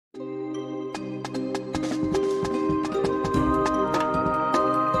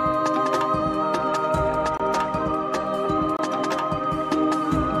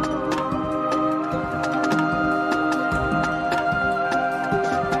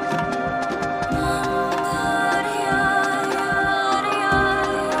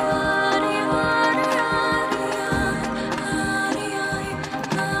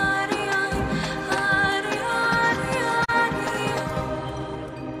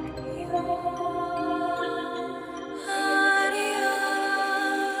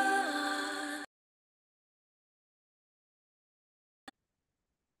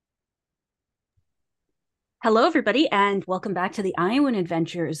Hello, everybody, and welcome back to the Aiuen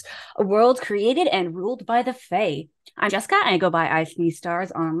Adventures, a world created and ruled by the Fae. I'm Jessica, and I go by I Sneeze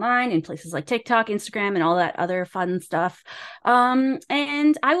Stars online in places like TikTok, Instagram, and all that other fun stuff.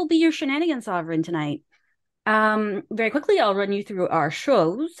 And I will be your shenanigans sovereign tonight. Very quickly, I'll run you through our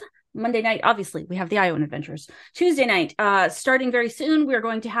shows. Monday night, obviously, we have the Aiuen Adventures. Tuesday night, starting very soon, we're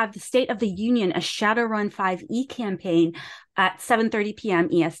going to have the State of the Union, a Shadowrun 5e campaign at 7:30 p.m.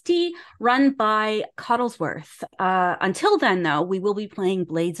 EST, run by Cottlesworth. Until then, though, we will be playing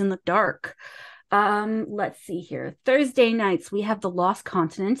Blades in the Dark. Let's see here. Thursday nights, we have The Lost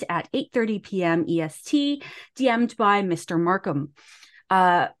Continent at 8:30 p.m. EST, DM'd by Mr. Markham.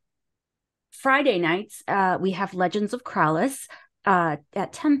 Friday nights, we have Legends of Krallis at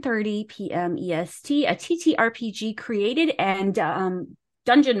 10:30 p.m. EST, a TTRPG created and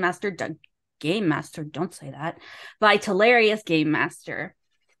Dungeon Master, Game Master, don't say that, by Hilarious Game Master.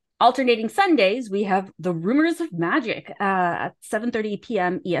 Alternating Sundays, we have The Rumors of Magic at 7:30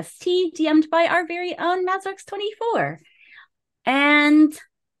 p.m. EST, DM'd by our very own Mazrex24. And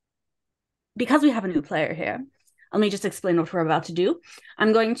because we have a new player here, let me just explain what we're about to do.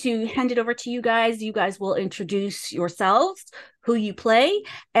 I'm going to hand it over to you guys. You guys will introduce yourselves, who you play,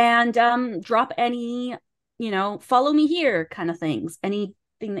 and drop any, follow me here kind of things, anything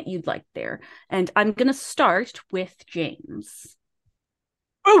that you'd like there. And I'm going to start with James.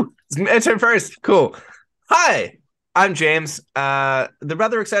 Oh, it's turn first. Cool. Hi, I'm James, the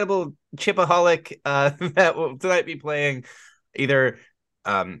rather excitable chipaholic that will tonight be playing either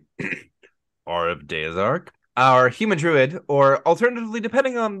Orb Deazark, our human druid, or alternatively,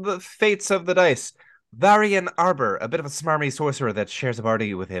 depending on the fates of the dice, Varian Arbor, a bit of a smarmy sorcerer that shares a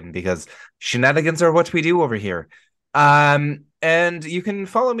party with him because shenanigans are what we do over here. And you can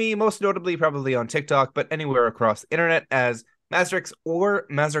follow me most notably probably on TikTok, but anywhere across the internet as Mazrex or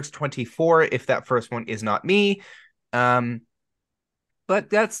Mazrex24 if that first one is not me. But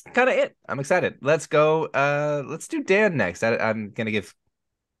that's kind of it. I'm excited. Let's go. Let's do Dan next. I'm gonna give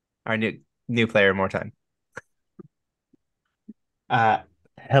our new player more time. Uh,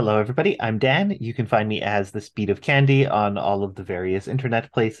 Hello, everybody. I'm Dan. You can find me as the Speed of Candy on all of the various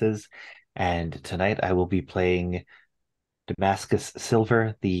internet places. And tonight I will be playing Damascus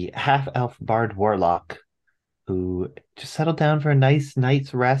Silver, the half-elf bard warlock, who just settled down for a nice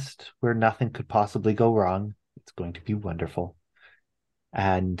night's rest where nothing could possibly go wrong. It's going to be wonderful.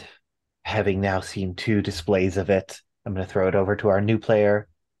 And having now seen two displays of it, I'm going to throw it over to our new player.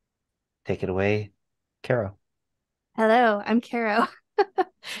 Take it away, Caro. Hello, I'm Caro.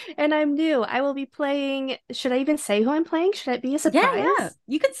 And I'm new. I will be playing. Should I even say who I'm playing? Should it be a surprise? Yeah.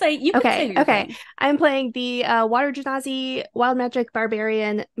 You could say who Okay, you're okay. playing. I'm playing the Water Genasi Wild Magic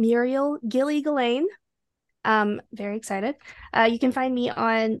Barbarian Muriel Gilly Ghislaine. Very excited. You can find me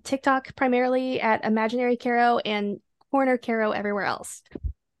on TikTok primarily at Imaginary Caro and Corner Caro everywhere else.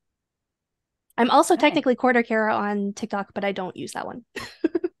 I'm also technically Quarter Caro on TikTok, but I don't use that one.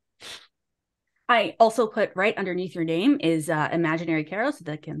 I also put right underneath your name is Imaginary Caro, so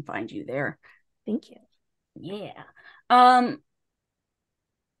that can find you there. Thank you. Yeah.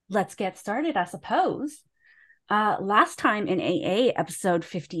 Let's get started, I suppose. Last time in AA, episode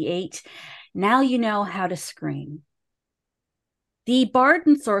 58, now you know how to scream. The bard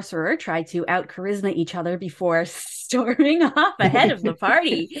and sorcerer tried to out-charisma each other before storming off ahead of the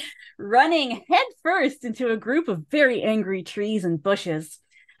party, running headfirst into a group of very angry trees and bushes.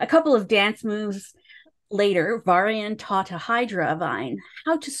 A couple of dance moves later, Varian taught a Hydra Vine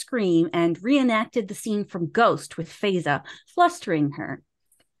how to scream and reenacted the scene from Ghost with Phaesa flustering her.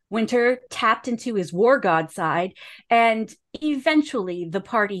 Winter tapped into his war god side, and eventually the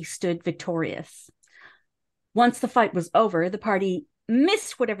party stood victorious. Once the fight was over, the party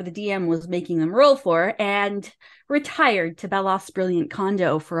missed whatever the DM was making them roll for and retired to Belos's brilliant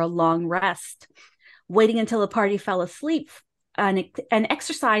condo for a long rest. Waiting until the party fell asleep, an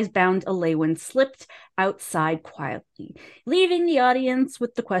exercise-bound Aiuen slipped outside quietly, leaving the audience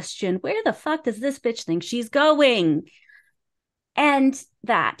with the question, where the fuck does this bitch think she's going? And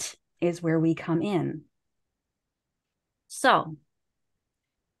that is where we come in. So,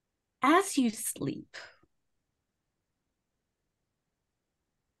 as you sleep,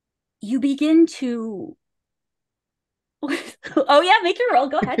 you begin to... Oh yeah, make your roll.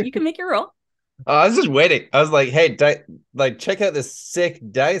 Go ahead. You can make your roll. Oh, I was just waiting. I was like, hey, check out this sick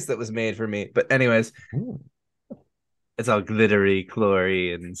dice that was made for me. But anyways, it's all glittery,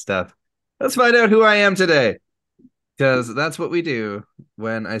 glory, and stuff. Let's find out who I am today. Because that's what we do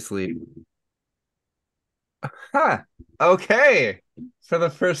when I sleep. Huh. Okay. For the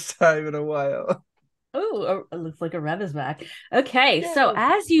first time in a while. Oh, it looks like a Rev is back. Okay, Yay. so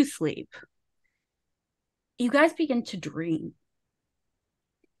as you sleep, you guys begin to dream.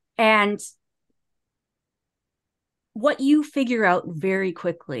 And what you figure out very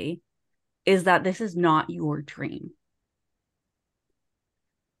quickly is that this is not your dream.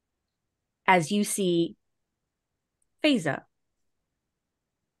 As you see Feza,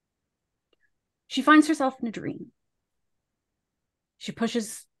 she finds herself in a dream. She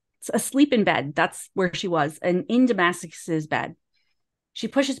pushes asleep in bed. That's where she was, and in Damascus's bed. She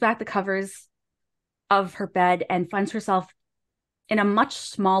pushes back the covers of her bed and finds herself in a much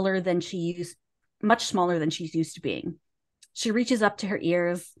smaller than she's used to being. She reaches up to her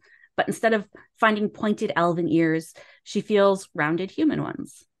ears, but instead of finding pointed elven ears, she feels rounded human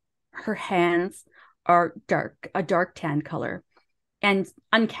ones. Her hands are a dark tan color, and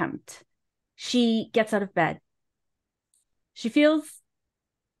unkempt. She gets out of bed. She feels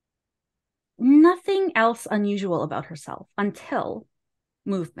nothing else unusual about herself until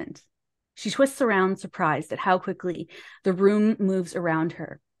movement. She twists around, surprised at how quickly the room moves around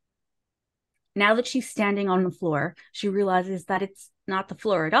her. Now that she's standing on the floor, she realizes that it's not the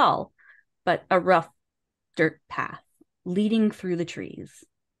floor at all, but a rough dirt path leading through the trees.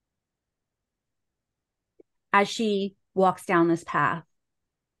 As she walks down this path,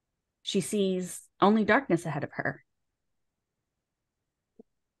 she sees only darkness ahead of her.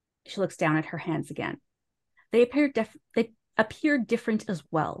 She looks down at her hands again. They appear different as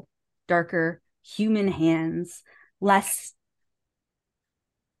well. Darker, human hands, less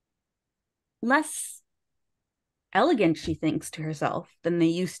elegant, she thinks to herself, than they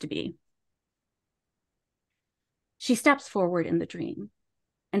used to be. She steps forward in the dream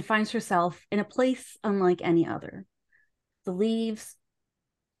and finds herself in a place unlike any other. The leaves,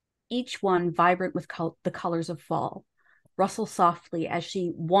 each one vibrant with the colors of fall, rustle softly as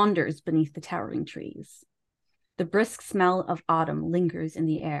she wanders beneath the towering trees. The brisk smell of autumn lingers in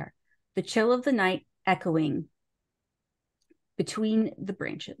the air, the chill of the night echoing between the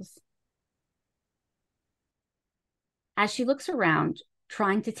branches. As she looks around,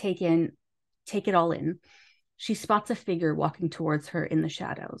 trying to take it all in, she spots a figure walking towards her in the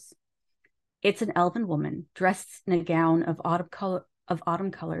shadows. It's an elven woman dressed in a gown of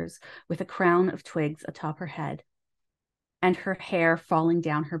autumn colors with a crown of twigs atop her head and her hair falling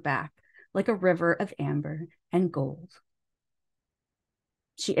down her back like a river of amber and gold.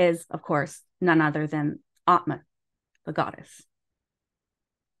 She is, of course, none other than Atma, the goddess.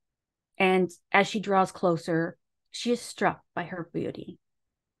 And as she draws closer, she is struck by her beauty.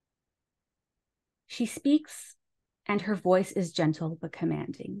 She speaks, and her voice is gentle but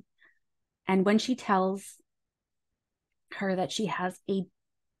commanding. And when she tells her that she has a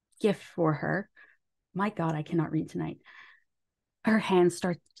gift for her, my God, I cannot read tonight. Her hands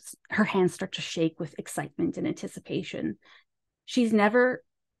start to shake with excitement and anticipation. She's never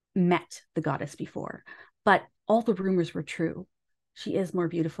met the goddess before, but all the rumors were true. She is more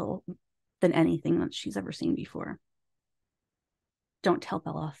beautiful than anything that she's ever seen before. Don't tell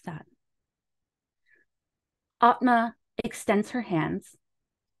Beloth that. Atma extends her hands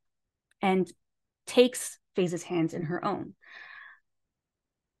and takes Feza's hands in her own,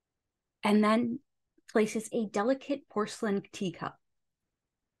 and then places a delicate porcelain teacup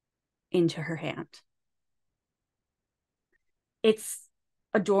into her hand. It's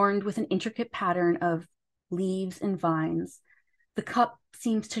adorned with an intricate pattern of leaves and vines. The cup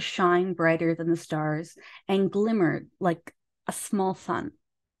seems to shine brighter than the stars and glimmer like a small sun.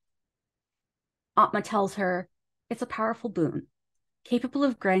 Atma tells her it's a powerful boon, capable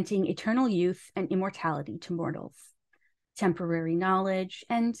of granting eternal youth and immortality to mortals, temporary knowledge,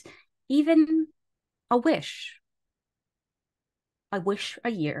 and even a wish a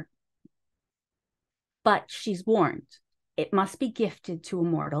year. But she's warned, it must be gifted to a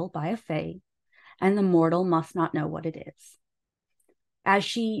mortal by a fae, and the mortal must not know what it is. As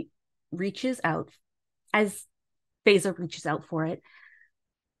Feza reaches out for it,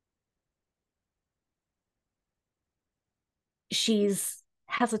 she's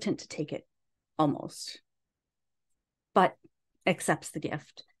hesitant to take it, almost, but accepts the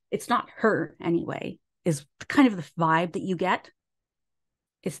gift. It's not her anyway, is kind of the vibe that you get.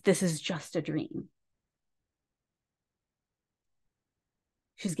 This is just a dream.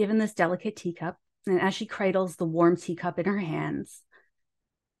 She's given this delicate teacup, and as she cradles the warm teacup in her hands,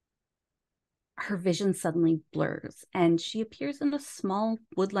 her vision suddenly blurs, and she appears in a small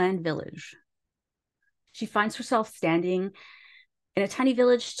woodland village. She finds herself standing in a tiny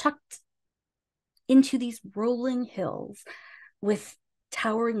village tucked into these rolling hills with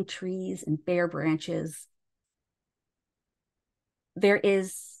towering trees and bare branches. There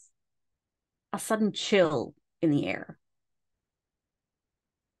is a sudden chill in the air,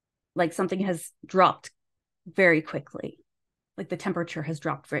 like something has dropped very quickly. Like the temperature has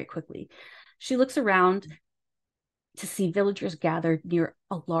dropped very quickly. She looks around to see villagers gathered near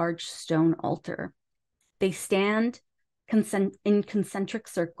a large stone altar. They stand in concentric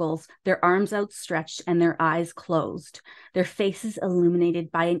circles, their arms outstretched and their eyes closed, their faces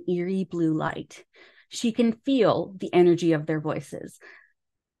illuminated by an eerie blue light. She can feel the energy of their voices.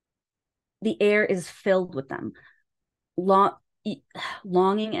 The air is filled with them,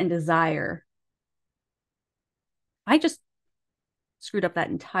 longing and desire. I just screwed up that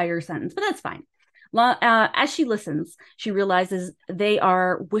entire sentence, but that's fine. As she listens, she realizes they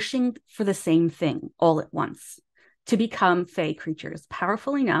are wishing for the same thing all at once, to become Fae creatures,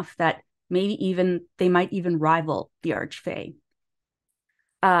 powerful enough that they might even rival the Archfey.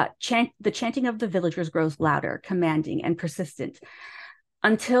 The chanting of the villagers grows louder, commanding, and persistent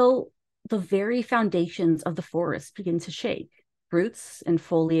until the very foundations of the forest begin to shake. Roots and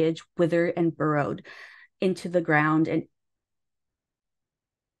foliage wither and burrowed into the ground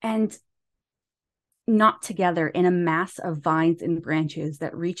and knot together in a mass of vines and branches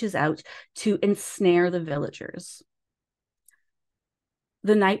that reaches out to ensnare the villagers.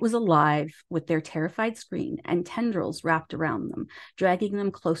 The night was alive with their terrified scream and tendrils wrapped around them, dragging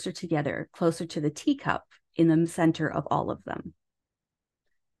them closer together, closer to the teacup in the center of all of them.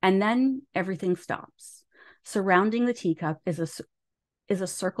 And then everything stops. Surrounding the teacup is a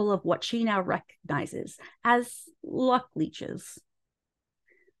circle of what she now recognizes as luck leeches.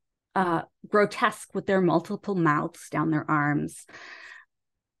 Grotesque with their multiple mouths down their arms,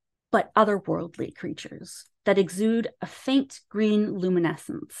 but otherworldly creatures that exude a faint green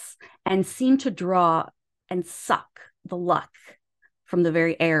luminescence and seem to draw and suck the luck from the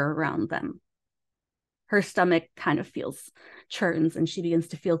very air around them. Her stomach kind of churns and she begins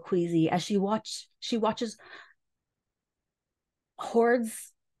to feel queasy as she watches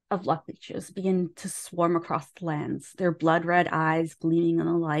hordes of luck leeches begin to swarm across the lands, their blood-red eyes gleaming in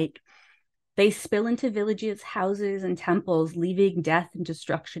the light. They spill into villages, houses, and temples, leaving death and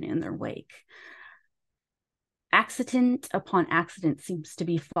destruction in their wake. Accident upon accident seems to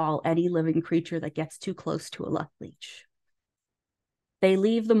befall any living creature that gets too close to a luck leech. They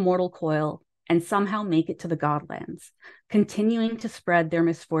leave the mortal coil and somehow make it to the Godlands, continuing to spread their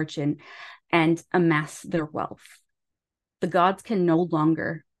misfortune and amass their wealth. The gods can no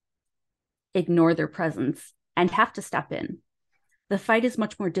longer ignore their presence and have to step in. The fight is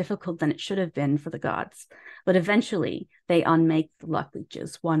much more difficult than it should have been for the gods, but eventually they unmake the luck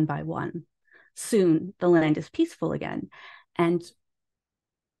leeches one by one. Soon the land is peaceful again, and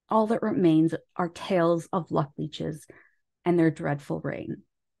all that remains are tales of luck leeches and their dreadful reign,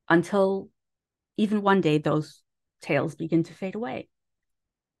 until even one day those tales begin to fade away,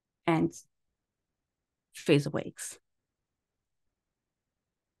 and Phase awakes.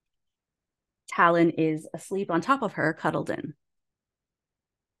 Talon is asleep on top of her, cuddled in.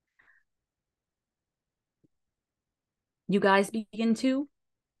 You guys begin to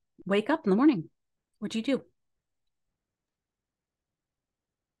wake up in the morning. What do you do?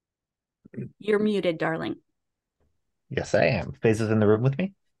 You're muted, darling. Yes, I am. Faze is in the room with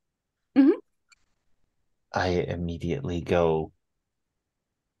me. Mm-hmm. I immediately go,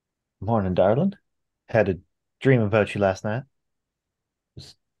 morning, darling. Had a dream about you last night. It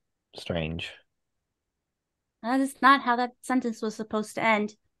was strange. That is not how that sentence was supposed to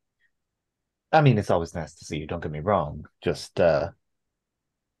end. I mean, it's always nice to see you, don't get me wrong. Just it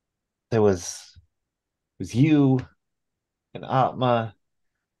was you and Atma,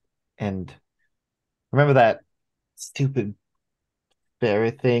 and remember that stupid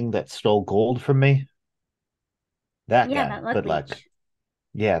fairy thing that stole gold from me? That Yeah, guy. that luck But like, leech.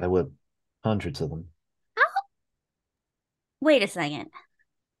 yeah, there were hundreds of them. Oh, wait a second.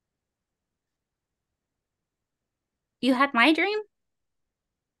 You had my dream?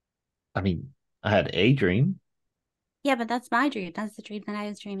 I mean, I had a dream. Yeah, but that's my dream. That's the dream that I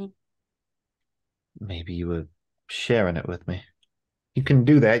was dreaming. Maybe you were sharing it with me. You can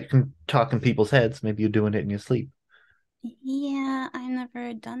do that. You can talk in people's heads. Maybe you're doing it in your sleep. Yeah, I've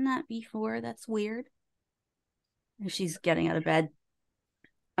never done that before. That's weird. She's getting out of bed.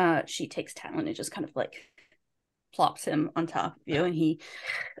 She takes Talon and just kind of like plops him on top of you, and he.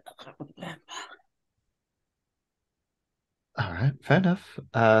 All right, fair enough.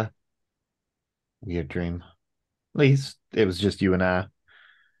 Weird dream. At least it was just you and I.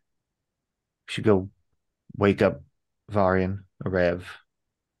 Should go wake up Varian or Rev.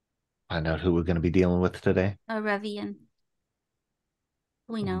 Find out who we're going to be dealing with today. Revian.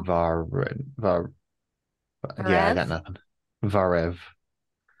 We know. Var. Yeah, I Rev? got nothing. Varev.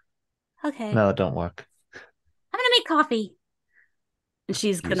 Okay. No, it don't work. I'm gonna make coffee. And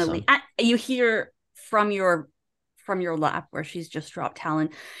she's Use gonna leave. some. You hear from your lap where she's just dropped Talon,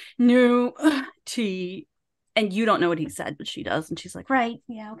 no tea. And you don't know what he said, but she does. And she's like, right,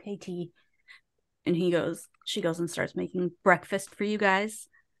 yeah, okay, tea. And she goes and starts making breakfast for you guys.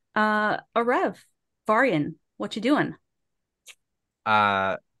 Arev, Varian, what you doing?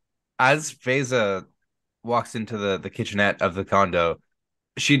 As Phasa walks into the kitchenette of the condo,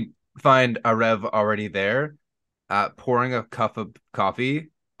 she'd find Arev already there, pouring a cup of coffee.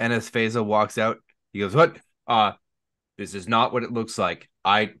 And as Phasa walks out, he goes, "What? This is not what it looks like.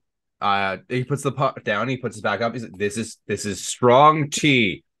 He puts the pot down. He puts it back up. He's like, this is strong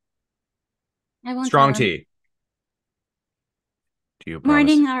tea. I won't Strong tell him. tea. Do you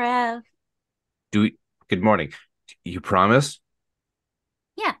promise? Morning, Arev. Good morning. Do you promise?"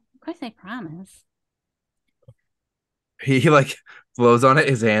 Yeah, of course I promise. He like blows on it.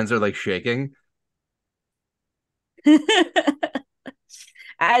 His hands are like shaking.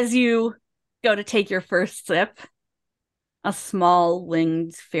 As you go to take your first sip, a small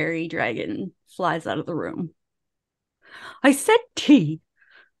winged fairy dragon flies out of the room. I said tea.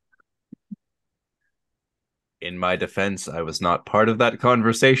 In my defense, I was not part of that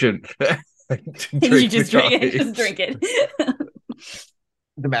conversation. You just drink it. Just drink it.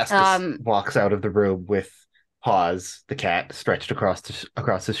 Damascus walks out of the room with Paws, the cat, stretched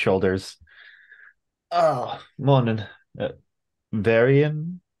across his shoulders. Oh, morning.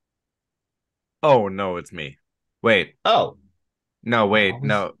 Varian? Oh, no, it's me. Wait. Oh. No, wait.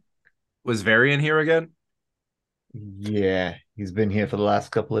 No. Was Varian here again? Yeah, he's been here for the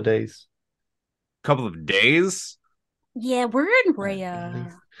last couple of days. Couple of days? Yeah, we're in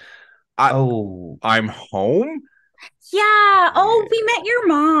Rhea. I'm home? Yeah. Oh, we met your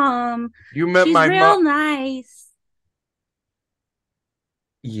mom. You met She's my real nice.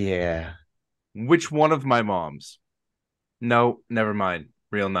 Yeah. Which one of my moms? No, never mind.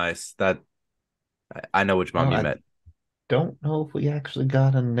 Real nice. That I know which mom you met. Don't know if we actually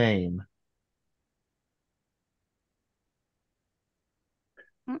got a name.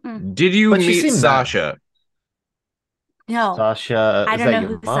 Did you meet Sasha? No. Sasha, I don't know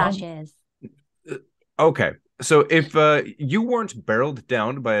who mom? Sasha is. Okay. So if you weren't barreled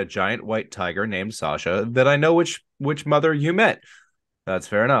down by a giant white tiger named Sasha, then I know which mother you met. That's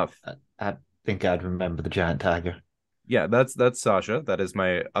fair enough. I think I'd remember the giant tiger. Yeah, that's Sasha. That is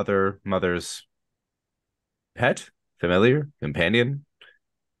my other mother's pet, familiar, companion.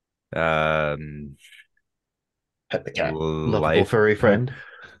 Pet the cat. Lovable furry friend.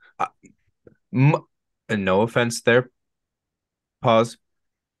 No offense there. Pause.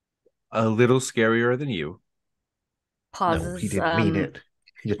 A little scarier than you. Pauses. No, he didn't mean it.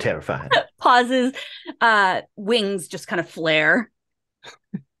 You're terrifying. Pauses. Wings just kind of flare.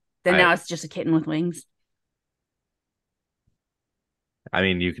 Then now it's just a kitten with wings. I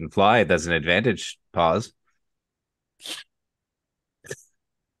mean, you can fly. That's an advantage. Pause.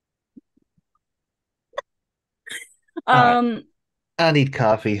 I need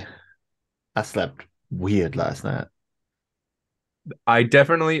coffee. I slept weird last night. I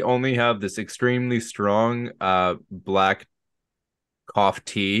definitely only have this extremely strong black cough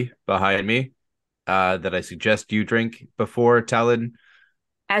tea behind me that I suggest you drink before Talon.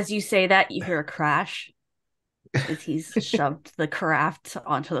 As you say that, you hear a crash as he's shoved the carafe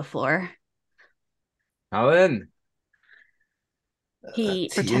onto the floor. Talon. He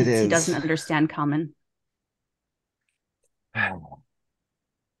pretends he doesn't understand common.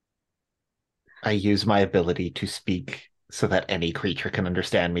 I use my ability to speak so that any creature can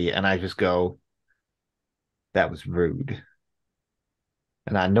understand me, and I just go, that was rude.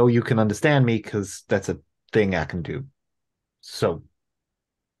 And I know you can understand me because that's a thing I can do. So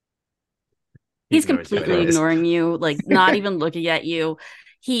he's completely ignoring you, like not even looking at you.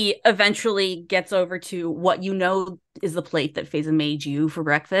 He eventually gets over to what you know is the plate that Phasa made you for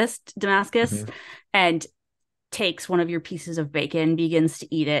breakfast, Damascus, and takes one of your pieces of bacon, begins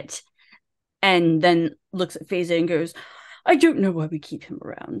to eat it, and then looks at Phasa and goes, I don't know why we keep him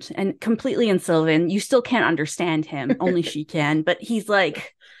around. And completely in Sylvan, you still can't understand him. Only she can. But he's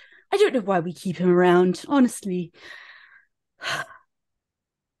like, I don't know why we keep him around, honestly.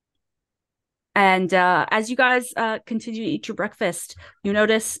 And as you guys continue to eat your breakfast, you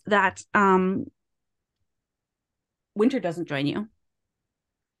notice that Winter doesn't join you.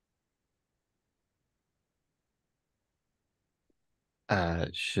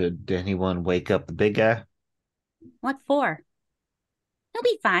 Should anyone wake up the big guy? What for? He'll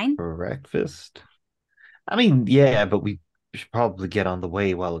be fine. Breakfast? I mean, yeah, but we should probably get on the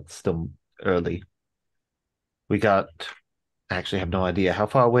way while it's still early. I actually have no idea. How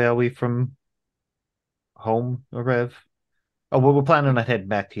far away are we from home, Rev? Oh, well, we're planning on heading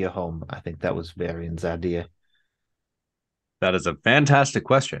back to your home. I think that was Varian's idea. That is a fantastic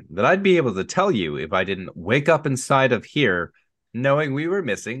question that I'd be able to tell you if I didn't wake up inside of here knowing we were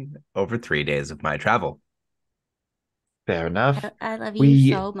missing over 3 days of my travel. Fair enough. I love you We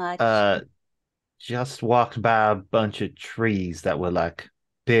so much. just walked by a bunch of trees that were like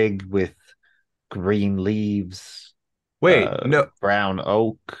big with green leaves, Wait, no, brown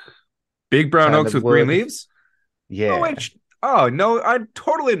oak big brown kind oaks of with green wood. leaves? Oh, Yeah, wait. Oh, no, I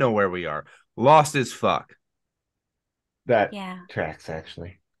totally know where we are. Lost as fuck. that Yeah. tracks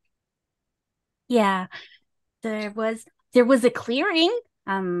actually. Yeah. There was a clearing,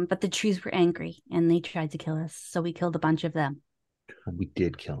 but the trees were angry and they tried to kill us, so we killed a bunch of them. We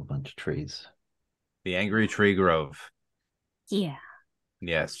did kill a bunch of trees. The Angry Tree Grove. Yeah.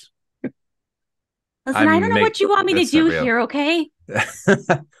 Yes. Listen, I don't know what you want me to That's not do real. here, okay?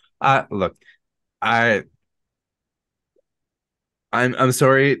 Look, I I'm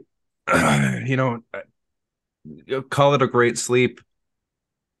sorry. You know, call it a great sleep.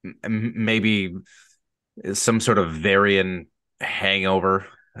 Maybe some sort of Varian hangover.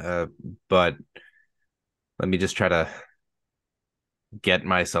 But let me just try to get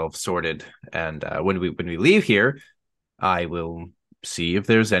myself sorted. And when we leave here, I will see if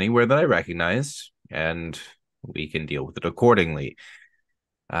there's anywhere that I recognize, and we can deal with it accordingly.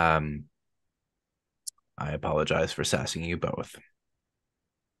 Um, I apologize for sassing you both.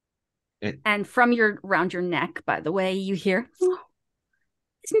 And from around your neck, by the way, you hear, oh,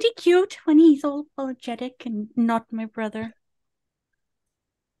 isn't he cute when he's all apologetic and not my brother?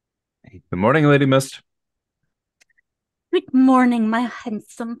 Good morning, Lady Mist. Good morning, my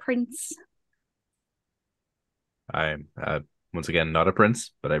handsome prince. I'm once again not a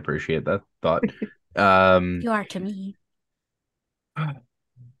prince, but I appreciate that thought. You are to me.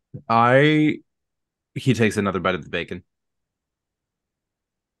 He takes another bite of the bacon.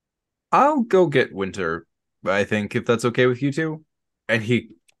 I'll go get Winter, I think, if that's okay with you two. And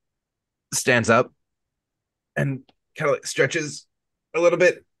he stands up and kind of like stretches a little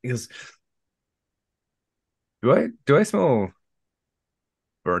bit. He goes, Do I smell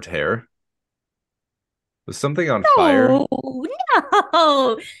burnt hair? Was something on fire? No,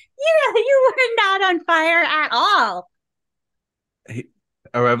 no, you were not on fire at all. He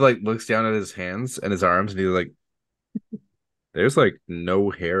I've like looks down at his hands and his arms, and he's like, "There's like no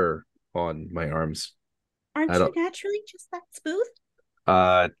hair on my arms. I Aren't you don't. naturally just that smooth?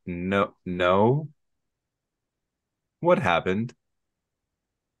 No, no. What happened?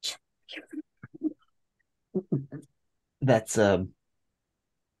 That's a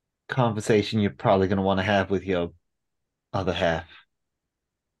conversation you're probably going to want to have with your other half.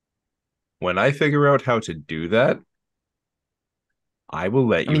 When I figure out how to do that, I will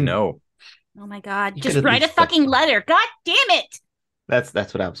let I you mean, know." Oh my God, you could just at write a least like fucking letter. God damn it. that's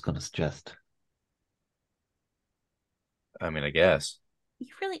what I was going to suggest. I mean, I guess. You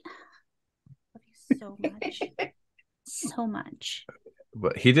really love you so much. So much.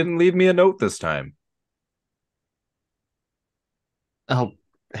 But he didn't leave me a note this time. I'll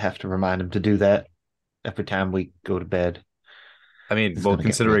have to remind him to do that every time we go to bed. I mean, It's well, going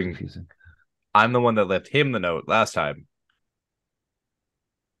to get real considering confusing. I'm the one that left him the note last time,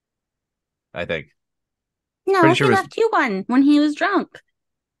 I think. No, Pretty he sure it was. left you one when he was drunk.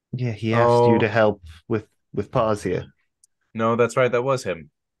 Yeah, he asked you to Oh, help with Paws here. no, that's right. That was him.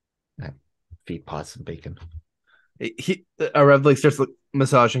 I feed Paws some bacon. Rev like starts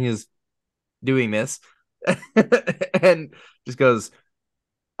massaging his doing this and just goes,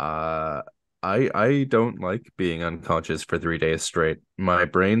 I don't like being unconscious for 3 days straight. My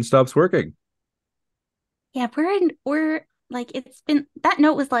brain stops working. Yeah, we're like, it's been, that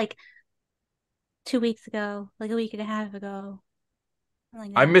note was like 2 weeks ago, like a week and a half ago.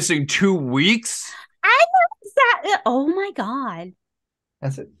 Like I'm that. missing 2 weeks. I know that. Oh my God.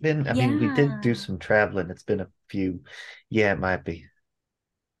 Has it been? I mean, we did do some traveling. It's been a few. Yeah, it might be.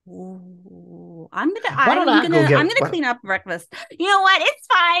 Ooh, Why don't I go I'm get? gonna clean up breakfast. You know what? It's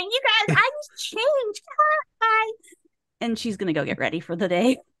fine. You guys, I just changed. Bye. And she's gonna go get ready for the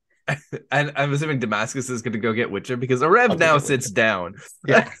day. And I'm assuming Damascus is going to go get Witcher because I'll Arev go now get sits Witcher. down.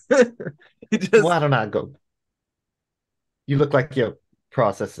 Yeah. He just Why don't I go? You look like you're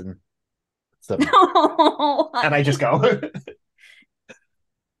processing some, No, and I just go.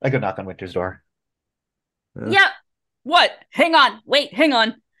 I go knock on Winter's door. Yep. What? Hang on. Wait, hang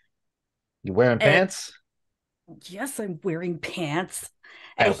on. You wearing pants? Yes, I'm wearing pants.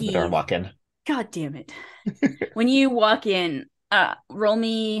 I open the door and walk in. God damn it. When you walk in, roll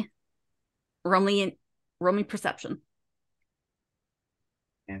me perception.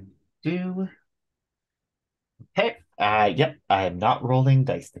 And do. Hey, Yep, I am not rolling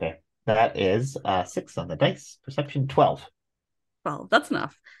dice today. That is 6 on the dice. Perception 12. Well, that's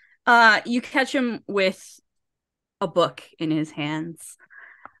enough. You catch him with a book in his hands.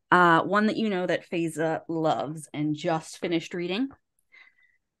 One that you know that Faiza loves and just finished reading.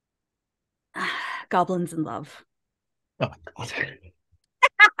 Goblins in Love. Oh my god.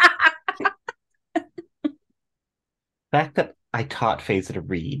 The fact that I taught Faza to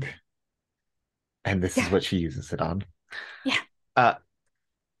read, and this is what she uses it on. Yeah.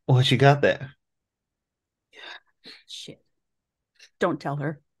 What you got there? Shit. Don't tell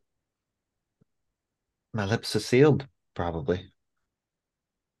her. My lips are sealed, probably.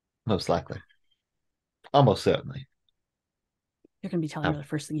 Most likely. Almost certainly. You're going to be telling her the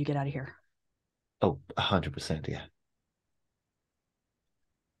first thing you get out of here. Oh, 100%, yeah.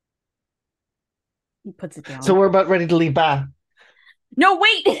 He puts it down. So we're about ready to leave by. No,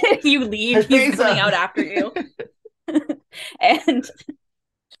 wait! You leave. Hey, He's Faiza! coming out after you. And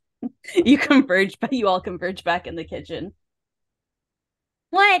you all converge back in the kitchen.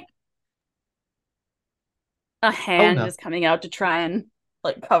 What? A hand is coming out to try and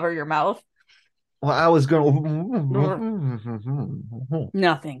cover your mouth. Well, I was going.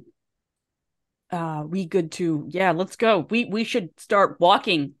 Nothing. We good to let's go. We should start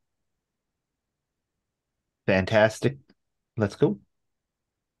walking. Fantastic. Let's go.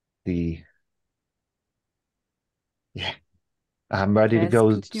 I'm ready to go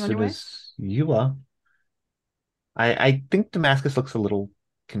as soon as you are. I think Damascus looks a little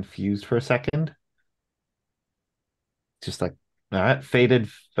confused for a second. Just like, all right, faded.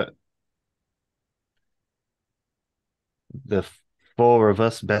 The 4 of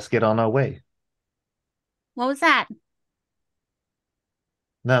us best get on our way. What was that?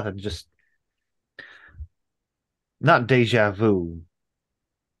 Nothing, just not deja vu,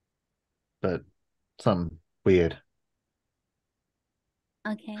 but something weird.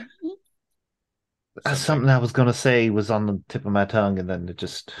 Okay. Something I was going to say was on the tip of my tongue, and then it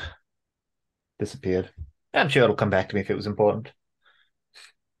just disappeared. I'm sure it'll come back to me if it was important.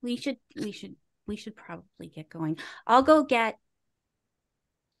 We should probably get going. I'll go get.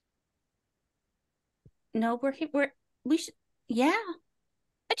 No, we should. Yeah,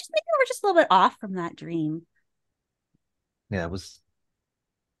 I just think we're just a little bit off from that dream. Yeah, it was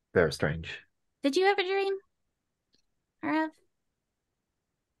very strange. Did you have a dream? Arav?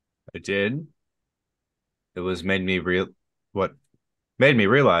 I did. It made me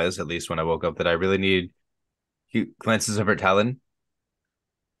realize, at least when I woke up, that I really need glances of her talon.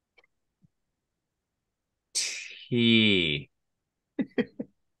 Tea.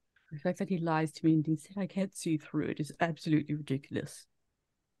 The fact that he lies to me and he said I can't see through it is absolutely ridiculous.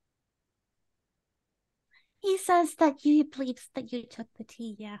 He says that he believes that you took the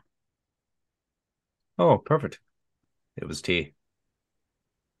tea, yeah. Oh, perfect. It was tea.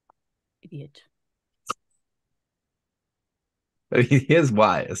 Idiot. He is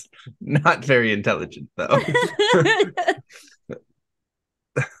wise. Not very intelligent, though.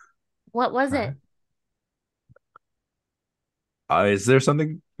 What was it? Is there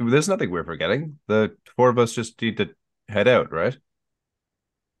something? There's nothing we're forgetting. The 4 of us just need to head out, right?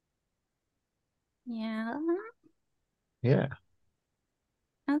 Yeah. Yeah.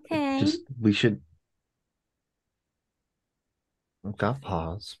 Okay. We should. We've got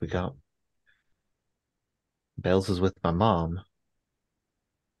pause. We got. Bells is with my mom.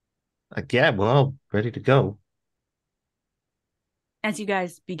 Yeah, well, ready to go. As you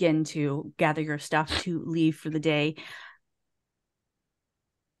guys begin to gather your stuff to leave for the day,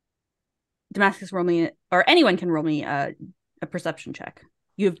 Damascus, roll me, or anyone can roll me a perception check.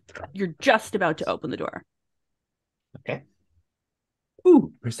 You're just about to open the door. Okay.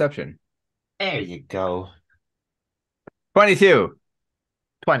 Ooh, perception. There you go. 22.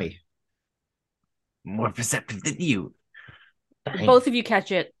 20. More perceptive than you. Both of you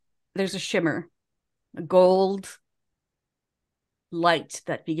catch it. There's a shimmer, a gold light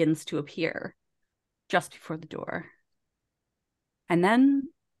that begins to appear just before the door. And then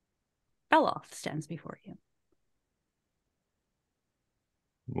Beloth stands before you.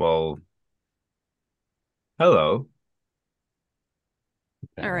 Well, hello.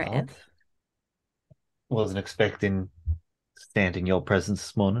 All right. Wasn't expecting stand in your presence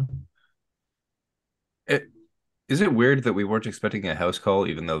this morning. Is it weird that we weren't expecting a house call,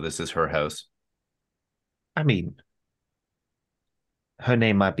 even though this is her house? I mean, her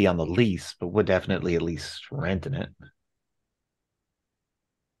name might be on the lease, but we're definitely at least renting it.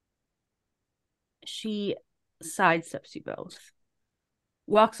 She sidesteps you both,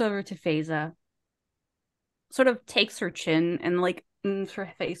 walks over to Faiza, sort of takes her chin and moves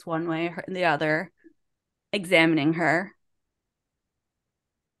her face one way and the other, examining her,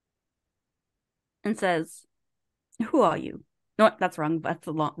 and says, "Who are you?" No, that's wrong. That's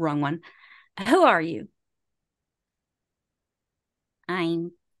the wrong one. Who are you?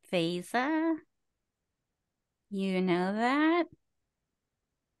 I'm Phasa. You know that?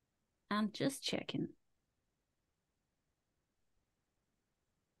 I'm just checking.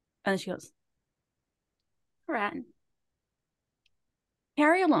 And then she goes, "All right.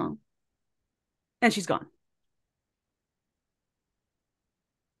 Carry along." And she's gone.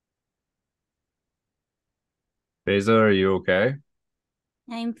 Beza, are you okay?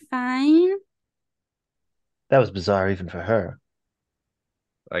 I'm fine. That was bizarre even for her.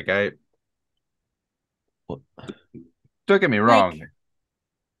 Like, What? don't get me wrong.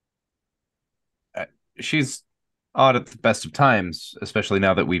 Like, She's odd at the best of times, especially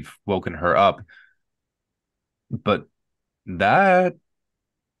now that we've woken her up. But that,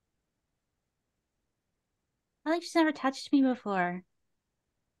 like she's never touched me before.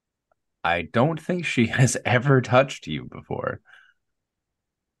 I don't think she has ever touched you before.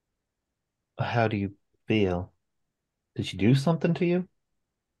 How do you feel? Did she do something to you?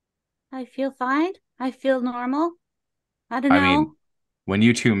 I feel fine. I feel normal. I don't I mean, know. when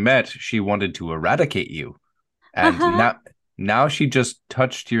you two met, she wanted to eradicate you. And Uh-huh. now she just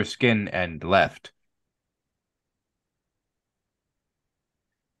touched your skin and left.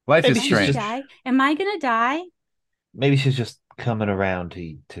 Life Maybe is Am I she's gonna just strange. die? Am I gonna die? maybe she's just coming around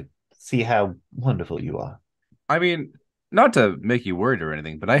to see how wonderful you are. I mean, not to make you worried or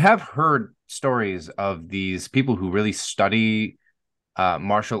anything, but I have heard stories of these people who really study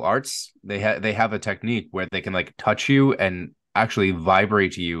martial arts. They have a technique where they can like touch you and actually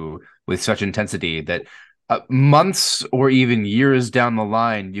vibrate you with such intensity that months or even years down the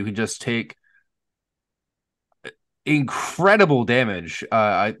line, you can just take incredible damage.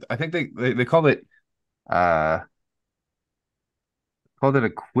 I think they uh called it a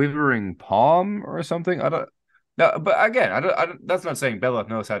quivering palm or something. I don't. No, but again, I don't. That's not saying Bella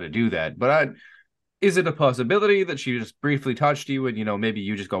knows how to do that. But is it a possibility that she just briefly touched you and maybe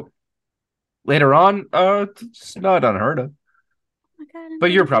you just go later on? It's not unheard of. Oh my God, I'm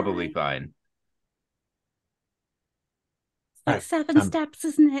But you're gonna probably die. fine. It's like I, seven I'm steps,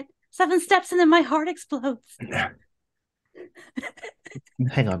 isn't it? 7 steps and then my heart explodes.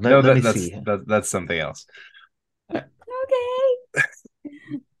 hang on, No, let that me that's see. that's something else. I, Okay.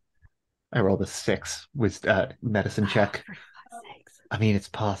 I rolled a 6 with medicine Oh, check. for fuck's sakes. I mean, it's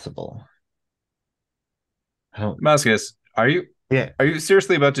possible. I don't. Mascus, Yeah. are you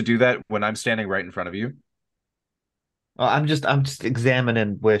seriously about to do that when I'm standing right in front of you? Well, I'm just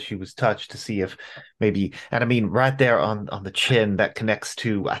examining where she was touched to see if maybe, and I mean, right there on the chin that connects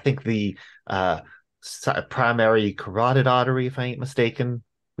to, I think the uh primary carotid artery, if I ain't mistaken,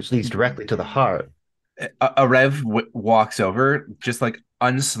 which leads directly to the heart. A Rev walks over, just like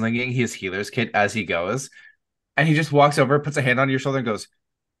unslinging his healer's kit as he goes, and he just walks over, puts a hand on your shoulder, and goes,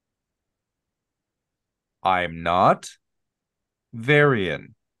 "I'm not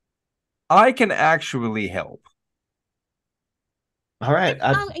Varian. I can actually help." All right,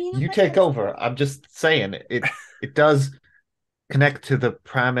 Oh, you know you what? take over. I'm just saying it does connect to the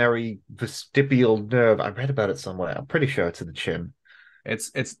primary vestibular nerve. I read about it somewhere. I'm pretty sure it's in the chin.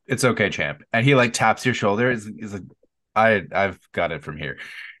 It's okay, champ. And he like taps your shoulder. Is like, I've got it from here,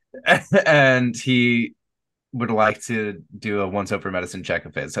 and he would like to do a once over medicine check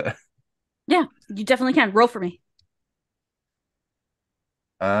of his. Yeah, you definitely can. Roll for me.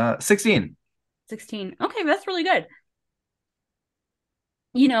 16. 16. Okay, that's really good.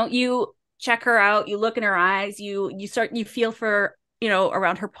 You check her out, you look in her eyes, you feel for,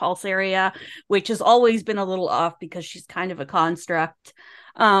 around her pulse area, which has always been a little off because she's kind of a construct.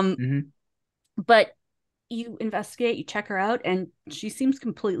 Mm-hmm. But you investigate, you check her out, and she seems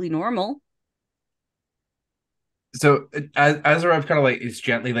completely normal. So as Rev kind of like is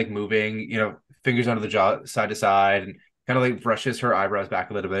gently like moving, fingers under the jaw, side to side, and kind of like brushes her eyebrows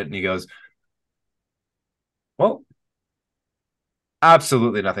back a little bit, and he goes, "Well,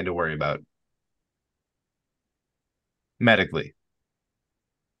 absolutely nothing to worry about medically."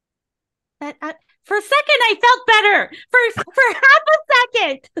 For a second, I felt better. For half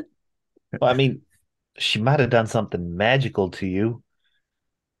a second. Well, I mean, she might have done something magical to you.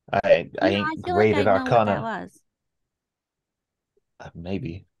 I I ain't feel like great I at know what that Arcana. was.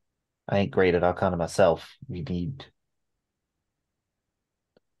 Maybe I ain't great at Arcana myself. We need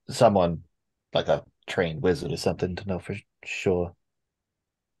someone like a trained wizard or something to know for sure.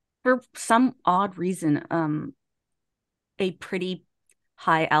 For some odd reason, a pretty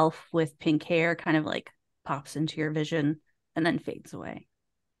high elf with pink hair kind of like pops into your vision and then fades away.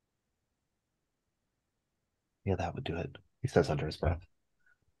 Yeah, that would do it. He says under his breath.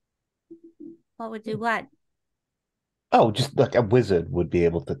 What would do what? Oh, just like a wizard would be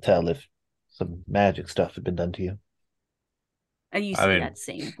able to tell if some magic stuff had been done to you. And you I see mean, that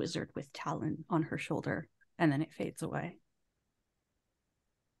same wizard with Talon on her shoulder, and then it fades away.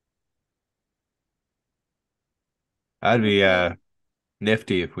 that'd be Okay.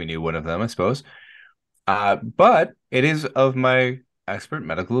 nifty if we knew one of them, I suppose. But it is of my expert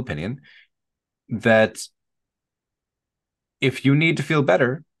medical opinion that if you need to feel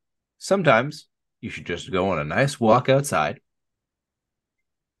better, sometimes you should just go on a nice walk outside.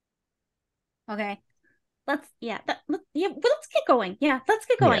 Okay. Let's let's get going. Yeah, let's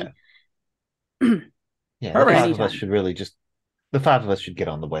get Yeah. going. Yeah, the Perfect. five of us Anytime. should really just the five of us should get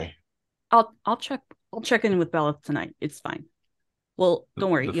on the way. I'll check in with Bella tonight. It's fine. Well,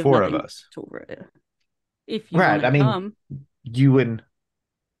 don't worry, The you have four of nothing us. to worry. If you want Right. to I mean, come, you and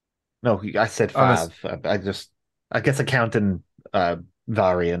no, I said On this, five. I guess accounting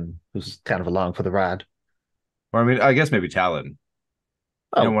Varian, who's kind of along for the ride. or I mean, I guess maybe Talon.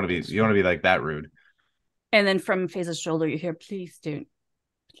 You don't Oh, want to be, you don't want to be like that rude. and then from Faze's shoulder, you hear, please don't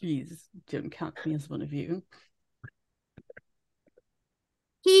count me as one of you.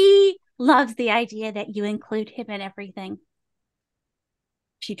 He loves the idea that you include him in everything.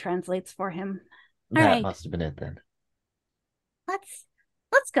 She translates for him. All that right, must have been it then.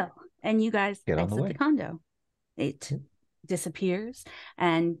 let's go. And you guys Get on the exit way. the condo. It disappears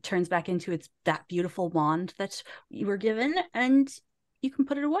and turns back into that beautiful wand that you were given, and you can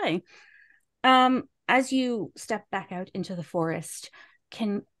put it away. As you step back out into the forest,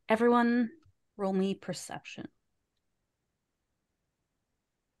 can everyone roll me perception?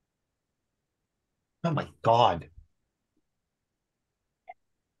 Oh my God.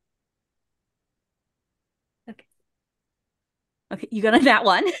 Okay, you got a nat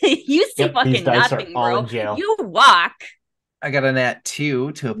one. You see Yep, these fucking dice are nothing, all bro. in jail. You walk. I got a nat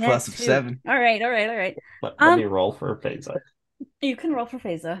 2 to a Nat plus of two. 7. All right. Let me roll for a Phasa. You can roll for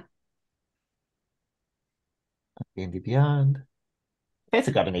Phasa. D&D Beyond.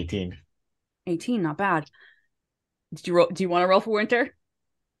 Phasa got an 18. 18, not bad. Do you want to roll for Winter?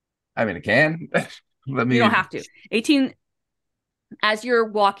 I mean, it can. Let me. You don't have to. 18. As you're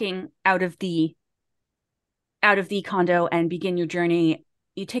walking out of the condo and begin your journey,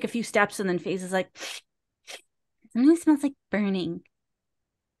 you take a few steps, and then Phase is like, something smells like burning,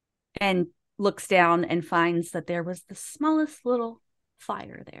 and looks down and finds that there was the smallest little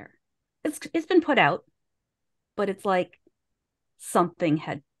fire there. It's been put out, but it's like something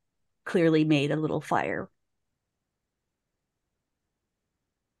had clearly made a little fire.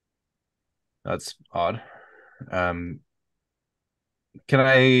 That's odd. Can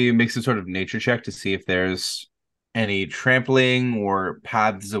I make some sort of nature check to see if there's any trampling or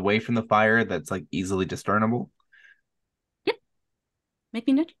paths away from the fire that's like easily discernible? Yep. Make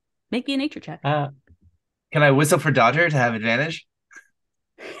me a nature check. Can I whistle for Dodger to have advantage?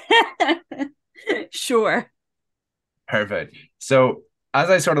 Sure. Perfect. So as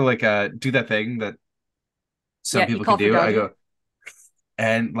I sort of like do that thing that some Yeah, you people call can for do, I Dodger. go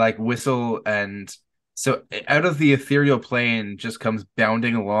and like whistle, and so out of the ethereal plane just comes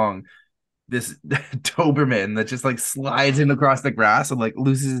bounding along this Doberman that just like slides in across the grass and like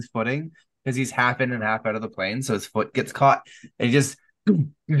loses his footing because he's half in and half out of the plane, so his foot gets caught and he just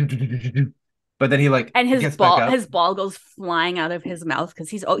but then he like And gets back up. his ball goes flying out of his mouth because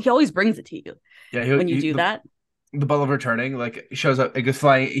he always brings it to you Yeah, when you do that. The ball of returning like shows up, it goes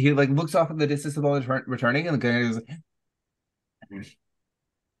flying, he like looks off in the distance, the ball is returning, and the guy goes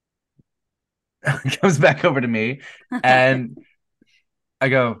comes back over to me, and I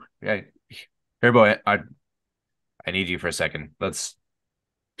go, "Hey, here, boy, I need you for a second. Let's."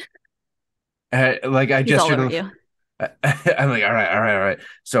 Like I He's all gestured. over you. I'm like, all right.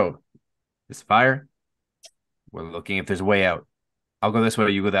 So this fire, we're looking if there's a way out. I'll go this way,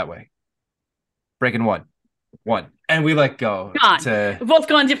 you go that way. Breaking one, and we like go Gone. to. We've both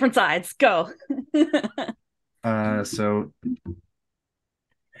gone different sides. Go. So.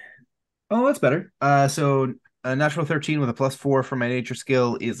 Oh, that's better. So a natural 13 with a +4 for my nature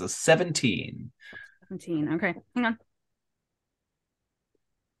skill is a 17. 17. Okay, hang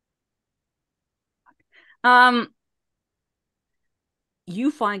on.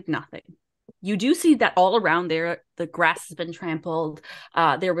 You find nothing. You do see that all around there, the grass has been trampled.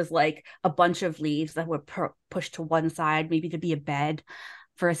 There was like a bunch of leaves that were pushed to one side, maybe to be a bed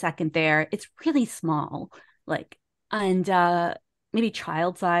for a second there. It's really small, like, and maybe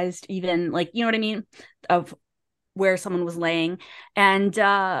child-sized, even, like, you know what I mean, of where someone was laying. And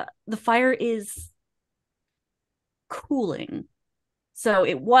the fire is cooling. So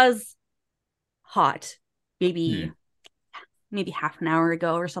it was hot maybe half an hour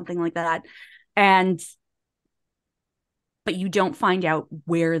ago or something like that. But you don't find out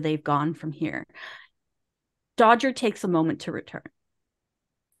where they've gone from here. Dodger takes a moment to return,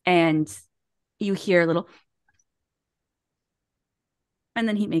 and you hear a little, and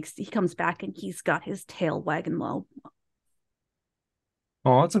then he comes back and he's got his tail wagging low.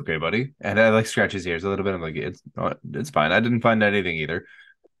 Oh, it's okay, buddy. And I like scratch his ears a little bit. I'm like, it's fine. I didn't find anything either.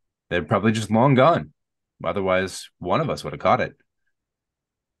 They're probably just long gone. Otherwise, one of us would have caught it.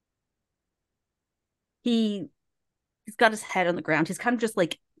 He's got his head on the ground. He's kind of just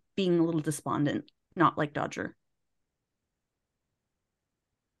like being a little despondent, not like Dodger.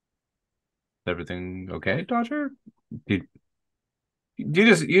 Everything okay, Dodger? You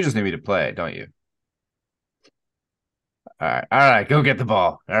just need me to play, don't you? All right, go get the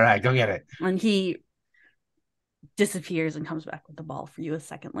ball. All right, go get it. And he disappears and comes back with the ball for you a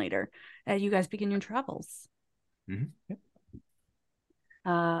second later. You guys begin your travels. Mm-hmm.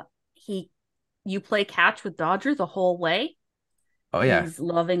 You play catch with Dodger the whole way. Oh yeah, he's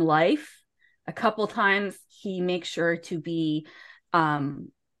loving life. A couple times he makes sure to be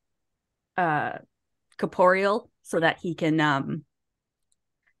corporeal so that he can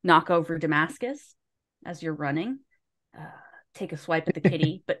knock over Damascus as you're running. Take a swipe at the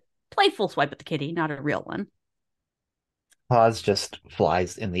kitty, but playful swipe at the kitty, not a real one. Paws just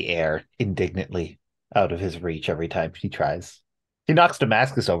flies in the air indignantly out of his reach every time he tries. He knocks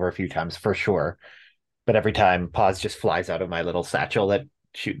Damascus over a few times for sure, but every time Paws just flies out of my little satchel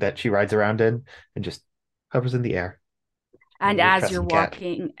that she rides around in and just hovers in the air. And as you're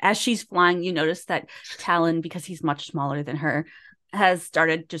walking, as she's flying, you notice that Talon, because he's much smaller than her, has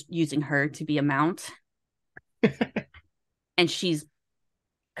started just using her to be a mount. And she's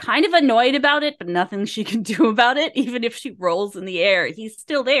kind of annoyed about it, but nothing she can do about it. Even if she rolls in the air, he's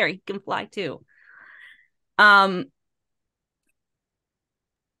still there. He can fly too.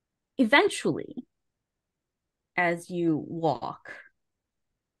 Eventually, as you walk,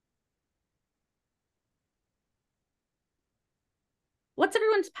 what's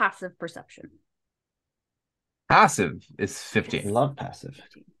everyone's passive perception? Passive is 15. I love passive.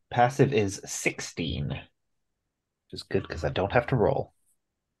 15. Passive is 16, which is good because I don't have to roll.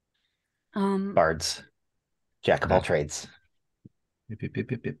 Bards, jack of all trades.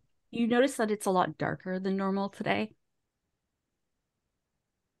 Yep. You notice that it's a lot darker than normal today.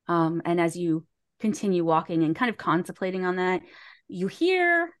 And as you continue walking and kind of contemplating on that, you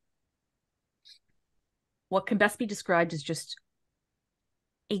hear what can best be described as just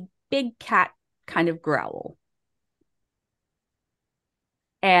a big cat kind of growl.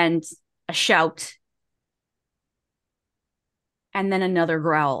 And a shout. And then another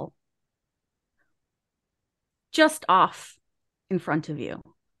growl. Just off in front of you.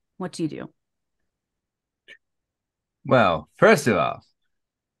 What do you do? Well, first of all,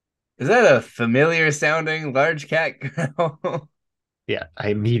 is that a familiar sounding large cat growl? Yeah, I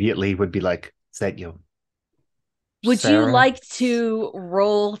immediately would be like, is that you? Would Sarah? you like to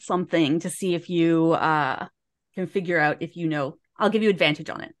roll something to see if you can figure out if you know? I'll give you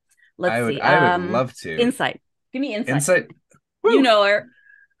advantage on it. Let's see. I would love to. Insight. Give me insight. Insight. Woo! You know her.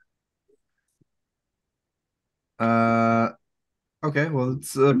 Okay, well,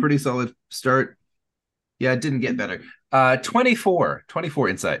 it's a pretty solid start. Yeah, it didn't get better. 24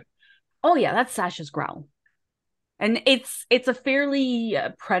 insight. Oh yeah, that's Sasha's growl. And it's a fairly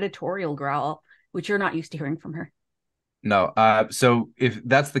predatorial growl, which you're not used to hearing from her. No, so if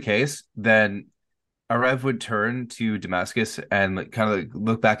that's the case, then Arev would turn to Damascus and kind of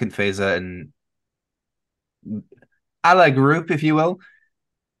look back at Phasa and a la group, if you will,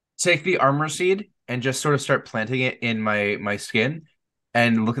 take the armor seed and just sort of start planting it in my skin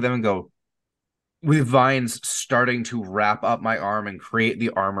and look at them and go, with vines starting to wrap up my arm and create the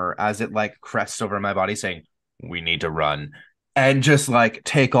armor as it like crests over my body saying, we need to run. And just like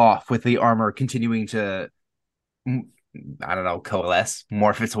take off with the armor continuing to, I don't know, coalesce,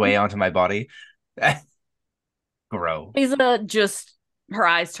 morph its way onto my body. Grow. Phasa just, her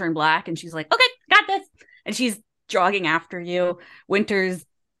eyes turn black and she's like, okay, got this. And she's jogging after you. Winters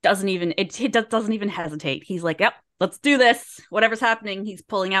doesn't even hesitate. He's like, yep, let's do this. Whatever's happening. He's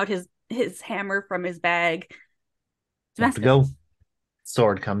pulling out his hammer from his bag. Have to go.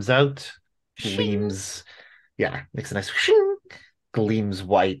 Sword comes out, gleams. Yeah, makes a nice shing, gleams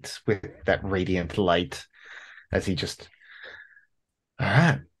white with that radiant light as he just. All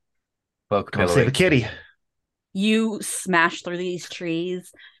right. Welcome to save a kitty. You smash through these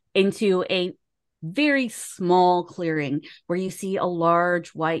trees into a very small clearing where you see a large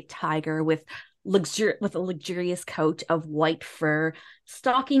white tiger with with a luxurious coat of white fur,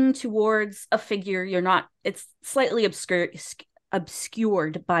 stalking towards a figure it's slightly obscured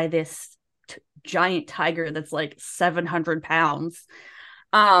by this giant tiger that's like 700 pounds,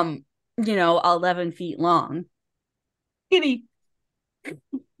 11 feet long. Kitty.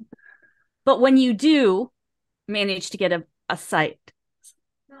 But when you do manage to get a sight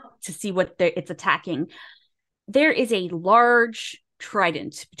to see what it's attacking, there is a large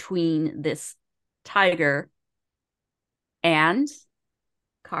trident between this tiger and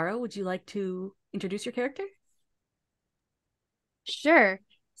Kara. Would you like to introduce your character? Sure.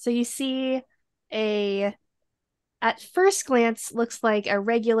 So you see at first glance, looks like a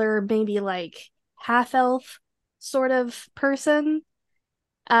regular, maybe like half-elf sort of person,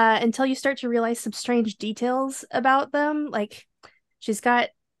 until you start to realize some strange details about them. Like, she's got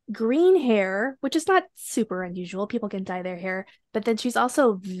green hair, which is not super unusual. People can dye their hair, but then she's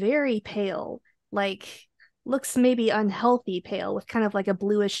also very pale, like looks maybe unhealthy pale, with kind of like a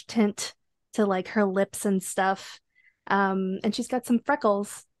bluish tint to like her lips and stuff. And she's got some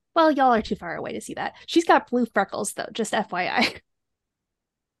freckles. Well, y'all are too far away to see that. She's got blue freckles, though, just FYI.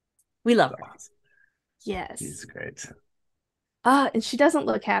 We love her. Awesome. Yes. He's great. And she doesn't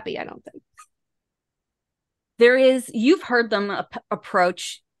look happy, I don't think. You've heard them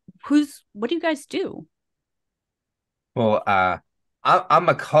approach. What do you guys do? Well, I'm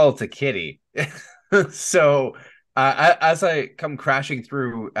a call to Kitty. So as I come crashing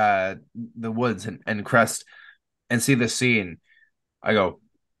through the woods and crest and see this scene, I go,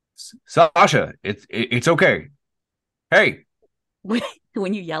 Sasha, it's okay. Hey.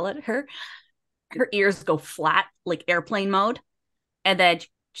 When you yell at her ears go flat like airplane mode, and then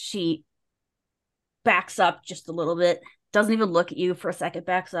she backs up just a little bit, doesn't even look at you for a second,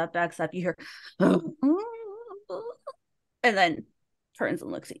 backs up, you hear and then turns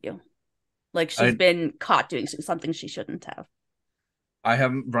and looks at you like she's been caught doing something she shouldn't have. I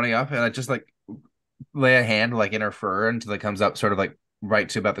am running up and I just like lay a hand like in her fur until it comes up sort of like right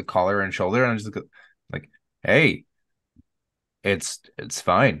to about the collar and shoulder, and I'm just like, hey, it's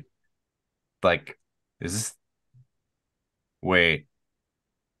fine. Like, wait,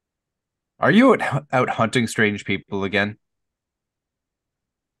 are you out hunting strange people again?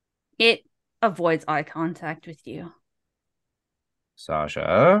 It avoids eye contact with you.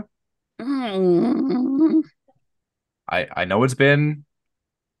 Sasha? I know it's been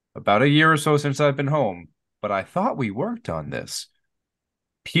about a year or so since I've been home, but I thought we worked on this.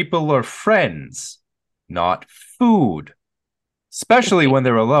 People are friends, not food, especially when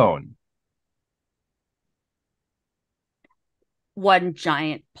they're alone. One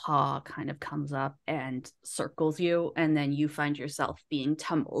giant paw kind of comes up and circles you, and then you find yourself being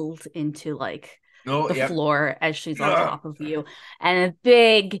tumbled into like the floor as she's on top of you, and a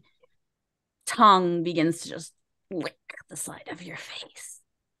big tongue begins to just lick the side of your face.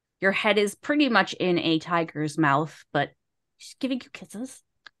 Your head is pretty much in a tiger's mouth, but she's giving you kisses.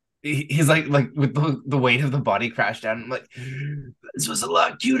 He's like with the weight of the body crashed down. I'm like, this was a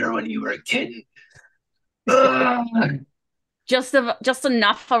lot cuter when you were a kitten. Just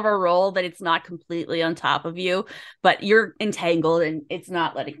enough of a roll that it's not completely on top of you, but you're entangled and it's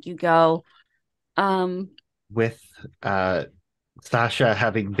not letting you go. With Sasha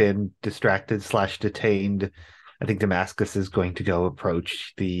having been distracted / detained, I think Damascus is going to go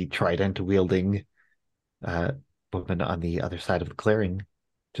approach the trident wielding woman on the other side of the clearing.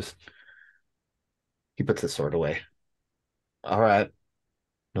 He puts his sword away. All right,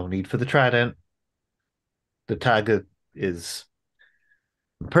 no need for the trident. The tiger is,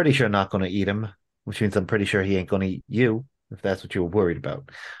 I'm pretty sure, not going to eat him, which means I'm pretty sure he ain't going to eat you, if that's what you were worried about.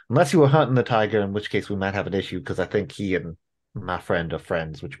 Unless you were hunting the tiger, in which case we might have an issue, because I think he and my friend are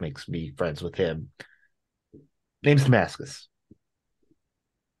friends, which makes me friends with him. Name's Damascus.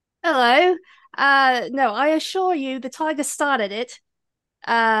 Hello. No, I assure you the tiger started it.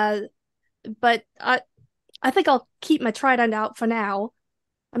 But I think I'll keep my trident out for now.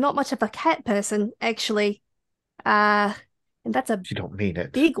 I'm not much of a cat person, actually. And that's a You don't mean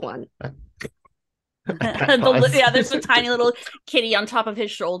it. big one. There's a tiny little kitty on top of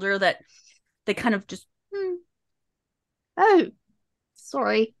his shoulder that they kind of just. Oh,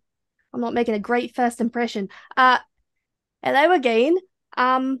 sorry. I'm not making a great first impression. Hello again.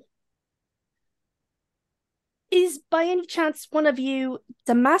 Is by any chance one of you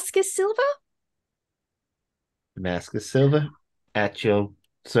Damascus Silver? Damascus Silver, at your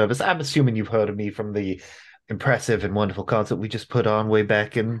service. I'm assuming you've heard of me from the impressive and wonderful concert we just put on way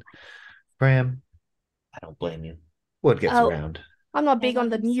back in Bram. I don't blame you. Word gets around. I'm not big on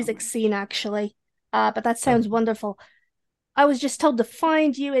the music scene, actually. But that sounds wonderful. I was just told to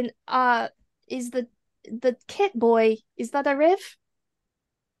find you is the kit boy, is that a riff?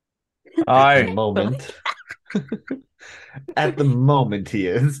 At the I moment. At the moment, he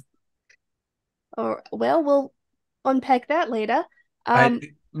is. Or well, we'll unpack that later. I Um,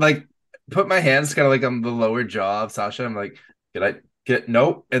 like put my hands kind of like on the lower jaw of Sasha. I'm like, can I get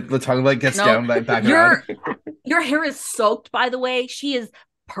no? The tongue like gets No, down like back around. your hair is soaked, by the way. She is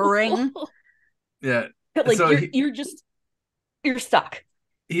purring. Yeah. Like So you're stuck.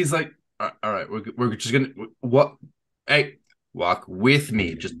 he's like, all right, we're just gonna what? Hey, walk with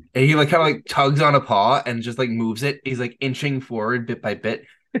me. Just and he like kind of like tugs on a paw and just like moves it. He's like inching forward bit by bit,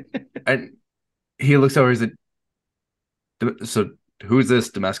 and he looks over. He's like, so who's this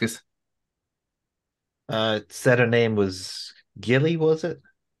Damascus? Said her name was Gilly, was it?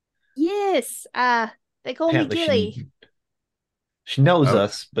 yes, they call me Apparently Gilly. she knows Oh,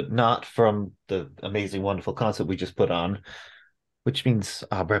 us, but not from the amazing, wonderful concert we just put on, which means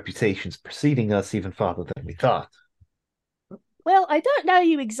our reputation's preceding us even farther than we thought. Well, I don't know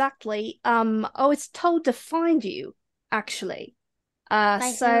you exactly. I was told to find you, actually.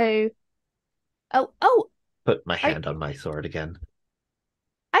 By who? So oh, Put my I hand on my sword again.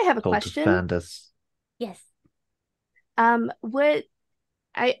 I have a Told to question. find us. Yes. Would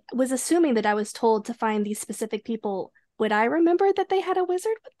I was assuming that I was told to find these specific people. Would I remember that they had a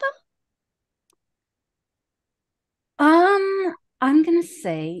wizard with them? I'm gonna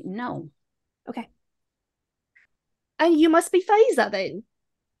say no. Okay. And you must be Faza then.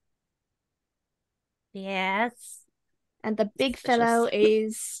 Yes. And the big Suspicious. fellow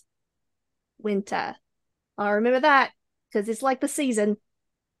is Winter. I'll remember that because it's like the season.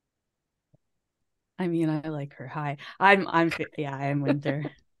 I mean, I like her. Hi. I'm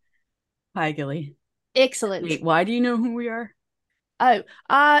Winter. Hi, Gilly. Excellent. Wait, why do you know who we are? Oh,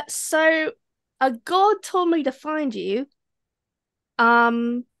 so a god told me to find you.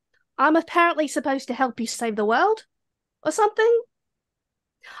 Um, I'm apparently supposed to help you save the world or something.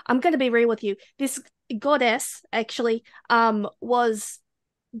 I'm gonna be real with you. This goddess actually was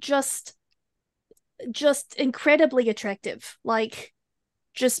just just incredibly attractive. Like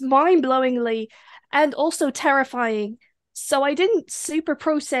just mind-blowingly and also terrifying. So I didn't super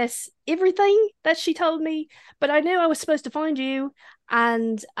process everything that she told me, but I knew I was supposed to find you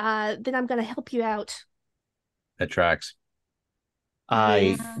and then I'm gonna help you out. that tracks.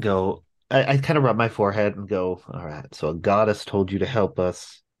 I Yeah. go, I kind of rub my forehead and go, all right, so a goddess told you to help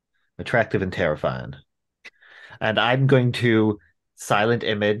us, attractive and terrifying. And I'm going to silent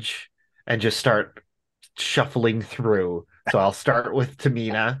image and just start shuffling through. So I'll start with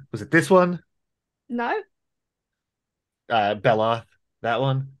Tamina. Was it this one? No, Beloth, that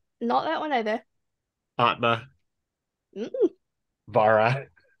one? not that one either. Atma, Mm-mm, Vara.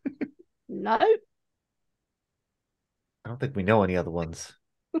 no. I don't think we know any other ones.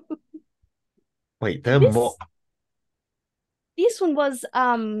 Wait, they're more. This this one was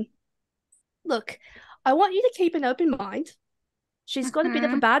look, I want you to keep an open mind. She's got a bit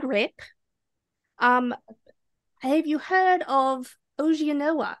of a Mhm. bad rep. Um, have you heard of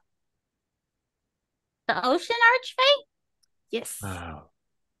Ogianoa? The ocean archfey? Yes, Oh,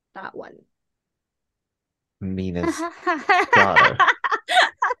 that one. You're Mina's gonna daughter.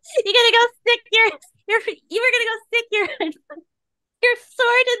 go stick you were gonna go stick your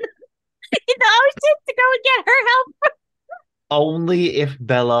sword in the ocean to go and get her help. Only if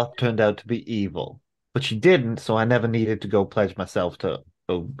Bella turned out to be evil. But she didn't, so I never needed to go pledge myself to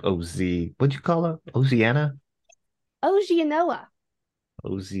OZ. What'd you call her? Oziana? Ogianoa.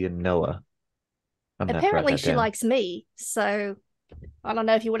 Ozianoa. I'm gonna have to write Apparently that she down. likes me, so I don't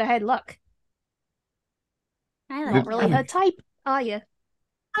know if you would have had luck. I Not like really you. her type, are you?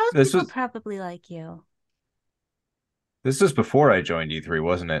 Most This people was probably like you. this was before I joined E3,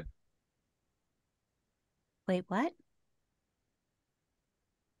 wasn't it? Wait, what?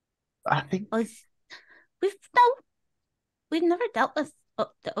 I think Oh, we've no, we've never dealt with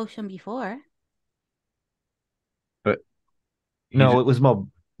the ocean before. But no, you it was more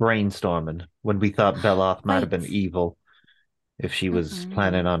brainstorming when we thought Beloth might have Wait. been evil if she was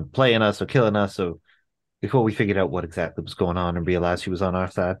planning Mm-mm. on playing us or killing us. So before we figured out what exactly was going on and realized she was on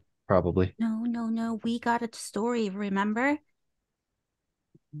our side, probably. No, no, no. We got a story, remember?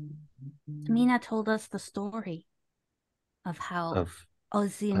 Tamina told us the story of how Of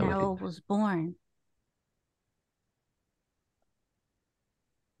like, Ozinel was born.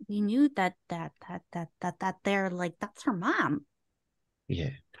 We knew that they're like that's her mom.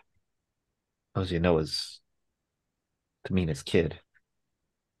 yeah, Ozianoa's Tamina's kid.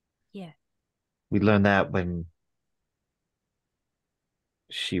 Yeah. We learned that when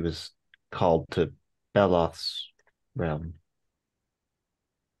she was called to Beloth's realm.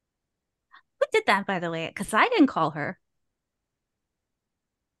 But did that, by the way? Because I didn't call her.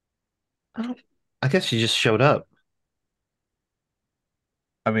 I guess she just showed up.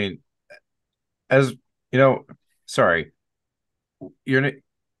 I mean, as you know, sorry, your name.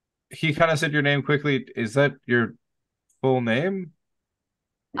 He kind of said your name quickly. Is that your full name?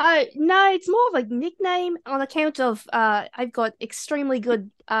 No, it's more of a nickname on account of I've got extremely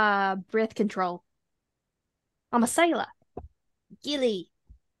good breath control. I'm a sailor. Gilly.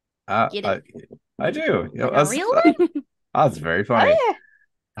 Get I, it? I do. You know, Like a real one? that's very Oh funny. yeah.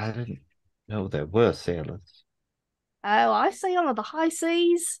 I didn't know there were sailors. Oh, I sail on the high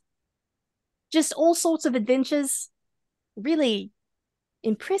seas. Just all sorts of adventures. Really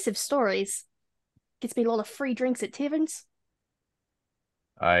impressive stories. Gets me a lot of free drinks at taverns.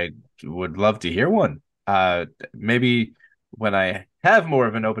 I would love to hear one. Maybe when I have more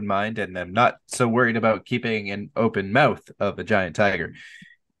of an open mind and am not so worried about keeping an open mouth of a giant tiger.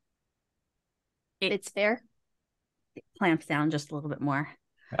 It's fair. Clamps down just a little bit more.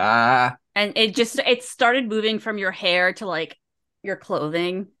 Ah, And it started moving from your hair to like your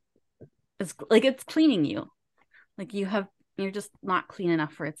clothing. It's like it's cleaning you. Like you're just not clean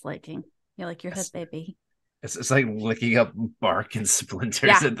enough for its liking. You're like your head baby. it's like licking up bark and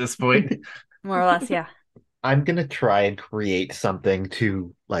splinters Yeah. at this point. More or less, yeah. I'm gonna try and create something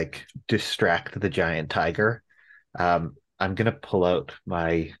to like distract the giant tiger. I'm gonna pull out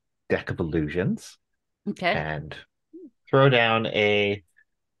my deck of illusions Okay. and throw down a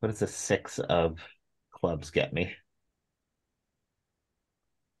what does a 6 of clubs get me?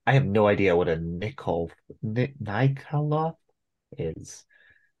 I have no idea what a Nikoloth is.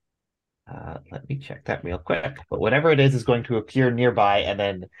 Let me check that real quick. But whatever it is going to appear nearby and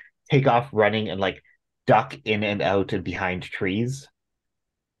then take off running and like duck in and out and behind trees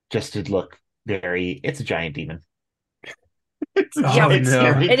just to look very. It's a giant demon. It's a Oh, giant no.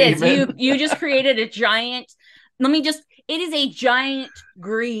 scary It is. demon. You just created a giant. It is a giant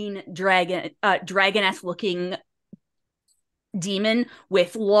green dragon, dragoness looking demon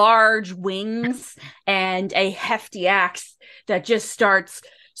with large wings and a hefty axe that just starts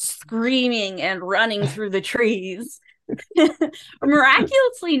screaming and running through the trees.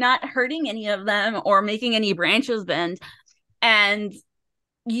 Miraculously not hurting any of them or making any branches bend. And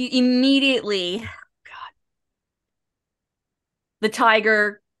you immediately, God, the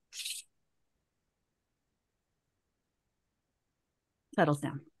tiger settles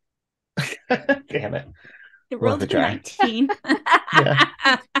down. Damn it. It We'll rolled have to a try. 19.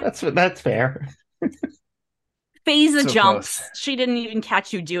 Yeah. That's fair. Phasa So jumps. close. She didn't even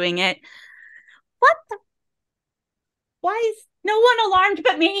catch you doing it. What the? Why is no one alarmed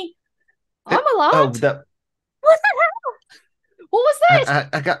but me? I'm Oh, alarmed. that What the hell? What was that?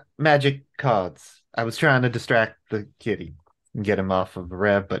 I got magic cards. I was trying to distract the kitty and get him off of a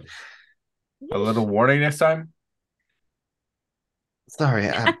rev, but A little warning next time. sorry,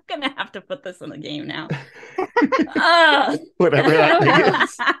 I'm gonna have to put this in the game now. Oh. whatever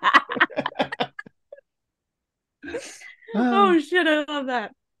that thing is. Oh shit, I love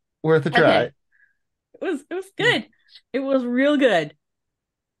that. Worth a try. Okay. It was good. It was real good.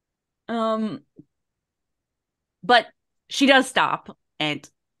 But she does stop and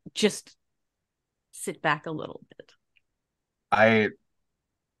just sit back a little bit. I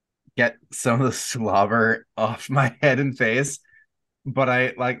get some of the slobber off my head and face, but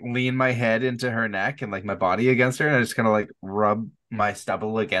I like lean my head into her neck and like my body against her, and I just kind of like rub my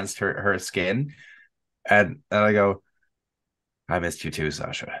stubble against her skin, and I go, "I missed you too,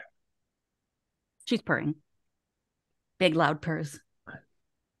 Sasha." She's purring. Big loud purrs.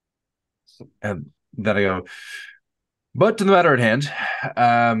 And then I go, "But to the matter at hand,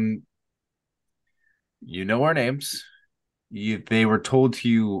 you know our names. They were told to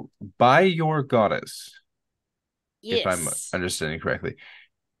you by your goddess, if I'm Yes. understanding correctly.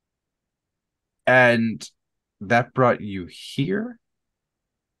 And that brought you here?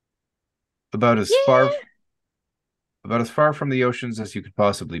 About as Yeah. far from the oceans as you could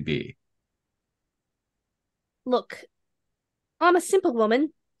possibly be." Look, I'm a simple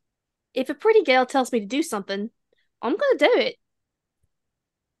woman. If a pretty girl tells me to do something, I'm gonna do it.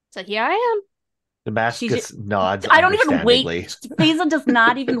 So here I am. Damascus nods I don't even understandingly. wait. Phasa does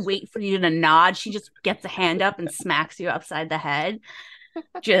not even wait for you to nod. She just gets a hand up and smacks you upside the head.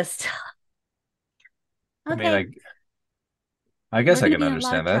 Just I okay. mean, I guess We're I gonna can be in a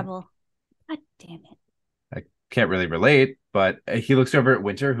lot of understand that. trouble. God damn it. I can't really relate, but he looks over at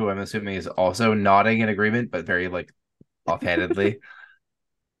Winter, who I'm assuming is also nodding in agreement, but very like offhandedly.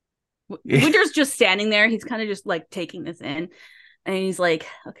 Winter's just standing there. He's kind of just like taking this in, and he's like,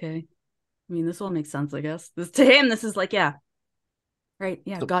 "Okay, I mean, this all makes sense, I guess." To him, this is like, yeah, Right?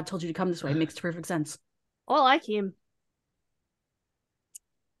 Yeah, So- God told you to come this way. It makes perfect sense. I like him.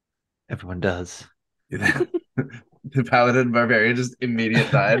 Everyone does. The paladin barbarian, just immediate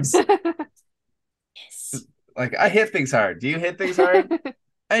vibes. Yes. Like, I hit things hard. Do you hit things hard?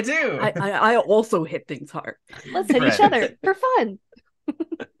 I do. I also hit things hard. Let's hit each Friends. other for fun.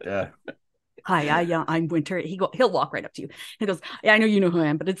 Yeah. Hi, I'm Winter. He'll walk right up to you. He goes, yeah, I know you know who I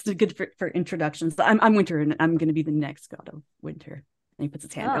am, but it's good for introductions. I'm Winter, and I'm going to be the next god of winter. And he puts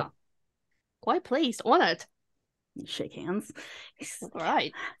his hand Oh, out. quite pleased. Honored. You shake hands. All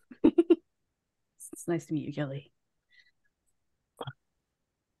right. It's nice to meet you, Gilly.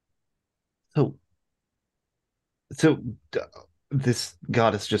 So this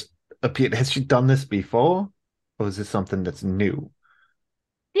goddess just appeared. Has she done this before, or is this something that's new?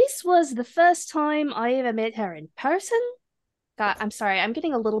 This was the first time I ever met her in person. God, I'm sorry. I'm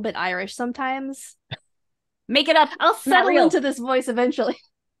getting a little bit Irish sometimes. Make it up. I'll It's not settle real. into this voice eventually.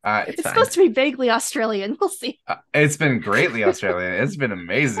 It's It's fine. supposed to be vaguely Australian. We'll see. It's been greatly Australian. It's been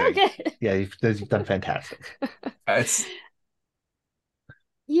amazing. Okay. Yeah, you've done fantastic. It's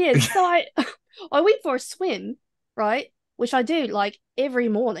Yeah, so I went for a swim, right? Which I do like every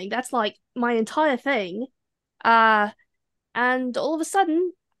morning. That's like my entire thing. And all of a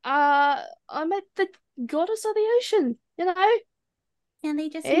sudden, I met the goddess of the ocean, you know? And they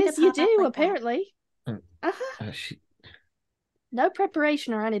just As you do, apparently. Mm. Uh-huh. She, No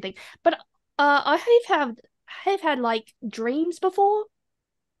preparation or anything. But have had like dreams before.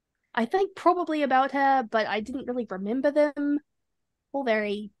 I think probably about her, but I didn't really remember them. All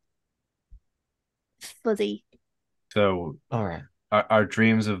very fuzzy. so. all right. Are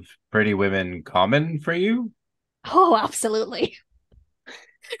dreams of pretty women common for you? Oh, absolutely.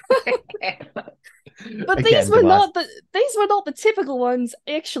 But Again, these were Damas- not the typical ones,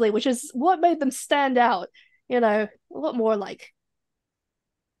 actually, which is what made them stand out. You know, a lot more like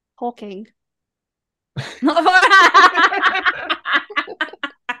talking.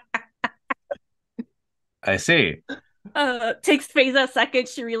 I see. Takes Faza a second.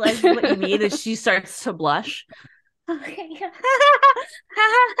 She realizes what you mean, and she starts to blush. Okay.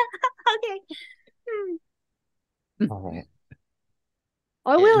 Okay. All right.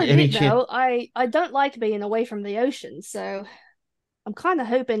 I will Any admit, chan- though, I don't like being away from the ocean, so I'm kind of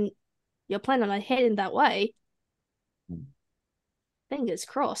hoping you're planning on heading that way. Fingers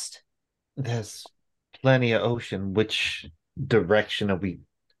crossed. There's plenty of ocean. Which direction are we?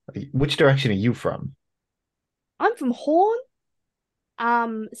 Which direction are you from? I'm from Horn,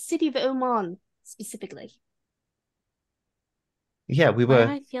 city of Oman specifically. Yeah, we Why were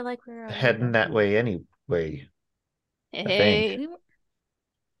do I feel like we're heading that way anyway. Hey, We were...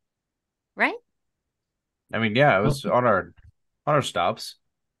 Right? I mean, yeah, it was on our stops.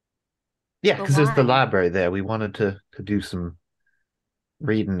 Yeah, But because there's the why? library there. We wanted to do some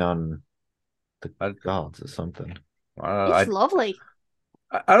reading on the I- gods or something. it's lovely.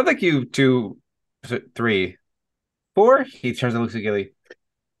 I don't think you 3, 4. He turns and looks at Gilly.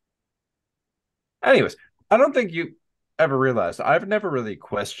 Anyways, I don't think you ever realized I've never really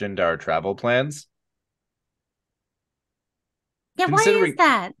questioned our travel plans. Yeah, why is Considering-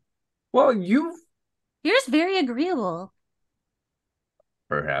 that? Well, you You're just very agreeable.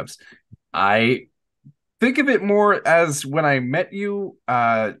 perhaps. I think of it more as when I met you,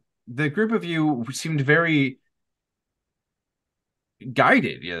 the group of you seemed very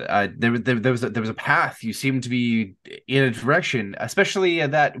guided. Yeah, there was a path. You seemed to be in a direction, especially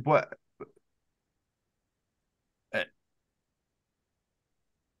that what.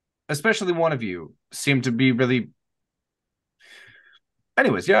 Especially one of you seemed to be really.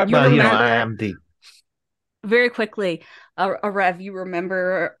 Anyways, yeah, You Well, you know, remember- I am the Very quickly, a Rev, you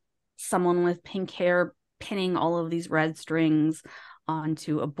remember someone with pink hair pinning all of these red strings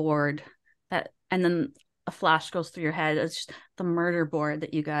onto a board and then a flash goes through your head. It's just the murder board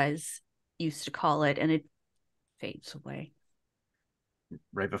that you guys used to call it, and it fades away.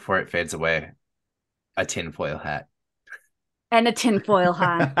 right before it fades away, a tinfoil hat. And a tinfoil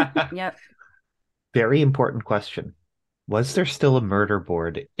hat. Yep. very important question. Was there still a murder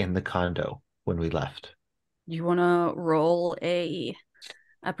board in the condo when we left? You want to roll a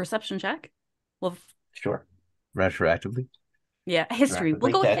perception check? Well, Sure. Retroactively. yeah, history.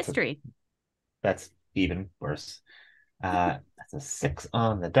 We'll Retroactively, go with that's a- history. That's even worse. That's a 6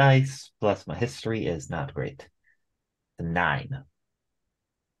 on the dice, plus my history is not great. A 9.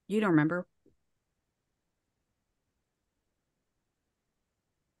 You don't remember.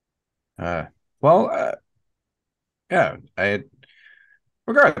 Well, yeah,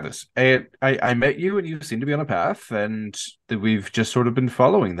 regardless, I met you and you seem to be on a path, and that we've just sort of been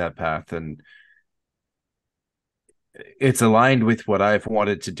following that path. And it's aligned with what I've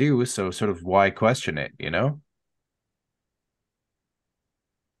wanted to do, so sort of why question it, you know?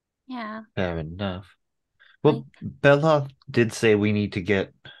 Yeah. Fair enough. I, Well, Beloth did say we need to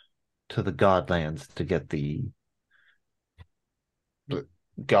get to the Godlands to get the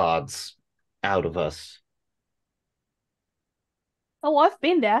gods out of us. Oh, I've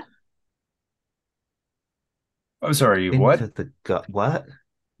been there. I'm sorry, what? Into the god. What?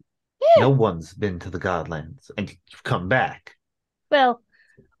 Yeah. No one's been to the Godlands, and you've come back. Well,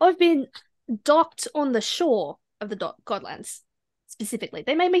 I've been docked on the shore of the Godlands, specifically.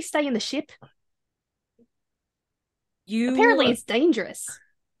 They made me stay in the ship. Apparently, you it's dangerous.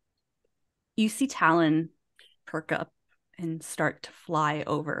 you see Talon perk up and start to fly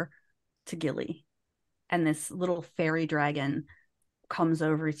over to Gilly, and this little fairy dragon comes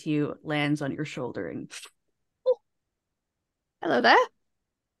over to you, lands on your shoulder, and Oh, hello there.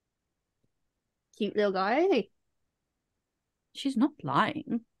 Cute little guy, ain't he? she's not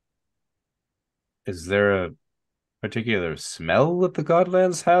lying. Is there a particular smell that the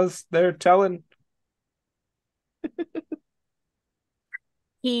Godlands has there, Talon?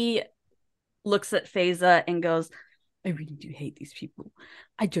 He looks at Phasa and goes, I really do hate these people.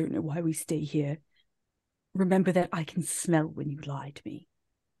 I don't know why we stay here. Remember that I can smell when you lie to me.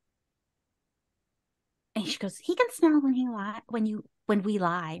 And she goes, he can smell when he lie when we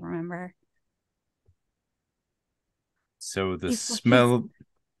lie, remember? So the He's smell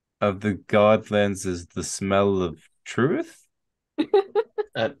of the Godlands is the smell of truth?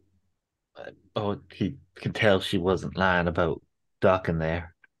 Uh, oh, he could tell she wasn't lying about docking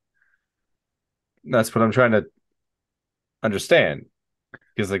there. That's what I'm trying to understand.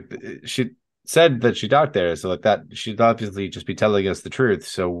 Because like she said that she docked there, so like that she'd obviously just be telling us the truth.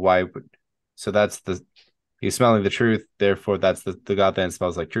 So why would so that's the he's smelling the truth, therefore that's the Godland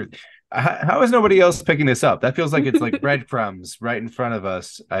smells like truth. How is nobody else picking this up? That feels like it's like breadcrumbs right in front of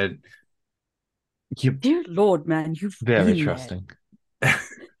us. You dear Lord, man, you've very been trusting. there.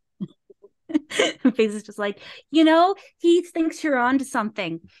 Face is just like, he thinks you're on to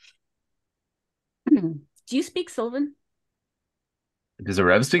something. Do you speak Sylvan? Does a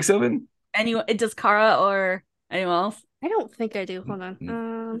Rev speak Sylvan? Anyone? Does Kara or anyone else? I don't think I do. Hold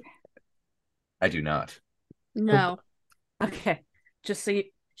on. I do not. No. Okay, just so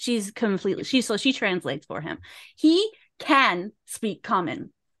she's completely she translates for him. He can speak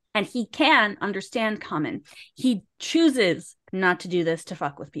common, and he can understand common. He chooses not to do this to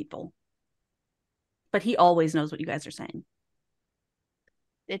fuck with people, but he always knows what you guys are saying.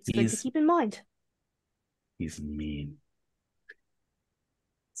 It's good to keep in mind. He's mean.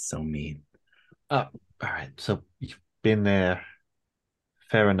 So mean. Oh, all right. So you've been there.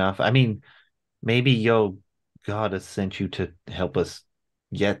 Fair enough. I mean, maybe your God has sent you to help us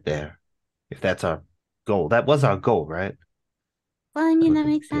get there, if that's our goal. That was our goal, right? Well, I mean, With that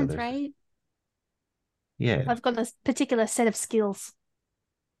makes the sense, others. right? Yeah. I've got a particular set of skills.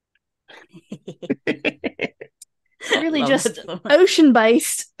 Really just so ocean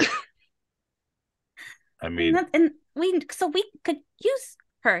based. I mean, and we could use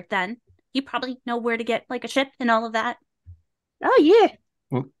her then. You probably know where to get like a ship and all of that. Oh yeah.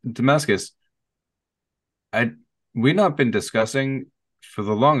 well, Damascus, I we've not been discussing for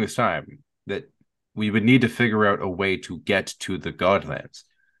the longest time that we would need to figure out a way to get to the Godlands.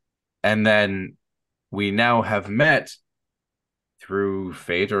 And then we now have met through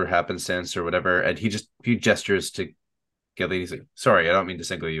fate or happenstance or whatever, and he gestures to Gilly. He's like, sorry, I don't mean to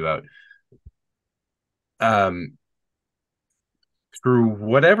single you out. Um through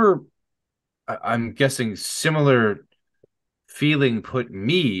whatever I'm guessing similar feeling put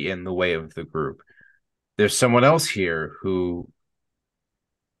me in the way of the group. There's someone else here who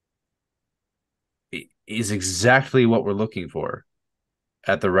is exactly what we're looking for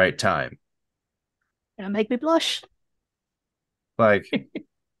at the right time. Gonna make me blush. Like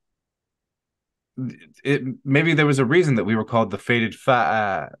it maybe there was a reason that we were called the fated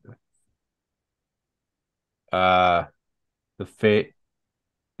uh the fate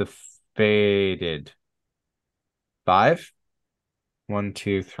the faded five. One,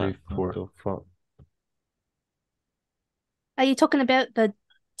 two, three, four. Are you talking about the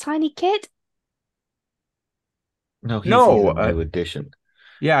tiny kid? No, he's No, a new addition.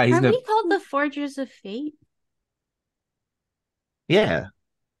 yeah, he's Aren't in a we called the Forgers of Fate? Yeah,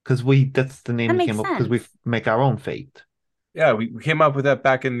 because that's the name That we makes came up because we sense. make our own fate. yeah, we came up with that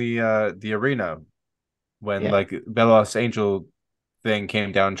back in the arena when Yeah. like Belos Angel thing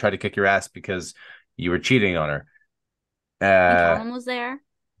came down and tried to kick your ass because you were cheating on her. And Uh Callum was there.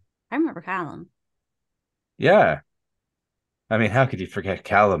 I remember Callum. yeah. I mean, how could you forget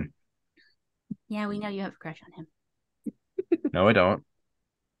Callum? Yeah, we know you have a crush on him. No, I don't.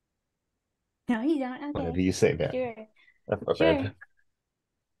 No, you don't. Okay. Whatever you say there. Sure. Rev.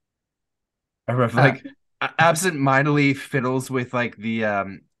 Rev like absent-mindedly fiddles with like the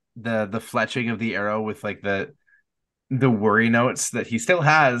fletching of the arrow with like the worry notes that he still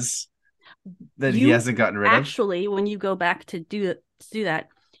has that he hasn't gotten rid of. Actually, when you go back to do that,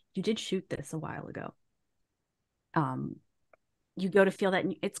 you did shoot this a while ago. You go to feel that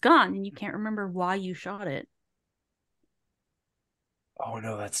and it's gone, and you can't remember why you shot it. Oh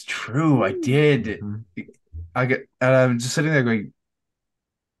no, that's true. I did. And I'm just sitting there going,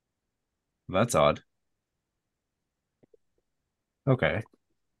 that's odd. Okay.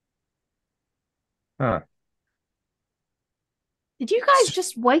 Huh. Did you guys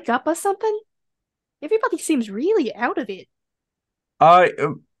just wake up or something? Everybody seems really out of it.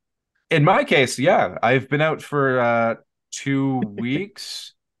 In my case, yeah, I've been out for 2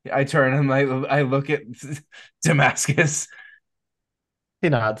 weeks. I turn and I look at Damascus. He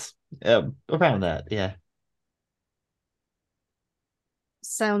nods. Around that, yeah.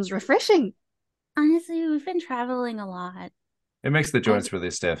 Sounds refreshing. Honestly, we've been traveling a lot. It makes the joints really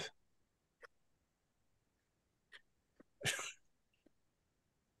stiff.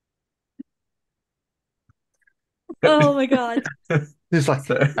 Oh my god. There's like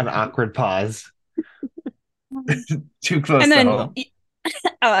an awkward pause. Too close And to then home.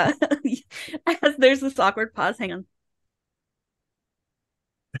 as there's this awkward pause, hang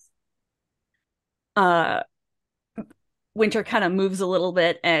on. Winter kind of moves a little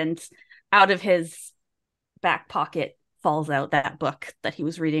bit, and out of his back pocket falls out that book that he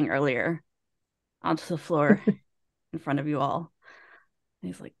was reading earlier onto the floor in front of you all.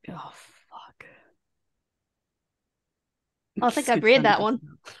 And he's like, oh fuck. I think I've read that one.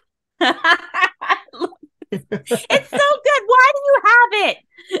 It's so good. Why do you have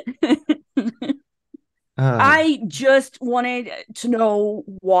it? I just wanted to know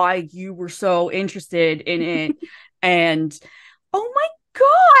why you were so interested in it. And oh my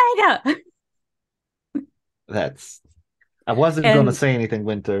god. I wasn't gonna say anything,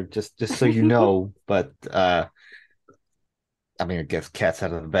 Winter, just so you know, but I mean, I guess cat's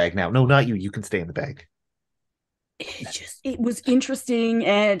out of the bag now. No, not you. You can stay in the bag. It was interesting,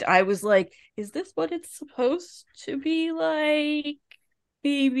 and I was like, is this what it's supposed to be like?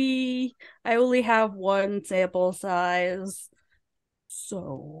 Maybe I only have one sample size.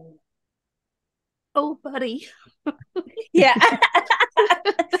 So Oh, buddy. yeah.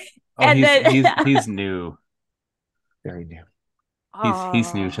 And he's new. Very new.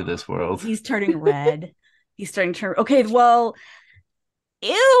 He's new to this world. He's turning red. He's starting to turn. Okay, well,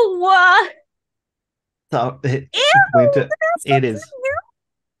 ew. So Ew, it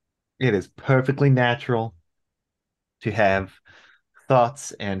is perfectly natural to have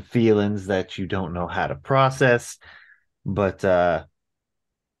thoughts and feelings that you don't know how to process, but that's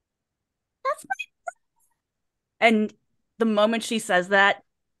and the moment she says that,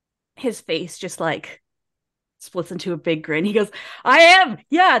 his face just like splits into a big grin. He goes,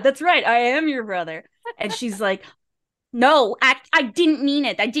 yeah, that's right, I am your brother. And she's like, no, I didn't mean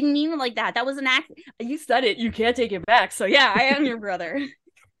it. I didn't mean it like that. That was an act. You said it. You can't take it back. So yeah, I am your brother.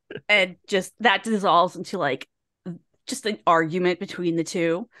 And just that dissolves into like just an argument between the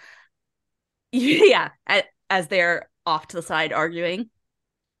two. Yeah, as they're off to the side arguing.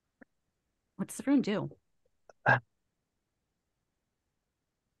 What's the room do?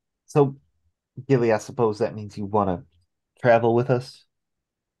 So, Gilly, I suppose that means you want to travel with us?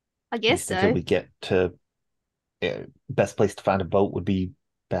 I guess so. Until we get to best place to find a boat would be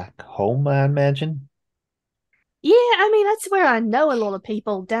back home, I imagine. Yeah, I mean, that's where I know a lot of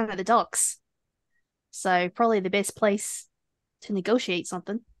people down at the docks. So probably the best place to negotiate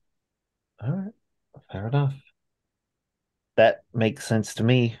something. All right, fair enough. That makes sense to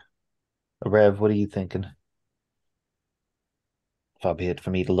me. Rev, what are you thinking? Far be it for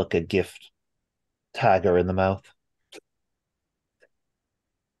me to look a gift tiger in the mouth.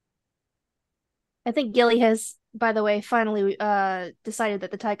 I think Gilly has, by the way, finally decided that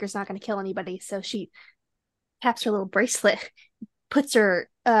the tiger's not going to kill anybody. So she taps her little bracelet, puts her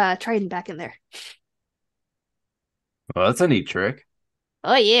trident back in there. Well, that's a neat trick.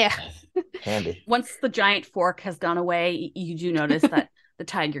 Oh yeah. Handy. Once the giant fork has gone away, you do notice that the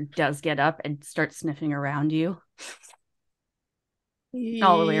tiger does get up and start sniffing around you.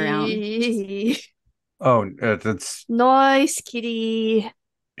 All the way around. Oh, that's nice kitty.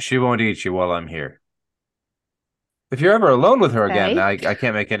 She won't eat you while I'm here. If you're ever alone with her again, I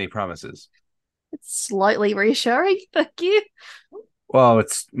can't make any promises. It's slightly reassuring, thank you. Well,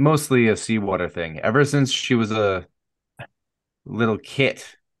 it's mostly a seawater thing. Ever since she was a little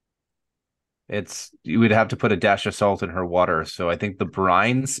kit, You would have to put a dash of salt in her water. So I think the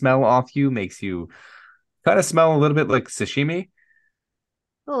brine smell off you makes you kind of smell a little bit like sashimi.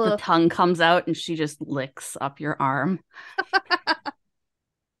 The tongue comes out and she just licks up your arm.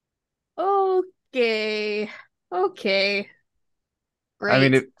 Okay. Okay. I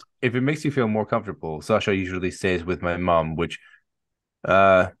mean, Great. if it makes you feel more comfortable, Sasha usually stays with my mom, which,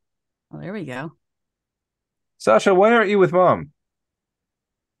 uh, Well, there we go. Sasha, why aren't you with mom?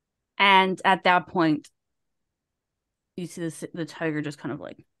 And at that point, you see the tiger just kind of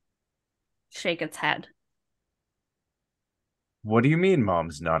like shake its head. What do you mean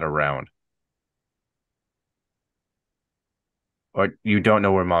mom's not around? Or you don't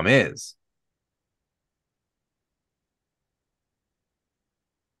know where mom is?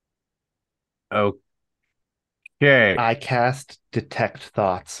 Okay. I cast Detect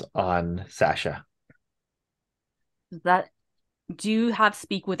Thoughts on Sasha. That do you have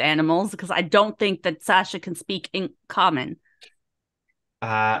speak with animals? Because I don't think that Sasha can speak in common.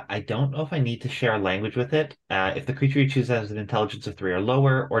 I don't know if I need to share a language with it. If the creature you choose has an intelligence of 3 or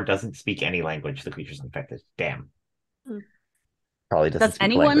lower, or doesn't speak any language, the creature's infected. Damn. Probably doesn't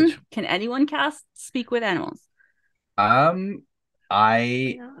speak language. Can anyone cast speak with animals?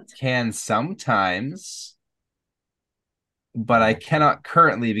 I can sometimes, but I cannot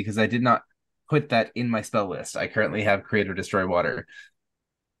currently because I did not put that in my spell list. I currently have Create or Destroy Water.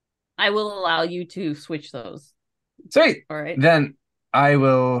 I will allow you to switch those. Sweet. All right. Then I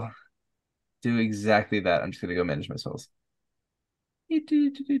will do exactly that. I'm just gonna go manage my spells. Thank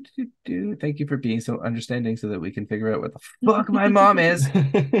you for being so understanding so that we can figure out what the fuck my mom is.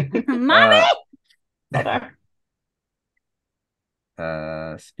 Mommy!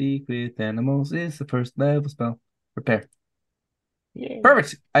 Speak with animals is the first level spell. Prepare. Yay.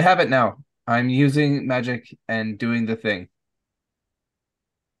 Perfect. I have it now. I'm using magic and doing the thing.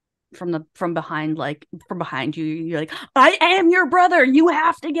 From behind you, you're like, I am your brother. You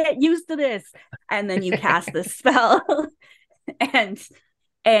have to get used to this. And then you cast this spell. and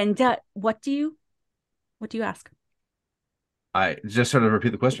what do you ask? I just sort of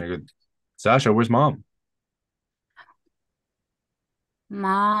repeat the question. I go, Sasha, where's mom?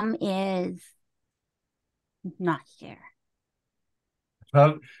 Mom is not here.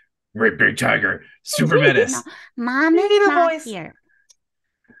 Great big tiger, super menace. No, mom is not here.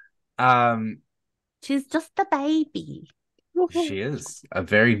 She's just a baby. She is a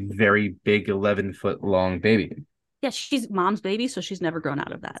very, very big 11-foot long baby. Yeah, she's mom's baby, so she's never grown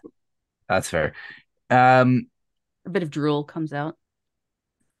out of that. That's fair. A bit of drool comes out.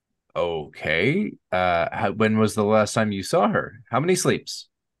 Okay. When was the last time you saw her? How many sleeps?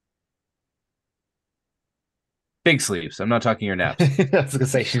 Big sleeps. I'm not talking your naps. I was gonna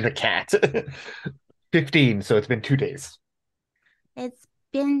say she's a cat. 15, so it's been 2 days. It's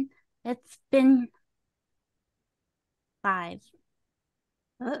been 5.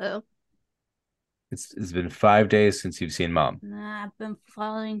 Uh-oh. It's been 5 days since you've seen mom. I've been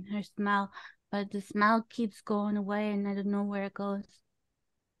following her smell, but the smell keeps going away and I don't know where it goes.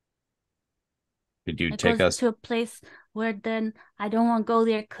 Could you It take goes us to a place where then I don't want to go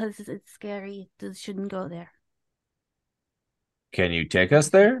there because it's scary. It shouldn't go there. Can you take us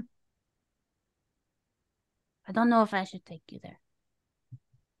there? I don't know if I should take you there.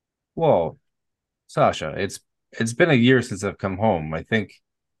 Well, Sasha, it's been a year since I've come home. I think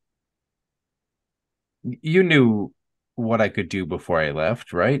you knew what I could do before I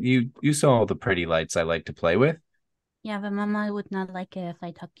left, right? You saw all the pretty lights I like to play with. Yeah, but Mama would not like it if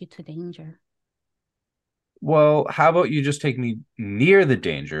I took you to danger. Well, how about you just take me near the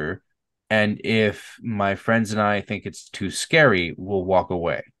danger, and if my friends and I think it's too scary, we'll walk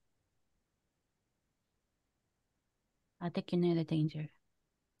away. I'll take you near the danger.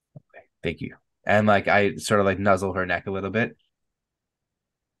 Okay, thank you. And like I sort of like nuzzle her neck a little bit.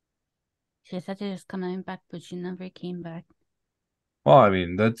 She said she was coming back, but she never came back. Well, I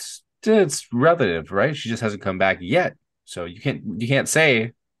mean, it's relative, right? She just hasn't come back yet. So you can't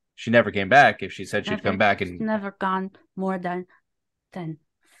say she never came back if she said she'd come back and She's never gone more than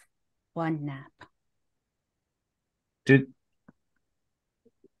one nap.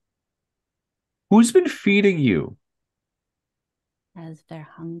 Who's been feeding you? As they're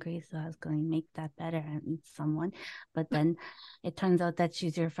hungry, so I was going to make that better and eat someone. But then it turns out that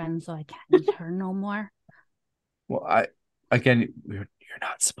she's your friend, so I can't eat her no more. Well, you're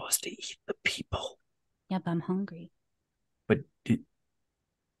not supposed to eat the people. Yeah, but I'm hungry. But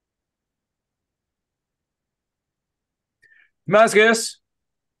Damascus,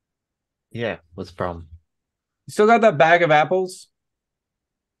 Yeah, what's the problem? you still got that bag of apples?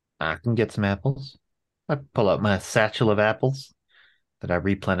 I can get some apples. I pull out my satchel of apples. that I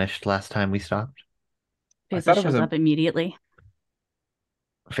replenished last time we stopped. Phaser thought it was shows a. up immediately.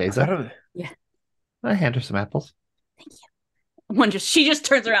 I Phasa, thought it was Yeah. I hand her some apples. Thank you. She just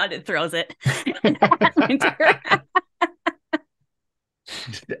turns around and throws it.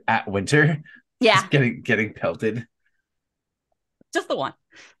 at Winter. Yeah, Just getting pelted. just the one.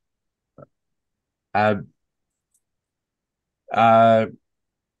 Uh, uh,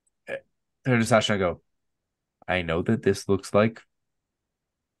 There's Sasha. I go. I know that this looks like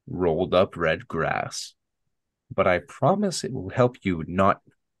rolled up red grass, but I promise it will help you not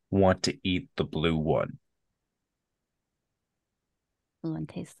want to eat the blue one. Blue one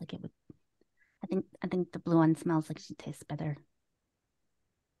tastes like it would. I think the blue one smells like she tastes better.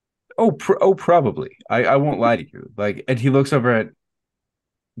 Oh, probably. I won't lie to you. Like, and he looks over at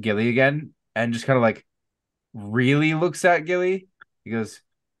Gilly again and just kind of like really looks at Gilly. He goes,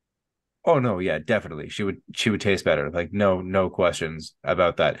 "Oh no, yeah, definitely. She would taste better. Like, no questions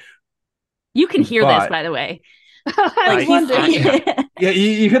about that." You can hear this, But by the way. I Like wonder. yeah,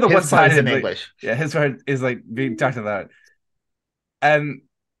 you hear the His one part is sided in like, English. yeah, his part is like being talked about. And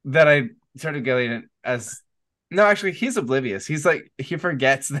then I started getting it as no, actually, he's oblivious. He's like he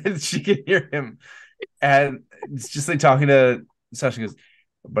forgets that she can hear him, and it's just like talking to Sasha. Goes,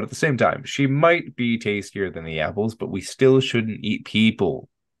 but at the same time, she might be tastier than the apples, but we still shouldn't eat people.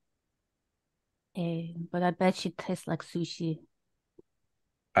 But I bet she tastes like sushi.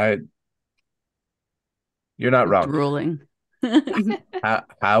 I, you're not wrong. Drooling.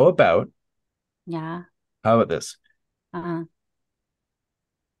 How about Yeah. this? Uh,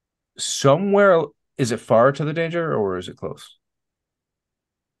 Somewhere, is it far to the danger or is it close?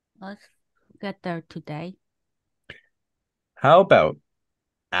 let's get there today. How about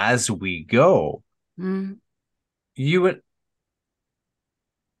as we go, Mm, you and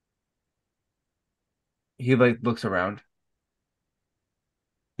he like looks around.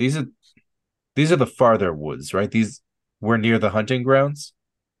 These are the farther woods, right? These we're near the hunting grounds.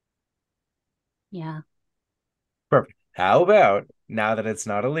 yeah. Perfect. How about now that it's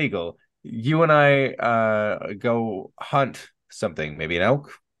not illegal, you and I go hunt something, maybe an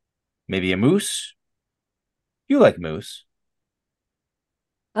elk, maybe a moose. You like moose.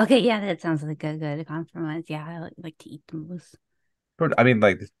 Okay, yeah, that sounds like a good compromise. Yeah, I like to eat the moose. I mean,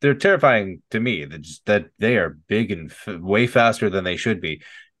 like they're terrifying to me. That they are big and way faster than they should be.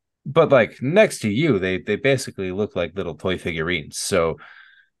 But like next to you, they basically look like little toy figurines. So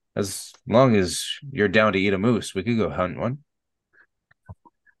as long as you're down to eat a moose, we could go hunt one.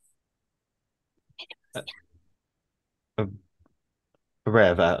 Uh,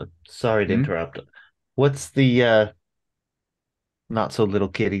 Rev, sorry to Hmm? interrupt. What's the not so little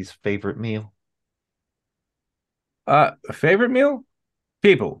kitty's favorite meal? Favorite meal?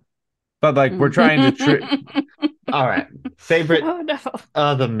 People. But like we're trying to All right. Favorite Oh no.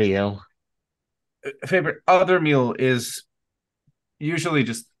 other meal. favorite other meal is usually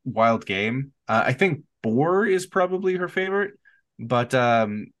just wild game. I think boar is probably her favorite, but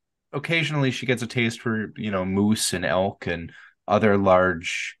occasionally she gets a taste for moose and elk and other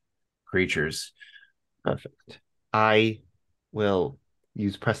large creatures. Perfect. I will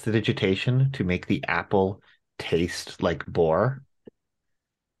use prestidigitation to make the apple taste like boar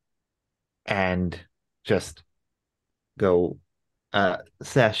and just go,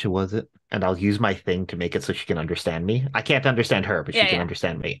 Sasha, was it? And I'll use my thing to make it so she can understand me. I can't understand her, but she can Yeah.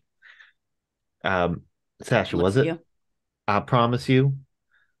 understand me. Sasha, Looks was at it? you. I promise you,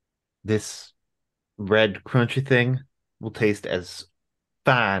 this red crunchy thing will taste as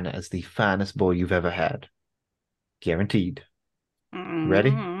fine as the finest boy you've ever had. Guaranteed. You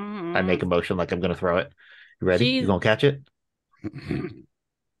ready? I make a motion like I'm gonna throw it. You ready? You She's gonna catch it?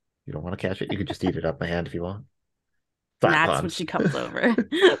 You don't want to catch it? You could just eat it up my hand if you want. Flat That's when palms. she comes over.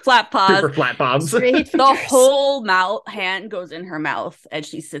 Flat paws. Super flat palms. Straight The fingers. whole hand goes in her mouth, and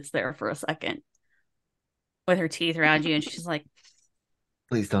she sits there for a second with her teeth around you, and she's like,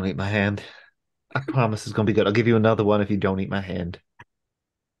 Please don't eat my hand. I promise it's gonna be good. I'll give you another one if you don't eat my hand.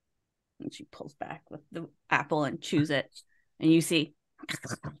 and she pulls back with the apple and chews it, and you see,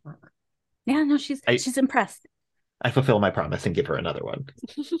 yeah, no, she's impressed. I fulfill my promise and give her another one.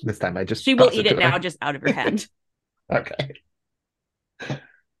 This time I just She will toss eat it to her. now, just out of your hand. Okay.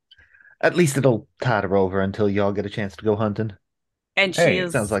 At least it'll tide her over until y'all get a chance to go hunting. And she Hey,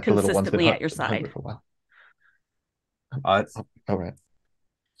 is Sounds like the little one's been consistently at your hungry side. for a while. Oh, All right.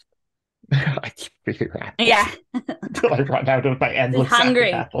 I keep eating apples Yeah, until I run out of my she's endless sack of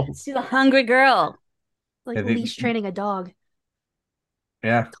hungry. apples. She's a hungry girl. Like I think- leash training a dog.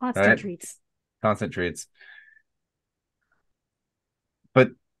 yeah, Constant right. treats. Constant treats.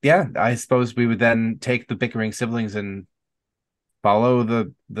 But yeah, I suppose we would then take the bickering siblings and follow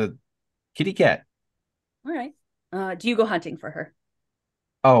the kitty cat. All right. Do you go hunting for her?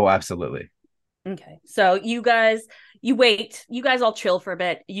 Oh, absolutely. Okay. So you wait. You guys all chill for a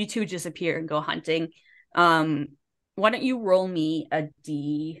bit. You two just appear and go hunting. Why don't you roll me a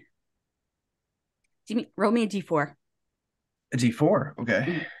D? Roll me a D4. A D4. Okay.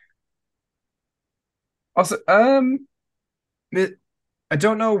 Mhm. Also, I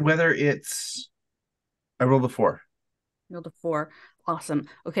don't know whether it's. I rolled a 4. Rolled a 4. Awesome.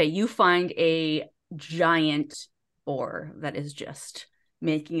 Okay, you find a giant boar that is just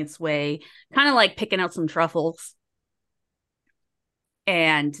making its way, kind of like picking out some truffles.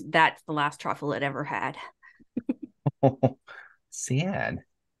 And that's the last truffle it ever had. Sad.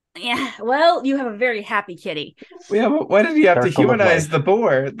 Yeah, well, you have a very happy kitty. Yeah, but why did you have to Circle of humanize life. the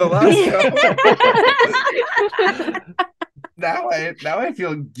boar the last time? Now I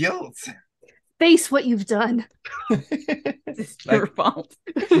feel guilt. Face what you've done. It's your fault.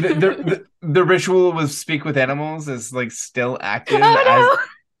 The ritual with speak with animals is like still active Oh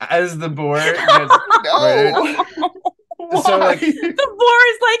as the boar gets murdered. No. So like The boar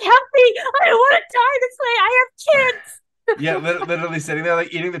is like, help me! I don't want to die this way. I have kids. yeah, literally sitting there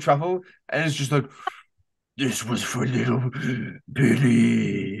like eating the truffle, and it's just like this was for little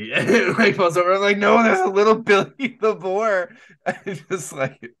Billy. And it like falls over. I'm like, no, there's a little Billy the boar. I'm just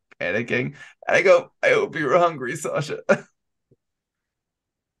like panicking. And I go, I hope you were hungry, Sasha.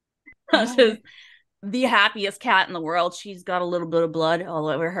 She's the happiest cat in the world. She's got a little bit of blood all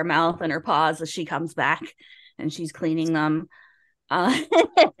over her mouth and her paws as she comes back, and she's cleaning them. Oh,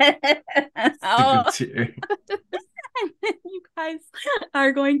 Tear. you guys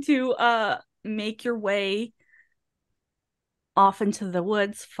are going to make your way off into the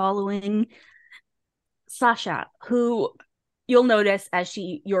woods following Sasha, who you'll notice as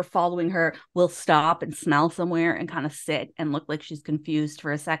you're following her will stop and smell somewhere and kind of sit and look like she's confused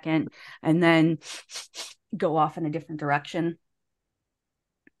for a second and then go off in a different direction.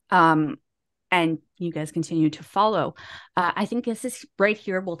 And you guys continue to follow. I think this is right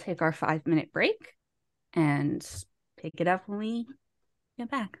here. We'll take our 5-minute break and pick it up when we get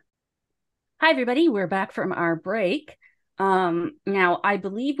back. Hi, everybody. We're back from our break. Now, I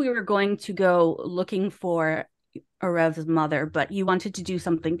believe we were going to go looking for Arev's mother, but you wanted to do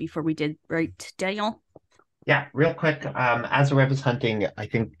something before we did, right, Daniel? Yeah, real quick. As Arev is hunting, I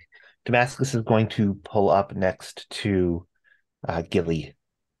think Damascus is going to pull up next to Gilly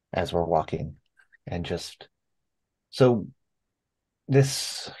as we're walking, and just so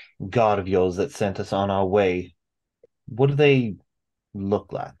this god of yours that sent us on our way, what do they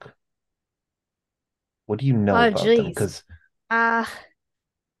look like? What do you know Oh, about them? geez. Because Uh,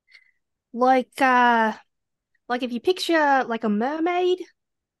 like if you picture like a mermaid,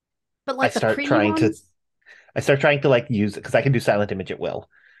 but I like the start pretty trying to ones. like use it because I can do silent image at will,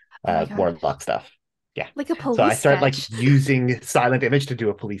 Oh my gosh. warlock stuff. Yeah. Like a So I police start like sketch. using silent image to do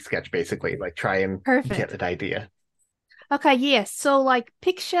a police sketch, basically, like try and Perfect. get an idea. Okay, yes. So like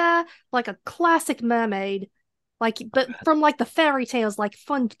picture like a classic mermaid, like but from like the fairy tales, like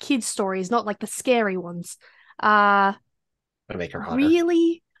fun kids stories, not like the scary ones. I'm gonna make her hotter.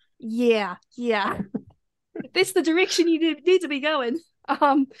 Really? Yeah. This is the direction you need to be going.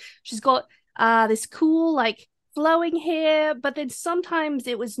 She's got this cool like flowing hair, but then sometimes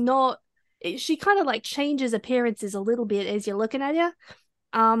it was not. She kind of like changes appearances a little bit as you're looking at her.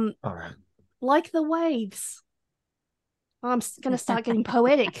 All right. Like the waves. I'm gonna start getting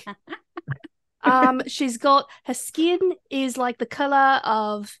poetic. She's got her skin is like the color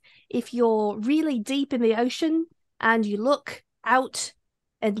of if you're really deep in the ocean and you look out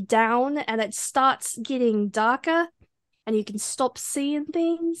and down and it starts getting darker and you can stop seeing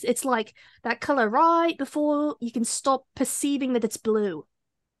things. It's like that color right before you can stop perceiving that it's blue.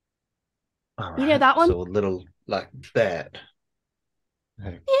 All You know that one? So a little like that.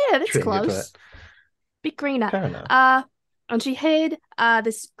 Yeah, that's Trying to get to close. it. Bit greener. Fair enough. And she had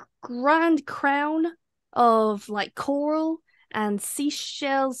this grand crown of like coral and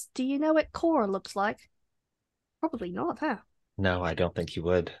seashells. Do you know what coral looks like? Probably not, huh? No, I don't think you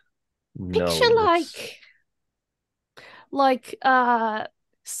would. Picture No, like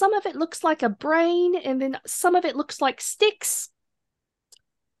some of it looks like a brain and then some of it looks like sticks.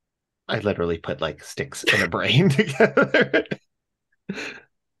 I literally put like sticks in a brain together. It's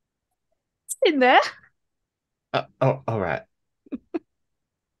in there. All right.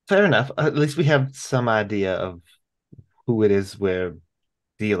 Fair enough. At least we have some idea of who it is we're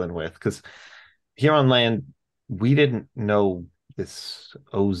dealing with. Because here on land, we didn't know this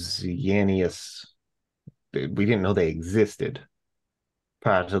Oceanius. We didn't know they existed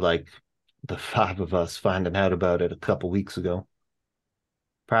prior to like the 5 of us finding out about it a couple weeks ago.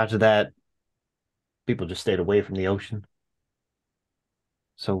 prior to that, people just stayed away from the ocean.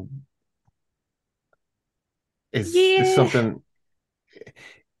 So is something?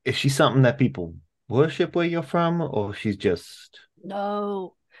 Is she something that people worship where you're from, or she's just?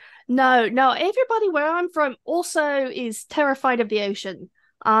 No. No, no. Everybody where I'm from also is terrified of the ocean.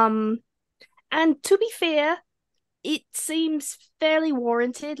 And to be fair, it seems fairly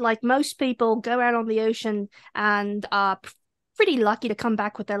warranted. Like most people go out on the ocean and are pretty lucky to come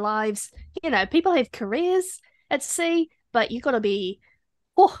back with their lives. People have careers at sea, but you gotta be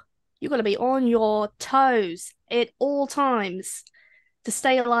on your toes at all times to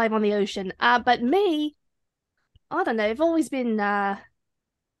stay alive on the ocean. But me, I don't know, I've always been fairly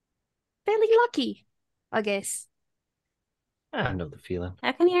lucky, I guess. I know the feeling.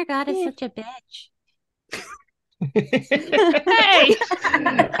 How come your god is Yeah. such a bitch? Hey!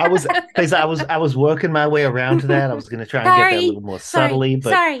 I was working my way around to that. I was going to try and get that a little more subtly,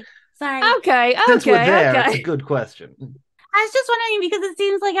 but sorry. Okay, since we're there, okay. it's a good question. I was just wondering because it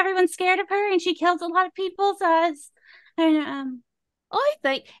seems like everyone's scared of her and she kills a lot of people. So I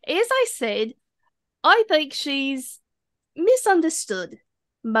think, as I said, I think she's misunderstood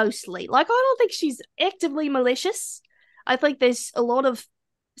mostly. Like, I don't think she's actively malicious. I think there's a lot of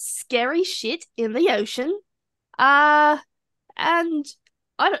scary shit in the ocean. And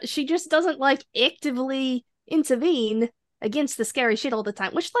she just doesn't like actively intervene against the scary shit all the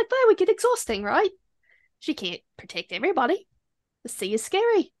time, which like that would get exhausting, right? She can't protect everybody. The sea is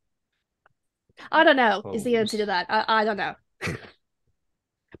scary. I don't know is the answer to that. I don't know.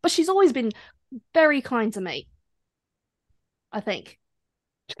 But she's always been very kind to me, I think.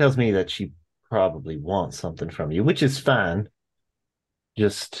 She tells me that she probably wants something from you, which is fine.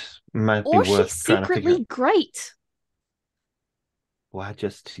 Just might be Or worth she's trying to figure secretly out. great. Why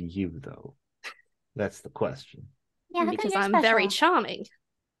just to you, though? That's the question. yeah, Because I'm very charming.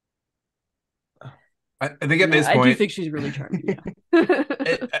 I think at this point, I do think she's really charming. Yeah.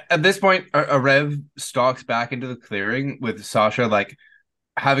 at this point, a Rev stalks back into the clearing with Sasha like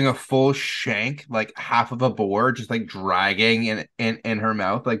having a full shank, like half of a boar, just like dragging in her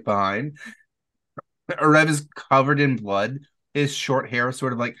mouth, like behind. Rev is covered in blood. His short hair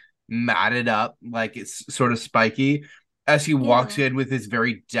sort of like matted up, like it's sort of spiky, as he walks in with his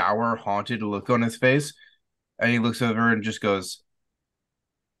very dour, haunted look on his face. And he looks over and just goes,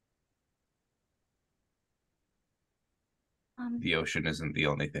 the ocean isn't the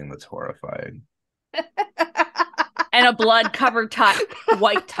only thing that's horrifying. And a blood-covered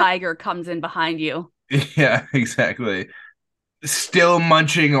white tiger comes in behind you. Yeah, exactly. Still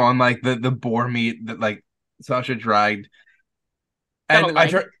munching on like the boar meat that like Sasha dragged. And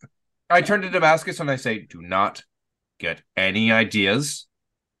I turn to Damascus and I say, do not get any ideas.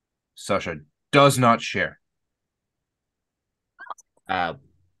 Sasha does not share.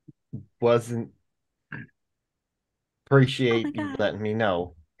 Wasn't appreciate you letting me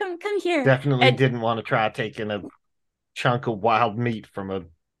know. Come here. Definitely didn't want to try taking a chunk of wild meat from a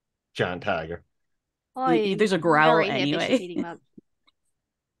giant tiger. There's a growl anyway.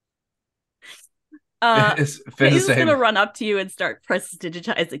 Faye's gonna run up to you and start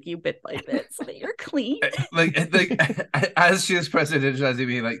prestidigitizing you bit by bit so that you're clean. like as she is prestidigitizing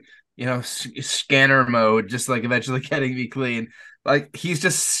me, like, you know, scanner mode, just like eventually getting me clean. Like he's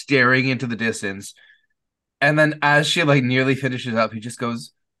just staring into the distance, and then as she like nearly finishes up, he just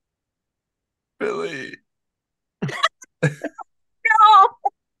goes, "Billy." No.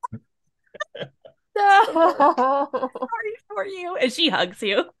 Sorry for you. And she hugs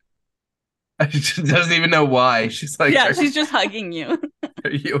you. She doesn't even know why. She's like, yeah, she's just hugging you. Are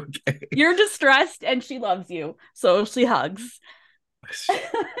you okay? You're distressed and she loves you. So she hugs.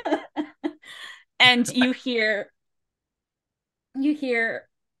 And you hear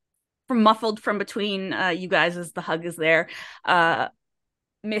from muffled from between you guys as the hug is there.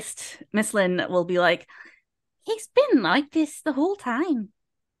 Miss Lynn will be like, he's been like this the whole time.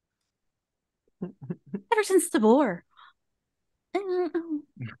 Ever since the war.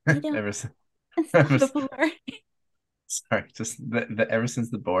 Ever since the war. Sorry, just the ever since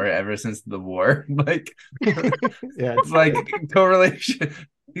the war, ever since the war. Like, yeah, it's like correlation.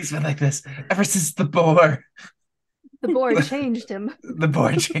 He's been like this ever since the war. The board changed him. The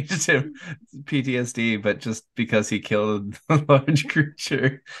board changed him. PTSD, but just because he killed a large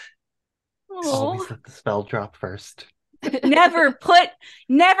creature. Always let the spell drop first. Never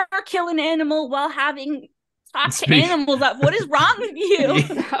kill an animal while having talked to animals up. What is wrong with you?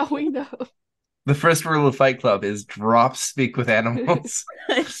 Now we know. The first rule of Fight Club is drop speak with animals.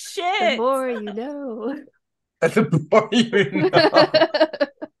 Shit. The more you know. The more you know.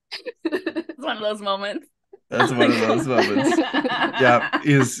 It's one of those moments. That's one of those moments. Yeah,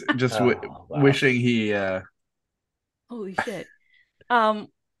 he's just Wow. wishing he. Holy shit. I'm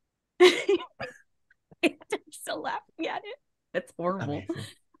still laughing at it. It's horrible.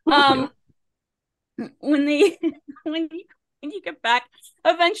 Amazing. When they when you get back,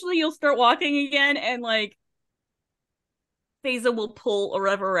 eventually you'll start walking again, and like Faza will pull a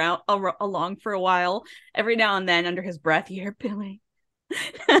Rev around along for a while. Every now and then, under his breath, you hear Billy.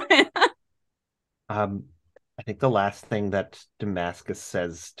 I think the last thing that Damascus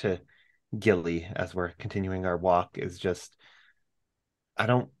says to Gilly as we're continuing our walk is just, I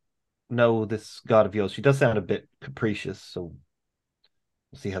don't know this god of yours. She does sound a bit capricious, so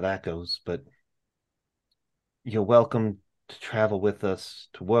we'll see how that goes. But you're welcome to travel with us,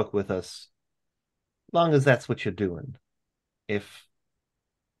 to work with us, long as that's what you're doing. If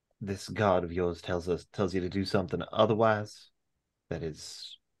this god of yours tells you to do something otherwise, that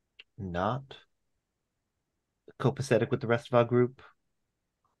is not copacetic with the rest of our group,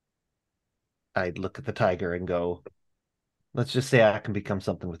 I'd look at the tiger and go, let's just say I can become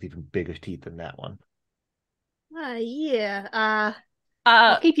something with even bigger teeth than that one. Yeah.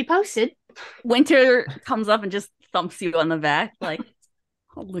 I'll keep you posted. Winter comes up and just thumps you on the back, like,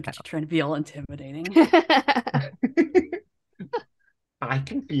 oh, look at you trying to be all intimidating. I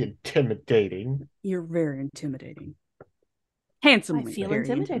can be intimidating. You're very intimidating. Handsomely, I feel very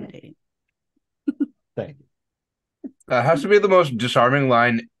intimidated. intimidating. Thank you. That has to be the most disarming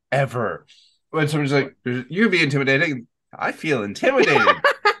line ever. When someone's like, "You be intimidating," I feel intimidated.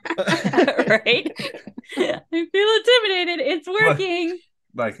 Right? I feel intimidated. It's working.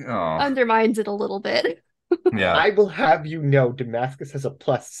 Like, oh, Undermines it a little bit. yeah. I will have you know Damascus has a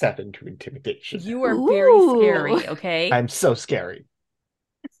 +7 to intimidation. You are very Ooh. scary, okay? I'm so scary.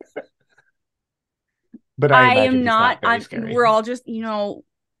 But I imagine am he's not. very scary. We're all just, I'm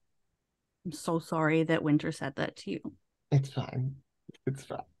so sorry that Winter said that to you. It's fine. It's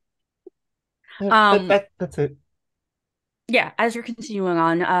fine. That's it. Yeah, as you're continuing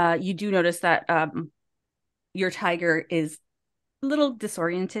on, you do notice that your tiger is a little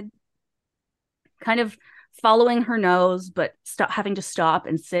disoriented, kind of following her nose, but having to stop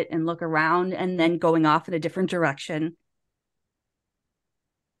and sit and look around, and then going off in a different direction.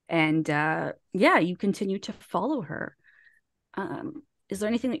 And yeah, you continue to follow her. Is there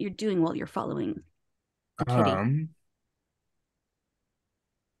anything that you're doing while you're following the kitty?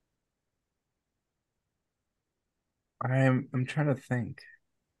 I'm trying to think.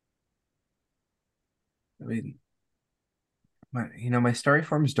 I mean, my story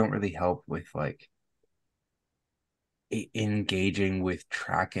forms don't really help with like engaging with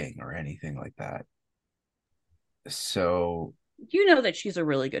tracking or anything like that. So You know that she's a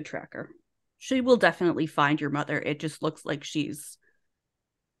really good tracker. She will definitely find your mother. It just looks like she's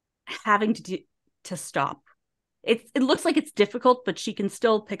having to stop. It looks like it's difficult, but she can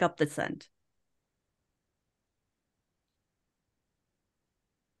still pick up the scent.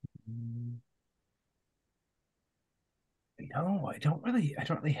 no, I don't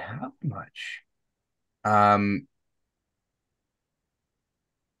really have much. Um,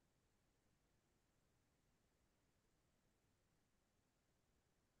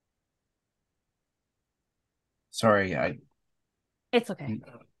 sorry, It's okay.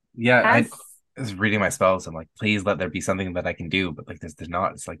 yeah, As I was reading my spells. I'm like, please let there be something that I can do, but like there's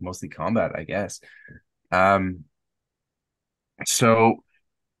not. It's like mostly combat, I guess. Um, so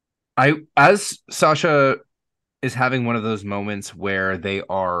as Sasha is having one of those moments where they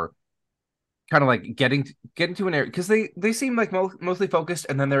are kind of like getting to an area because they seem like mostly focused,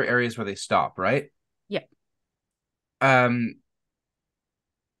 and then there are areas where they stop, right? yeah. Um,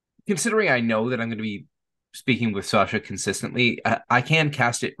 considering I know that I'm going to be speaking with Sasha consistently, I can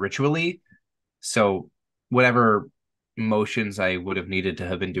cast it ritually. So whatever motions I would have needed to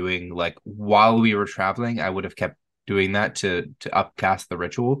have been doing, like while we were traveling, I would have kept doing that to upcast the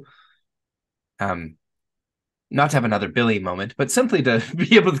ritual. Not to have another Billy moment, but simply to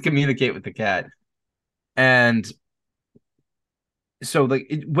be able to communicate with the cat. And so,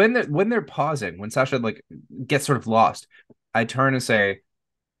 like when they're pausing, when Sasha like gets sort of lost, I turn and say,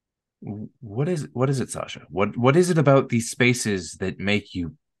 what is it, Sasha? What is it about these spaces that make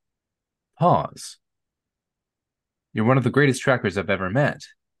you pause? You're one of the greatest trackers I've ever met.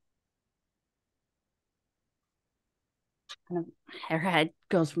 Kind of, her head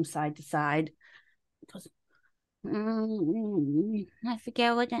goes from side to side. Goes, I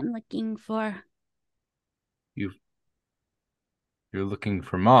forget what I'm looking for. You're looking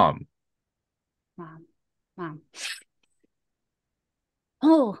for mom. Mom.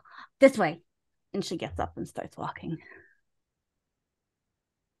 Oh, this way. And she gets up and starts walking.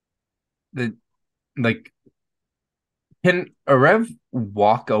 The like Can Arev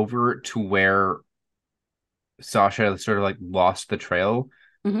walk over to where Sasha sort of like lost the trail?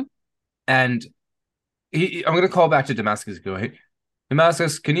 Mhm. And I'm going to call back to Damascus and go, hey,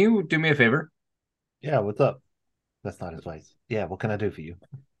 Damascus, can you do me a favor? Yeah, what's up? That's not his voice. Yeah, what can I do for you?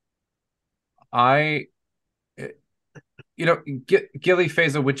 I, Gilly,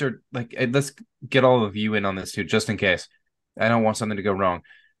 Phasa, Witcher, like, let's get all of you in on this too, just in case. I don't want something to go wrong.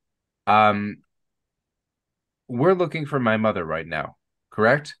 Um, we're looking for my mother right now,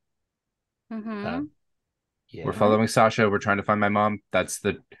 correct? Mm-hmm. We're Yeah. following Sasha. We're trying to find my mom.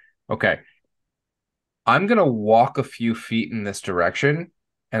 Okay. I'm gonna walk a few feet in this direction,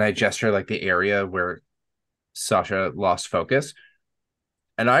 and I gesture like the area where Sasha lost focus.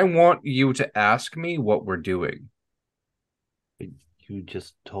 And I want you to ask me what we're doing. You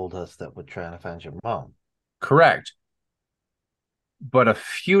just told us that we're trying to find your mom. Correct. But a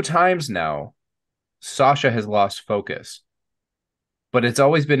few times now, Sasha has lost focus. But it's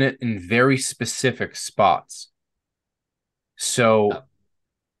always been in very specific spots. So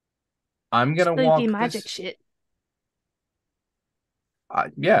I'm gonna Spooky walk magic this. shit.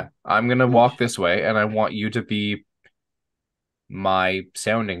 Yeah, I'm gonna walk this way, and I want you to be my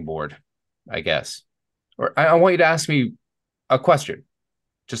sounding board, I guess. Or I want you to ask me a question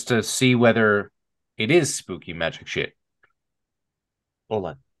just to see whether it is spooky magic shit. Or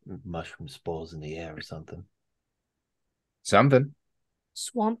like mushroom spores in the air or something. Something.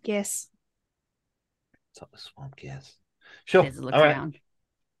 Swamp gas. It's up the swamp gas. Sure. Fizz looks All right. around.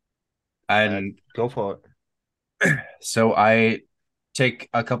 And Go for it. so I take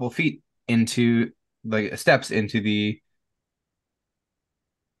a couple feet into like steps into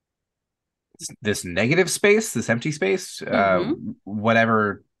this negative space, this empty space,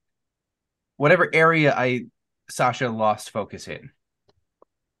 whatever area I Sasha lost focus in.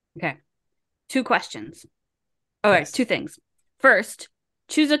 Okay. 2 questions. All right, Yes. 2 things. First,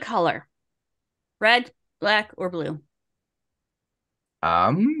 choose a color. Red, black, or blue.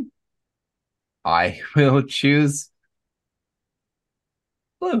 I will choose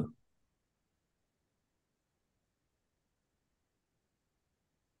blue.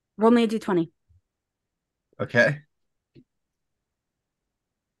 Roll me a d20. Okay.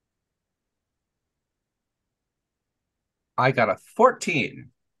 I got a 14.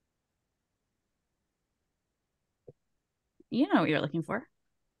 You know what you're looking for.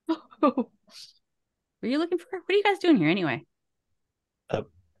 What are you looking for? What are you guys doing here anyway?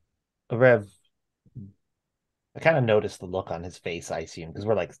 Rev, I kind of noticed the look on his face, I assume, because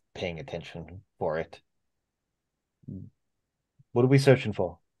we're like paying attention for it. What are we searching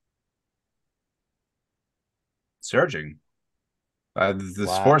for? Surging. This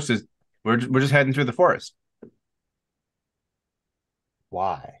Why? forest is we're just heading through the forest.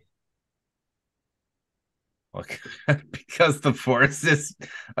 Why? Look, because the forest is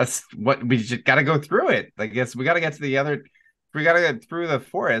what we just gotta go through it. I guess we gotta get to the other. If we gotta get through the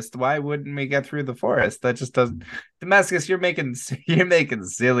forest. Why wouldn't we get through the forest? That just doesn't. Damascus, you're making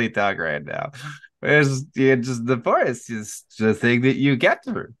silly talk right now. Just the forest is the thing that you get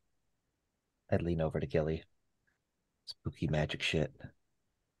through. I'd lean over to Gilly. Spooky magic shit.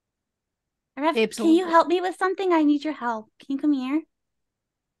 Can you Absolutely. help me with something? I need your help. Can you come here?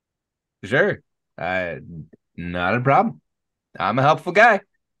 Sure, not a problem. I'm a helpful guy.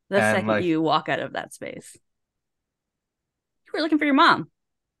 The And, second like- you walk out of that space. You were looking for your mom.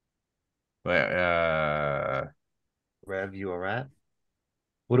 Well, Rev, you alright?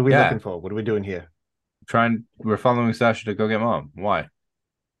 What are we Yeah. looking for? What are we doing here? we're following Sasha to go get mom. Why?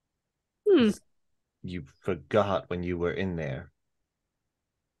 You forgot when you were in there.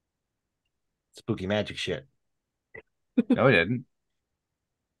 Spooky magic shit. No, I didn't.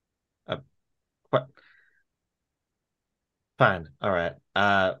 What? Fine. All right.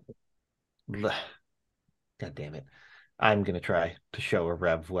 God damn it. I'm gonna try to show a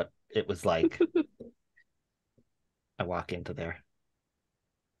Rev what it was like. I walk into there.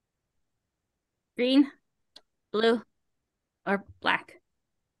 Green, blue, or black?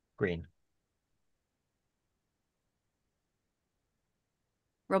 Green.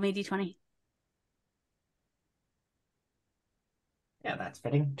 Roll me a d20. Yeah, that's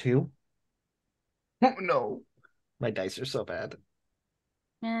fitting. 2. Oh no. My dice are so bad.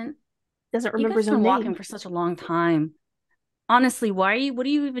 Man, Doesn't you remember guys his have own been walking name. for such a long time. Honestly, what are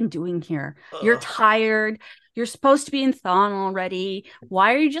you even doing here? You're Ugh. tired. You're supposed to be in Thon already.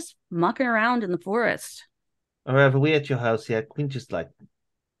 Why are you just mucking around in the forest? Rev, are we at your house yet? Can we just like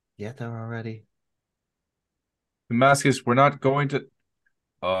get there already? Damascus, we're not going to.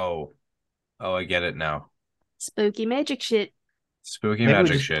 Oh, I get it now. Spooky magic shit. Spooky Maybe we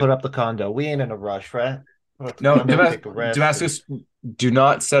magic just shit. put up the condo. We ain't in a rush, right? No, I'm gonna take a rest. Damascus, do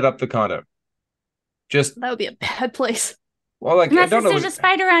not set up the condo. Just That would be a bad place. well, like I don't know. There's a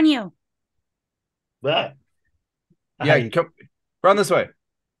spider on you. What? Yeah, I come run this way.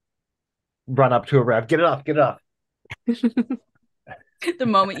 run up to a rev. Get it off. Get it off. The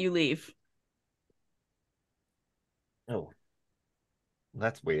moment you leave. Oh,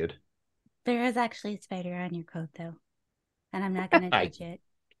 that's weird. There is actually a spider on your coat, though. And I'm not going to touch it.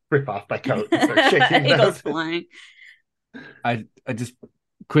 Rip off my coat and start shaking It it goes out. flying. I just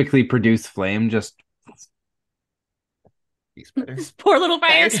quickly produce flame. Just He's better. This poor little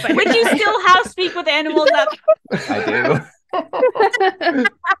fire Fire spider. Would you spider. still house speak with animals up? I do.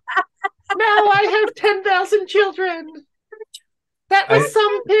 Now I have 10,000 children. That was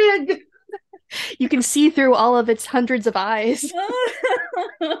some pig. You can see through all of its hundreds of eyes.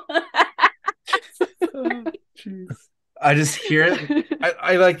 I just hear it.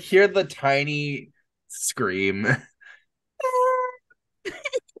 I like hear the tiny scream.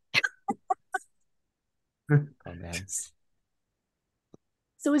 Oh man.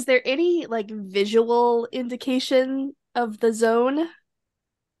 So is there any like visual indication of the zone?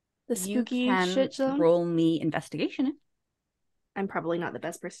 The You spooky can shit zone? roll me investigation. I'm probably not the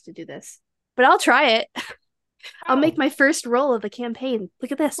best person to do this, but I'll try it. I'll make my first roll of the campaign.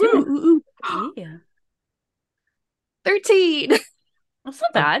 Look at this. Woo! Ooh, ooh. Yeah. 13. That's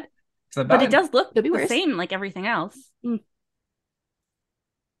not bad. It's not But bad. it does look Could be the worse. same like everything else.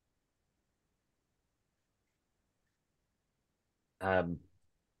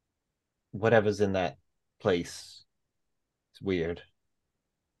 Whatever's in that place, it's weird.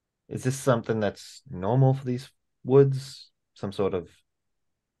 Is this something that's normal for these woods? Some sort of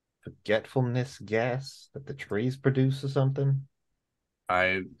forgetfulness gas that the trees produce or something?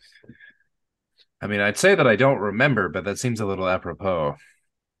 I mean, I'd say that I don't remember, but that seems a little apropos.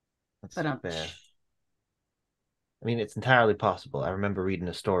 That's But fair. I mean, it's entirely possible. I remember reading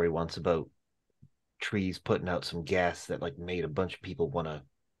a story once about trees putting out some gas that like made a bunch of people want to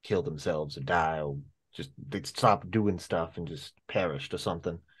kill themselves or die, or just they'd stop doing stuff and just perished or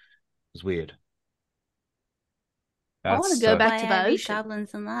something. It was weird. I wanna That's go back Why to the I read ocean.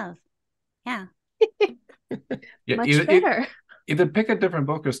 Goblins in Love. Yeah. yeah, Much either, better. either pick a different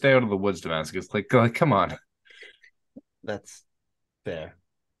book or stay out of the woods, Damascus. Like come on. That's fair.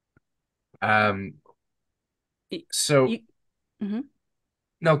 So Mhm.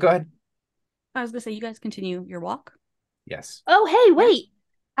 no, go ahead. I was gonna say you guys continue your walk. Yes. Oh, hey, wait.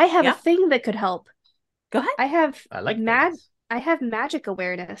 I have Yeah. a thing that could help. Go ahead. I have I like mad things. I have magic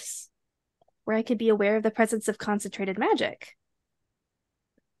awareness, where I could be aware of the presence of concentrated magic.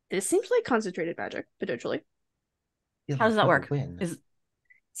 This seems like concentrated magic, potentially. Yeah, How does that work? win. Is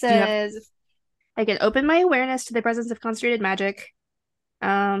you have- Says I can open my awareness to the presence of concentrated magic.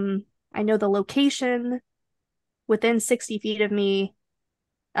 I know the location within 60 feet of me,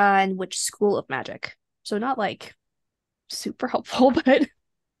 and which school of magic. So not like super helpful, but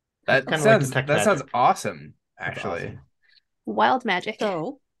That Kinda like sounds detect that sounds magic. awesome, That's actually. awesome. wild magic.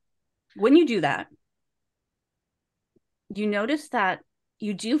 So when you do that, you notice that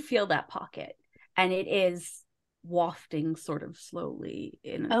you do feel that pocket, and it is wafting sort of slowly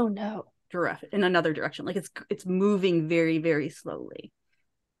in Oh no. in another direction. Like it's moving very, very slowly.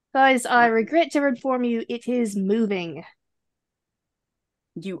 Guys, I regret to inform you it is moving.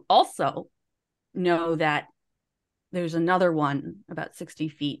 You also know that there's another one about 60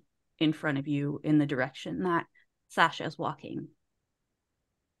 feet in front of you in the direction that Sasha is walking.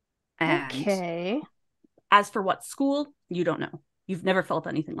 And Okay. as for what school, you don't know. You've never felt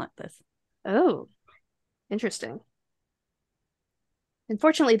anything like this. Oh, interesting.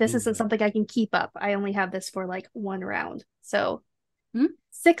 Unfortunately, this isn't something I can keep up. I only have this for like one round. So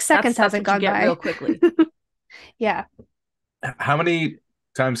 6 seconds That's hasn't what you gone get by. real quickly. Yeah, How many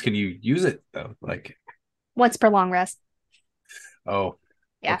times can you use it though? Like, once per long rest. oh,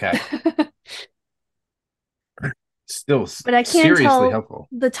 Yeah. okay. Still But I can't seriously tell helpful.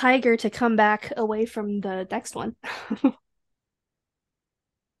 the tiger to come back away from the next one.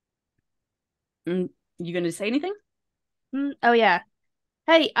 You gonna say anything? Oh yeah.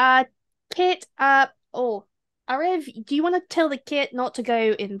 Hey, Kit, Arev, do you want to tell the kit not to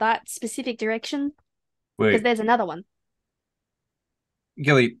go in that specific direction? Because Wait, there's another one.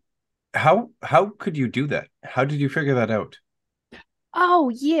 Gilly, how could you do that? How did you figure that out? Oh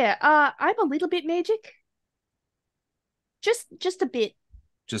yeah, I'm a little bit magic. Just a bit.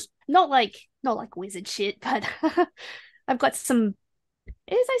 Just Not like wizard shit, but I've got some,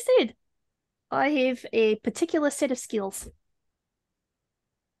 as I said, I have a particular set of skills.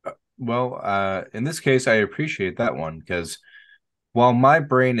 well, in this case, I appreciate that one because while my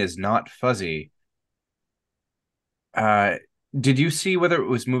brain is not fuzzy, Did you see whether it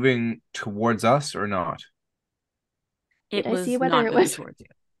was moving towards us or not? It Did I see was whether not it moving was towards you.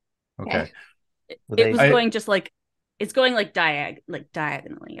 Okay. Okay. Were It they? was I going just like it's going like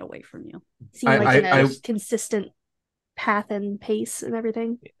diagonally away from you. Seemed like in a I consistent path and pace and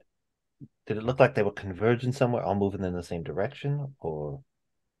everything. Did it look like they were converging somewhere, all moving in the same direction, or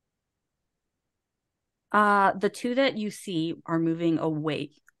The two that you see are moving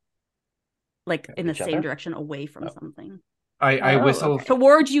away, like in the each same other? direction away from Oh. something. I Oh, whistle okay.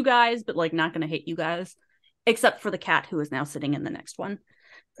 Towards you guys, but like not gonna hit you guys. Except for the cat who is now sitting in the next one.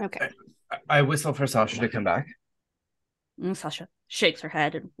 Okay. I whistle for Sasha to come back. And Sasha shakes her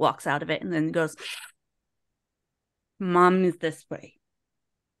head and walks out of it and then goes, Mom is this way.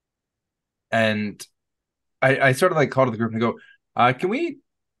 And I sort of like call to the group and go,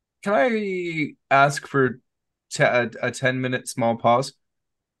 can I ask for a 10-minute small pause?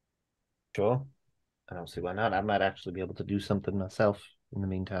 sure? I don't see why not. I might actually be able to do something myself in the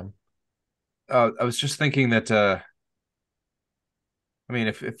meantime. I was just thinking that I mean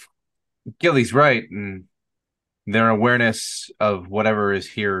if Gilly's right and their awareness of whatever is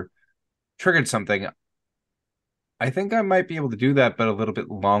here triggered something, I think I might be able to do that, but a little bit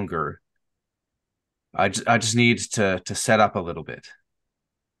longer. I just need to set up a little bit.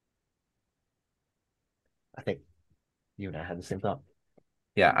 I think you and I had the same thought.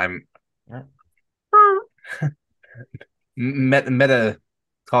 Yeah, I'm Yeah. meta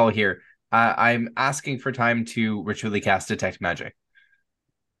call here. I'm asking for time to ritually cast detect magic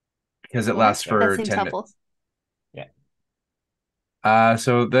because it Okay. lasts That for seems 10 helpful. minutes. Yeah.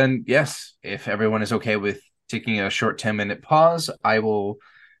 So then, yes, if everyone is okay with taking a short 10-minute pause, I will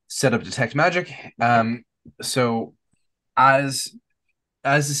set up detect magic. So as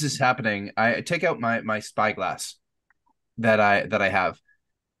this is happening, I take out my spyglass that I have,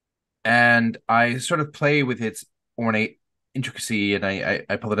 and I sort of play with its ornate intricacy, and I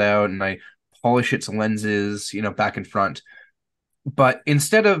pull it out and I polish its lenses, back and front. But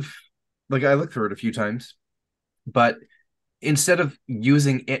instead of like I look through it a few times, but instead of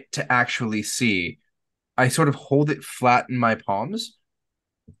using it to actually see, I sort of hold it flat in my palms,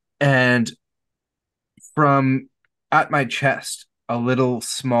 and from at my chest, a little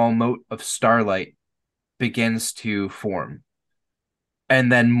small mote of starlight begins to form. And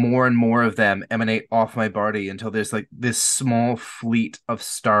then more and more of them emanate off my body until there's like this small fleet of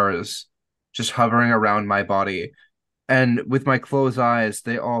stars just hovering around my body. And with my closed eyes,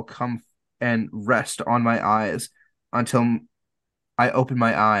 they all come and rest on my eyes until I open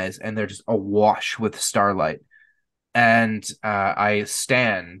my eyes and they're just awash with starlight. And I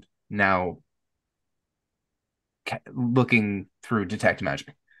stand now looking through detect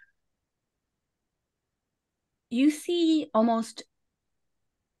magic. You see almost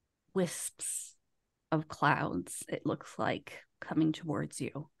wisps of clouds, it looks like, coming towards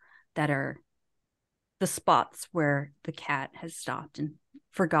you that are the spots where the cat has stopped and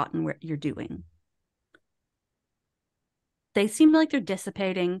forgotten what you're doing. They seem like they're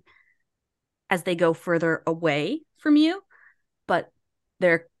dissipating as they go further away from you, but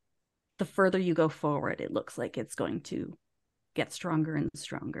they're the further you go forward, it looks like it's going to get stronger and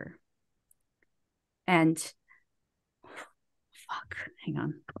stronger. And fuck, hang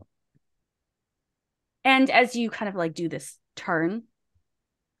on. And as you kind of like do this turn,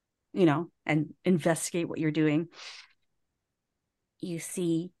 and investigate what you're doing, you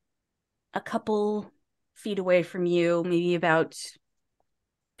see a couple feet away from you, maybe about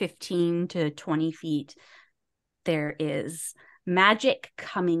 15 to 20 feet, there is magic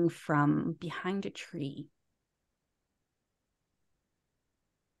coming from behind a tree.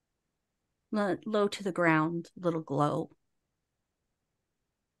 Low to the ground, little glow.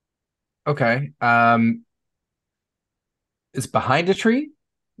 Okay. It's behind a tree?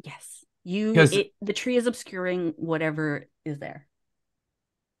 Yes. Because The tree is obscuring whatever is there.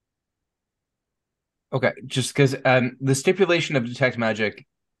 okay, just because the stipulation of detect magic,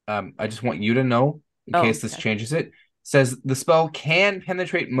 I just want you to know in case this Okay. changes it, says the spell can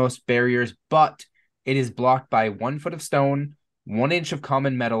penetrate most barriers, but it is blocked by 1 foot of stone, 1 inch of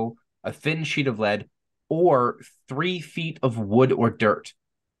common metal, a thin sheet of lead, or 3 feet of wood or dirt.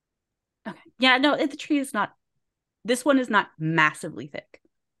 Okay. Yeah, no, the tree is not, this one is not massively thick.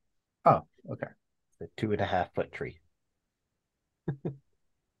 Oh, okay. The 2.5 foot tree.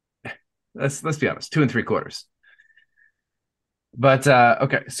 Let's be honest, 2 3/4. But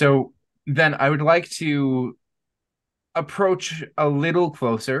okay, so then I would like to approach a little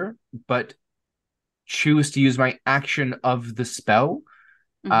closer, but choose to use my action of the spell.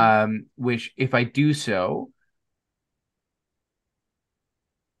 Which if I do so,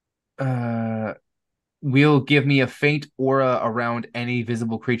 uh, will give me a faint aura around any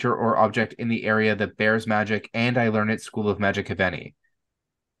visible creature or object in the area that bears magic, and I learn its school of magic, if any.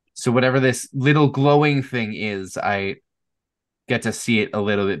 So whatever this little glowing thing is, I get to see it a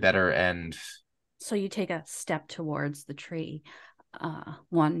little bit better. And so you take a step towards the tree,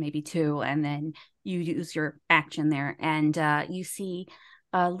 one, maybe two, and then you use your action there, and you see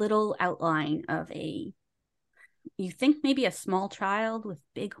a little outline of you think maybe a small child with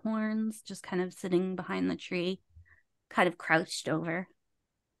big horns, just kind of sitting behind the tree, kind of crouched over.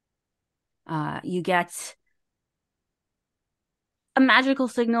 You get a magical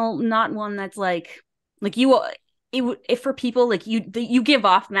signal, not one that's like you. If for people like you give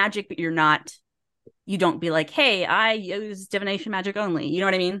off magic, but you don't be like, hey, I use divination magic only. You know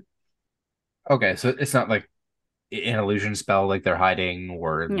what I mean? okay, so it's not like an illusion spell, like they're hiding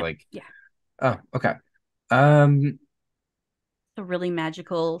or No. like. Yeah. Oh, okay. A really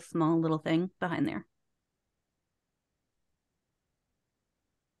magical small little thing behind there.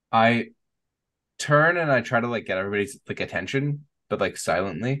 I turn and I try to like get everybody's like attention, but like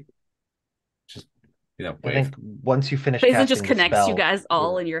silently. Just I wave. think once you finish Phazon just casting the connects you spell, guys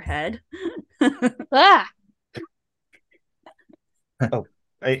all in your head. Ah,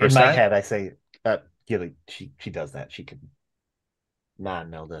 in First my time? head, I say, Gilly, she does that. She can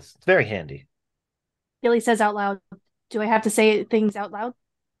non-mill this. It's very handy. Gilly says out loud. Do I have to say things out loud?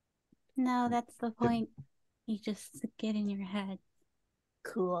 No, that's the point. You just get in your head.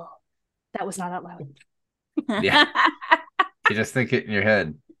 Cool. That was not out loud. Yeah. You just think it in your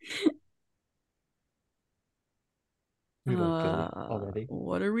head. You like Gilly already.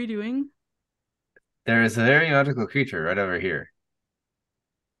 What are we doing? There is a very magical creature right over here.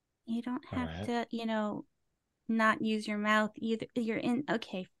 You don't have Alright. to, not use your mouth either. You're in.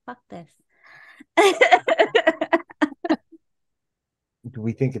 Okay, fuck this. Do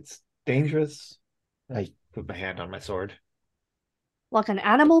we think it's dangerous? I put my hand on my sword. Like an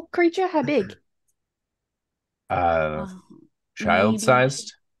animal creature? How big?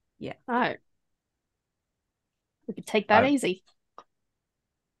 Child-sized? Yeah. All right. We could take that easy.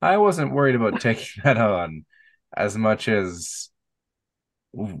 I wasn't worried about taking that on as much as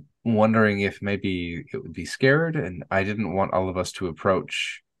wondering if maybe it would be scared, and I didn't want all of us to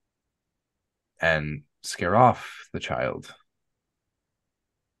approach and scare off the child.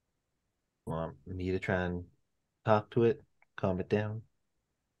 Want me to try and talk to it, calm it down?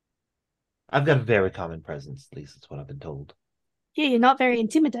 I've got a very common presence, at least that's what I've been told. Yeah, you're not very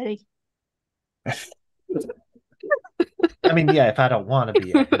intimidating. I mean, yeah, if I don't want to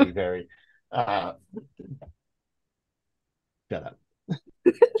be, I can be very shut up.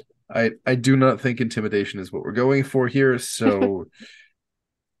 I do not think intimidation is what we're going for here, so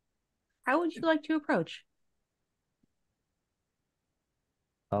How would you like to approach?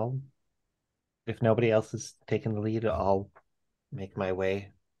 If nobody else is taking the lead, I'll make my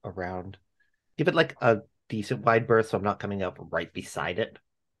way around. Give it like a decent wide berth, so I'm not coming up right beside it,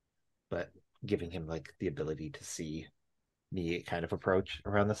 but giving him like the ability to see me kind of approach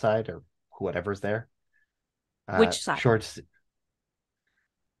around the side or whatever's there. Which side? Shorts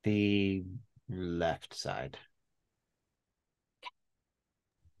the left side.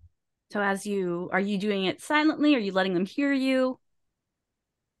 So are you doing it silently? Are you letting them hear you?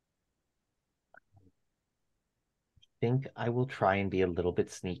 I think I will try and be a little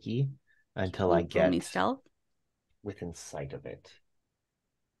bit sneaky until I Roll me get stealth. within sight of it.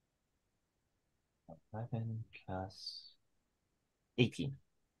 11 plus 18.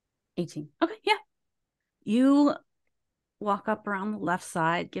 18. Okay, yeah. You walk up around the left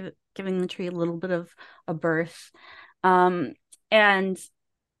side, giving the tree a little bit of a berth. And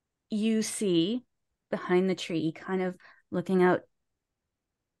you see behind the tree, kind of looking out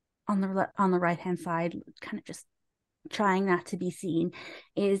on the right-hand side, kind of just trying not to be seen,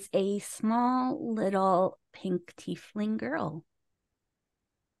 is a small little pink tiefling girl.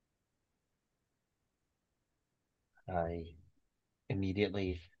 I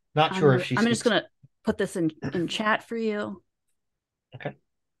immediately not sure if she I'm speaks. just gonna put this in chat for you. Okay.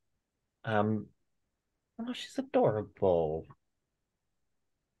 Oh, she's adorable.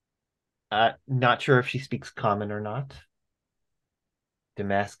 Not sure if she speaks common or not.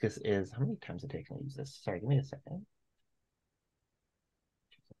 Damascus is, how many times a day can I use this? Sorry, give me a second.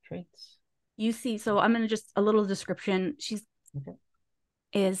 Traits. You see, so I'm gonna just a little description. She's Okay.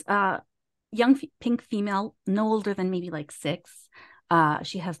 is young pink female, no older than maybe like 6.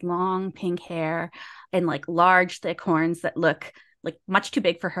 She has long pink hair and like large thick horns that look like much too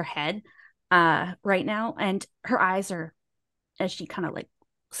big for her head right now, and her eyes are, as she kind of like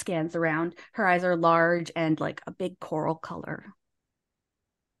scans around, her eyes are large and like a big coral color.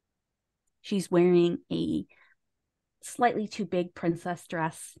 She's wearing a slightly too big princess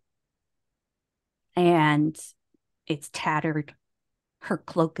dress, and it's tattered. Her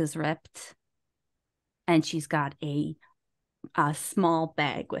cloak is ripped, and she's got a small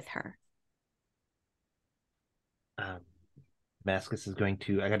bag with her. Damascus is going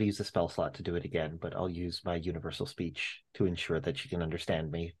to. I got to use the spell slot to do it again, but I'll use my universal speech to ensure that she can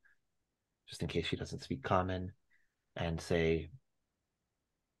understand me, just in case she doesn't speak common, and say,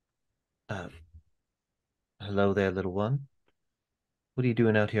 "Hello there, little one. What are you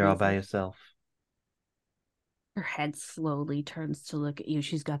doing out here all by yourself?" Her head slowly turns to look at you.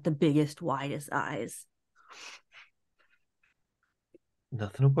 She's got the biggest, widest eyes.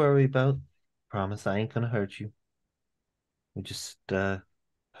 Nothing to worry about. Promise I ain't gonna hurt you. We just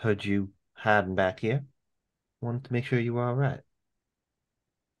heard you hiding back here. Wanted to make sure you were all right.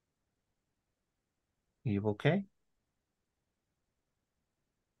 You okay?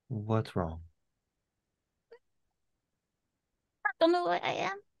 What's wrong? I don't know where I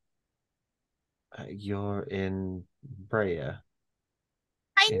am. You're in Brea.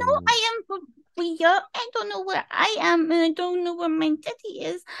 I know I am Brea. I don't know where I am, and I don't know where my daddy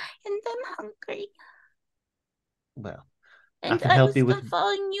is, and I'm hungry. Well, and I can I help was you with.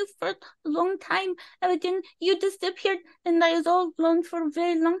 following you for a long time, and then you disappeared, and I was all alone for a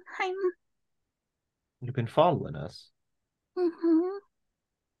very long time. You've been following us. Mm-hmm.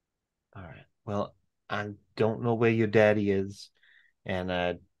 All right. Well, I don't know where your daddy is, and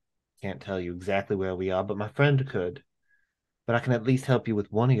I can't tell you exactly where we are, but my friend could. But I can at least help you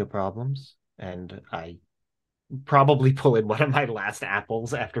with one of your problems. And I probably pull in one of my last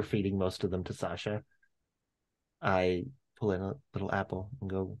apples after feeding most of them to Sasha. I pull in a little apple and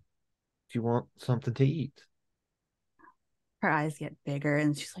go, "Do you want something to eat?" Her eyes get bigger,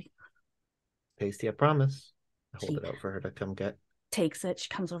 and she's like, "Tasty, I promise." I hold she it out for her to come get. takes it. She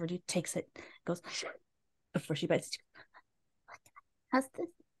comes over to you, takes it, goes, before she bites. Has this?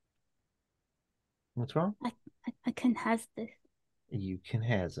 What's wrong? I can has this. You can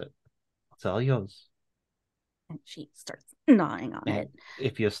has it. It's all yours. And she starts gnawing on And it.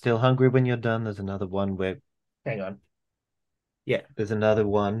 if you're still hungry when you're done, there's another one where. Hang on. Yeah, there's another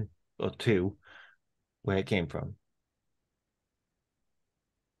one or two where it came from.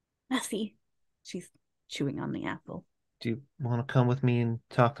 Messy. She's chewing on the apple. Do you want to come with me and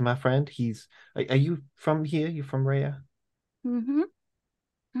talk to my friend? Are you from here? You from Rhea? Mm-hmm.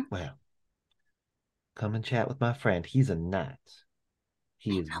 Well, come and chat with my friend. He's a knight.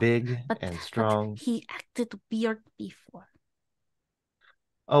 He is big and strong. But he acted weird before.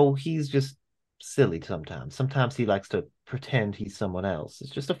 Oh, he's just silly sometimes. Sometimes he likes to pretend he's someone else.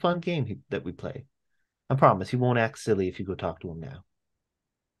 It's just a fun game that we play. I promise he won't act silly if you go talk to him now.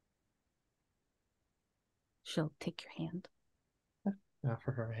 She'll take your hand.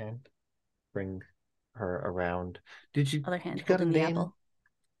 Offer her a hand. Bring her around. Did you? Other hand You got a holding the name? apple.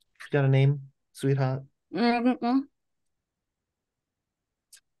 You got a name, sweetheart? Mm-mm.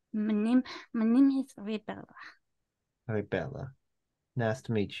 My name is Rebella. Hi, Bella. Nice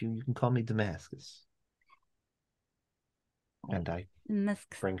to meet you. You can call me Damascus. And I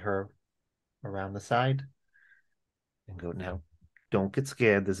bring her around the side and go, "Now, don't get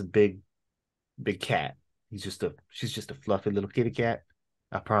scared. There's a big cat. She's just a fluffy little kitty cat.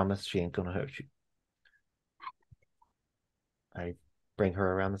 I promise she ain't gonna hurt you." I bring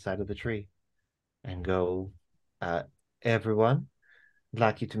her around the side of the tree and go, "Everyone, I'd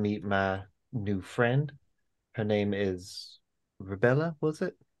like you to meet my new friend. Her name is Rebella, was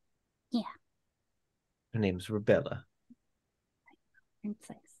it?" Yeah. Her name's Rebella.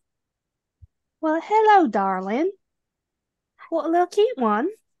 Princess. Well, hello, darling. What a little cute one.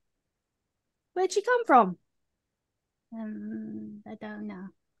 Where'd she come from? I don't know.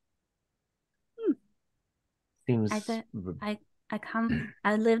 Seems I come.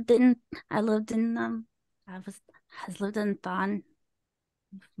 I lived in I lived in Thon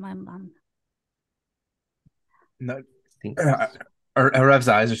with my mom. No, Rev's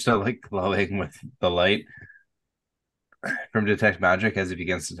eyes are still like glowing with the light from detect magic as he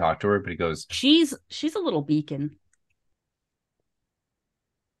begins to talk to her, but he goes, She's a little beacon.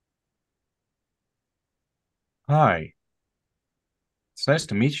 "Hi, it's nice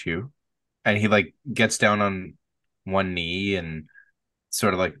to meet you." And he like gets down on one knee and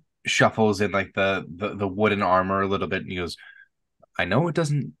sort of like shuffles in like the wooden armor a little bit, and he goes, "I know it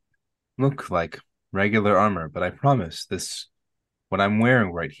doesn't look like regular armor, but I promise this what I'm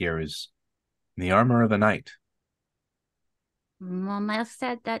wearing right here is the armor of a knight." Mama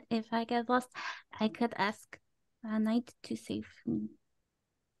said that if I get lost, I could ask a knight to save me.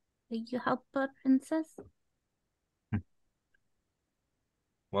 Will you help a princess?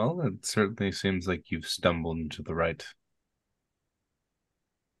 Well, it certainly seems like you've stumbled into the right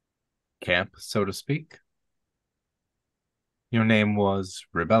camp, so to speak. Your name was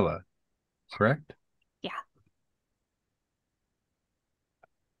Rebella, correct? Yeah.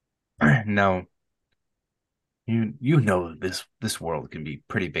 Now, you know this world can be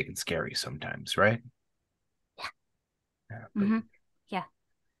pretty big and scary sometimes, right? Yeah, but Mm-hmm. Yeah.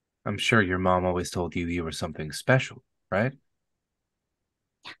 I'm sure your mom always told you you were something special, right?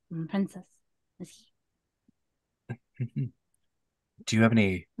 I'm a princess. Is Do you have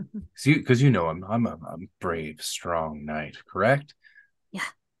any? he? Because you know I'm a brave, strong knight, correct? Yeah.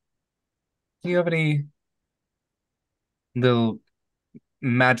 Do you have any little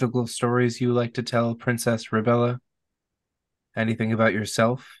magical stories you like to tell, Princess Rebella? Anything about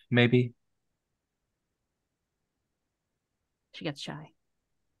yourself, maybe? She gets shy.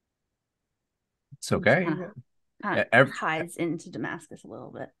 It's And she okay. kind of Ev- hides into Damascus a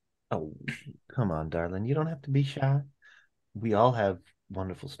little bit. Oh, come on, darling. You don't have to be shy. We all have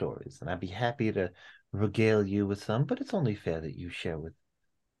wonderful stories, and I'd be happy to regale you with some, but it's only fair that you share with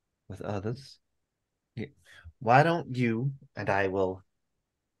others. Yeah. Why don't you and I will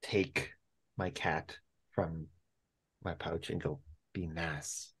take my cat from my pouch and go be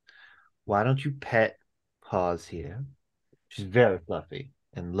nice. Why don't you pet Paws here? She's very fluffy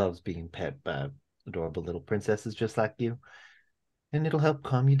and loves being pet by adorable little princesses just like you. And it'll help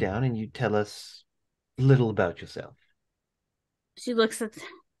calm you down and you tell us a little about yourself. She looks at the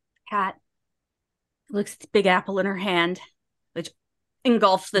cat, looks at the big apple in her hand, which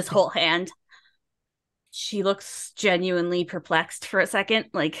engulfs this whole hand. She looks genuinely perplexed for a second.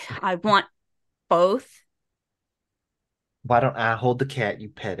 Like, I want both. Why don't I hold the cat, you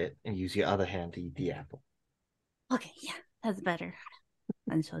pet it, and use your other hand to eat the apple? Okay, yeah, that's better.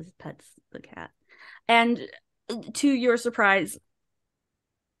 And she just pets the cat. And to your surprise,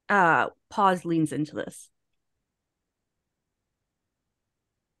 Paws leans into this.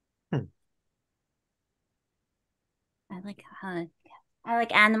 Hmm. I like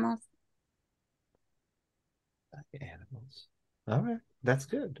animals. Animals. All right, that's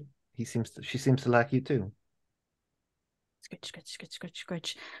good. She seems to like you too. Scritch, scritch, scritch, scritch,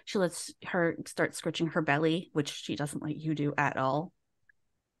 scritch. She lets her start scratching her belly, which she doesn't let you do at all.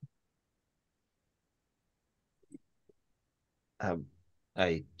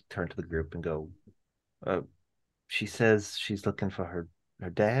 I turn to the group and go, uh, she says she's looking for her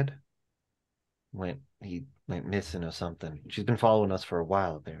dad. He went missing or something. She's been following us for a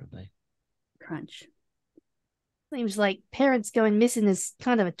while, apparently. Crunch. Seems like parents going missing is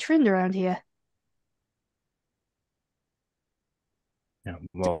kind of a trend around here. Yeah, Do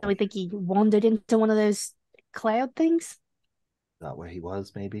well, we think he wandered into one of those cloud things? Not where he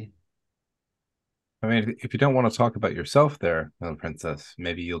was, maybe. I mean, if you don't want to talk about yourself there, little princess,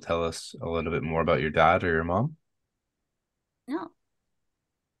 maybe you'll tell us a little bit more about your dad or your mom. No.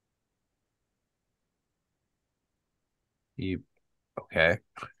 You okay?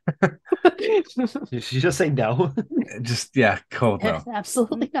 Did she just say no? Just yeah, cold no.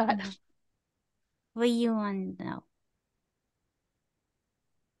 Absolutely not. What do you want to know?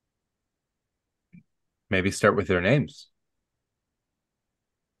 Maybe start with their names.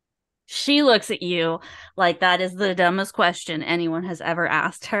 She looks at you like that is the dumbest question anyone has ever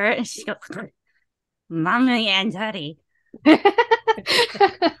asked her. And she goes, Mommy and Daddy.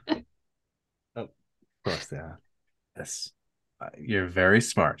 Of course they are. Yes, you're very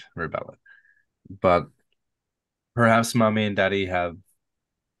smart, Rebella. But perhaps mommy and daddy have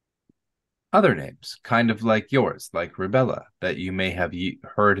other names, kind of like yours, like Rebella, that you may have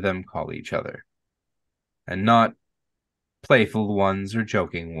heard them call each other, and not playful ones or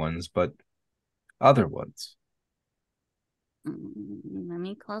joking ones, but other ones.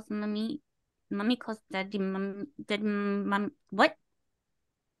 Mommy calls mommy. Mommy calls daddy. Daddy. Mom. What?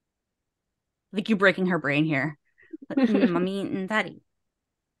 Like you breaking her brain here. Mommy and daddy.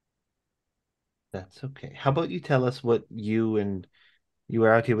 That's okay. How about you tell us what you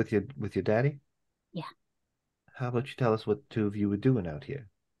were out here with your daddy? Yeah. How about you tell us what two of you were doing out here?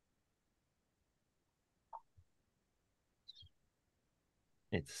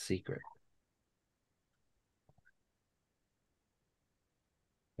 It's a secret.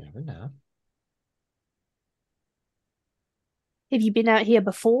 Never know. Have you been out here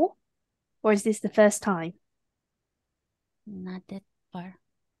before? Or is this the first time? Not that far.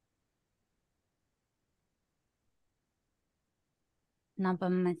 Not by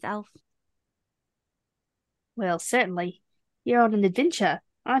myself. Well, certainly. You're on an adventure,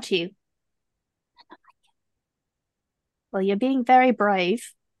 aren't you? Well, you're being very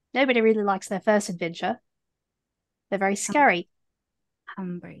brave. Nobody really likes their first adventure. They're very scary.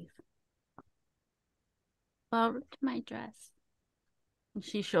 I'm brave. Borrowed my dress. And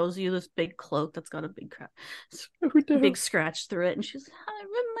she shows you this big cloak that's got a big scratch through it, and she's, I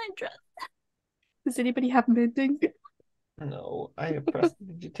ripped my dress. Does anybody have mending? No, I have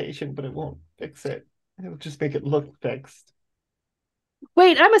prestidigitation, but it won't fix it. It'll just make it look fixed.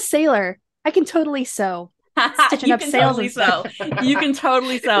 Wait, I'm a sailor. I can totally sew. Stitching You up can sails totally and sew. stuff. You can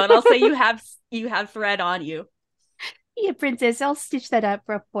totally sew, and I'll say you have thread on you. Yeah, princess, I'll stitch that up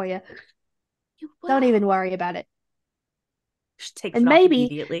for you. You Don't will. even worry about it. She takes And it off maybe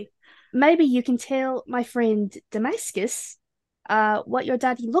immediately. you can tell my friend Damascus what your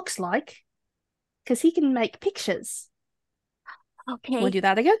daddy looks like, because he can make pictures. Okay. Want to do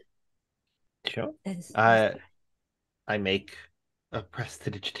that again? Sure. This- I make a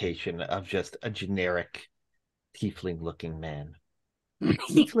prestidigitation of just a generic tiefling-looking man.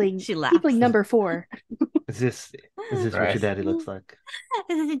 Tiefling, She laughs. tiefling number 4. Is this what Right. your daddy looks like?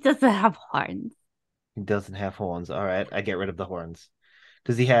 It doesn't have horns. He doesn't have horns. All right, I get rid of the horns.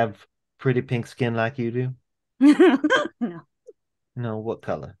 Does he have pretty pink skin like you do? No. No, what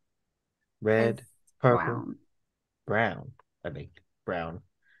color? Red, It's purple, brown. brown. I make brown.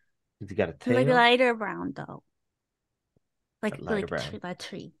 Has he got a Like tail? lighter brown though. Like Lighter brown. that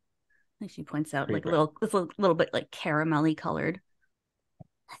tree. Like she points out, Tree like brown. it's a little bit like caramelly colored.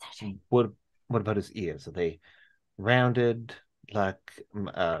 What about his ears? Are they rounded like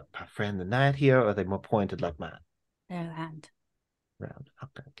my friend the knight here, or are they more pointed like mine? Their hand. Round.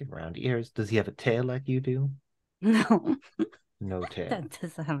 Okay, give round ears. Does he have a tail like you do? No. No tail. That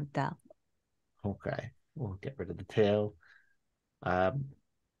doesn't have a tail. Okay, we'll get rid of the tail.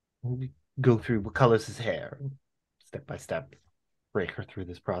 We'll go through what color's his hair, step by step. Break her through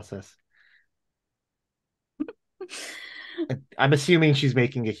this process. I'm assuming she's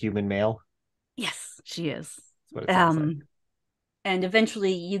making a human male. Yes, she is. That's what it sounds like. And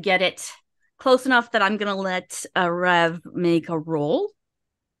eventually you get it close enough that I'm gonna let Rev make a roll.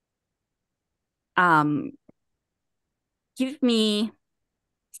 Give me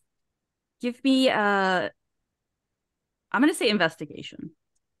I'm gonna say investigation.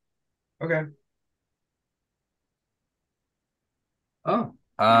 Okay. Oh.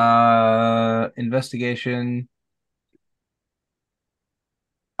 Investigation.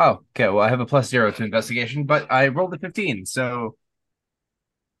 Oh, okay. Well, I have a +0 to investigation, but I rolled a 15, so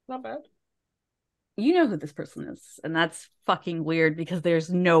not bad. You know who this person is, and that's fucking weird because there's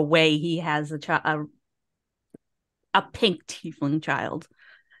no way he has a pink tiefling child.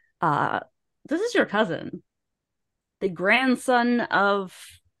 This is your cousin, the grandson of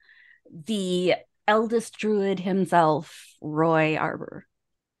the eldest druid himself, Roy Arbor.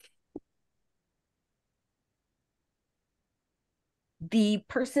 The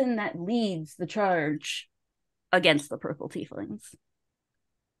person that leads the charge against the purple tieflings.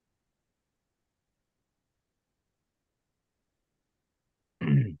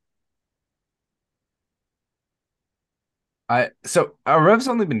 So Rev's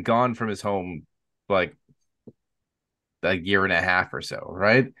only been gone from his home like a year and a half or so,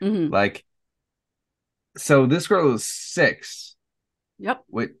 right? Mm-hmm. Like, so this girl is 6. Yep.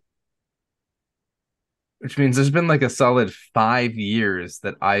 Which means there's been like a solid 5 years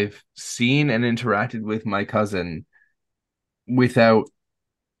that I've seen and interacted with my cousin without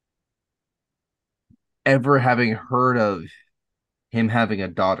ever having heard of him having a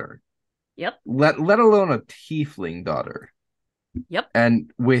daughter. Yep. Let alone a tiefling daughter. Yep.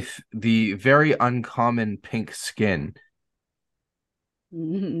 And with the very uncommon pink skin.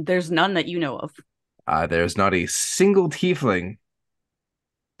 There's none that you know of. There's not a single tiefling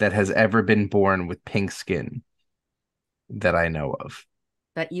that has ever been born with pink skin that I know of.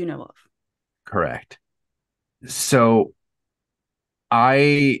 That you know of. Correct. So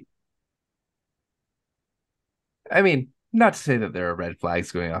I mean, not to say that there are red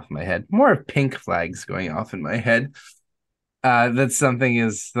flags going off in my head, more pink flags going off in my head. That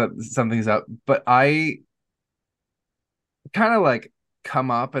something's up. But I kind of like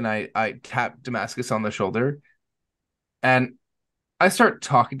come up and I tap Damascus on the shoulder and I start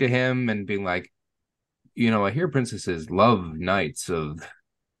talking to him and being like, I hear princesses love knights of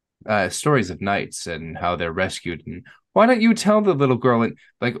stories of knights and how they're rescued. And why don't you tell the little girl? And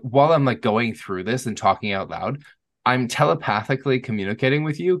like, while I'm like going through this and talking out loud, I'm telepathically communicating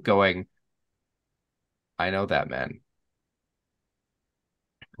with you going, I know that man.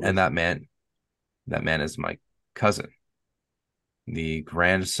 And that man is my cousin, the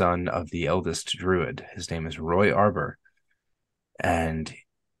grandson of the eldest druid. His name is Roy Arbor. And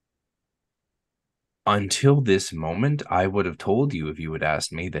until this moment, I would have told you if you had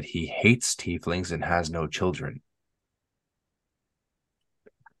asked me that he hates tieflings and has no children.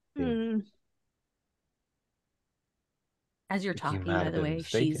 As you're You talking, might by have the been way,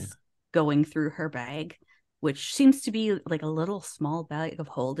 mistaken. she's going through her bag, which seems to be like a little small bag of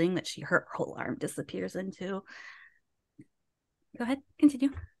holding that her whole arm disappears into. Go ahead,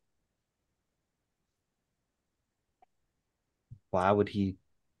 continue. Why would he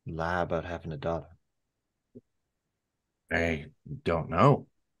lie about having a daughter? I don't know.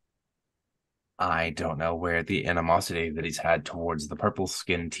 I don't know where the animosity that he's had towards the purple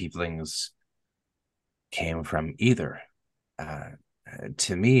skinned tieflings came from either. Uh,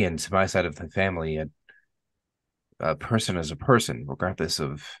 to me and to my side of the family, a person is a person, regardless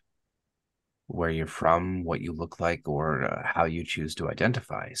of where you're from, what you look like, or how you choose to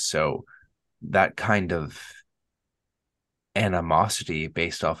identify. So that kind of animosity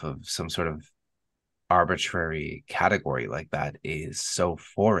based off of some sort of arbitrary category like that is so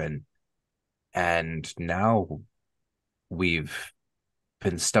foreign. And now we've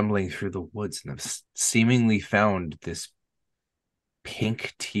been stumbling through the woods and have seemingly found this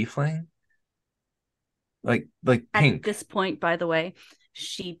pink tiefling. Like At pink. this point, by the way,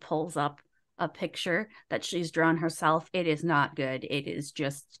 she pulls up a picture that she's drawn herself. It is not good. It is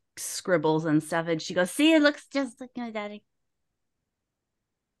just scribbles and stuff. And she goes, "See, it looks just like my daddy."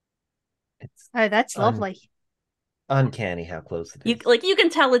 Oh, that's lovely. Uncanny how close it is. You can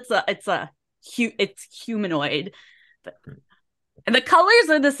tell it's humanoid, but and the colors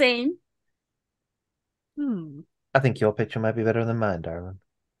are the same. I think your picture might be better than mine, darling.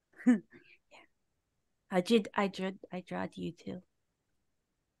 Yeah. I drawed you too.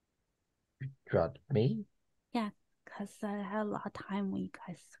 Drawed me? Yeah, because I had a lot of time when you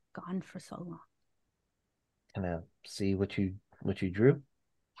guys gone for so long. Can I see what you drew?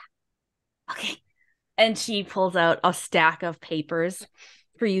 Okay. And she pulls out a stack of papers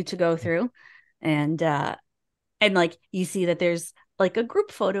for you to go through. And like you see that there's like a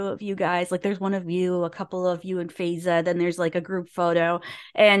group photo of you guys. Like there's one of you, a couple of you and Faiza, then there's like a group photo.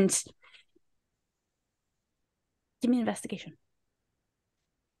 And give me an investigation.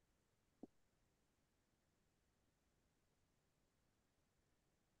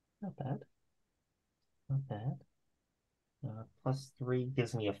 Not bad. Not bad. +3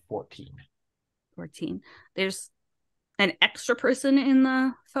 gives me a 14. 14. There's an extra person in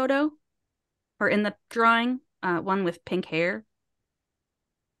the photo or in the drawing, one with pink hair.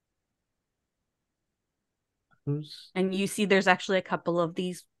 Who's? And you see there's actually a couple of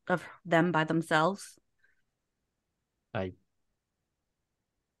these of them by themselves. I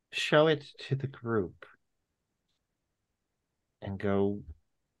show it to the group and go,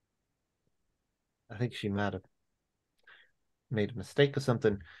 I think she might have made a mistake or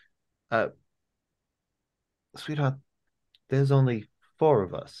something. Sweetheart, there's only 4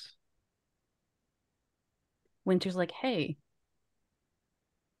 of us. Winter's like, hey.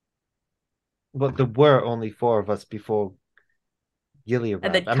 But there were only 4 of us before Gilly And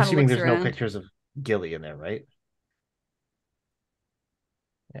then arrived. I'm kind of assuming looks there's no around. pictures of Gilly in there, right?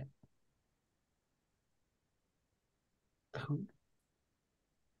 Yeah.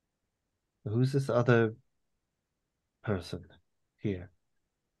 Who's this other person here?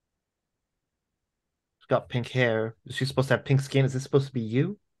 She's got pink hair. Is she supposed to have pink skin? Is this supposed to be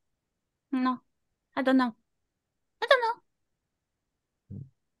you? No, I don't know. I don't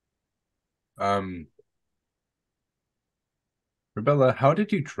know. Rebella, how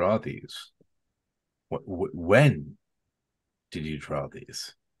did you draw these? When did you draw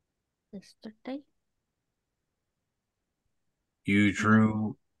these? Yesterday. You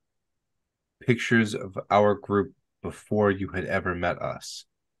drew pictures of our group before you had ever met us.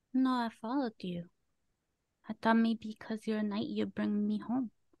 No, I followed you. I thought maybe because you're a knight, you'd bring me home.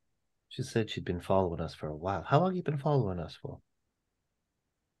 She said she'd been following us for a while. How long have you been following us for?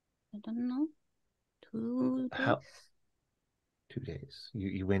 I don't know. 2 days? How? 2 days.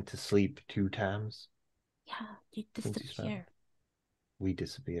 You went to sleep 2 times? Yeah, you Since you slept? disappear. We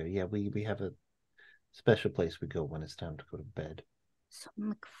disappear. Yeah, we have a special place we go when it's time to go to bed. Some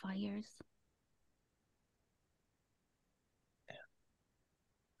like fires.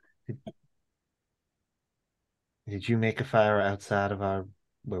 Did you make a fire outside of our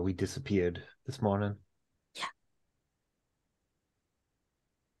where we disappeared this morning? Yeah.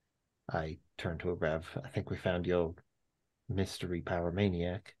 I turned to a Rev. I think we found your mystery power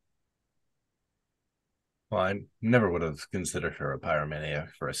maniac. Well, I never would have considered her a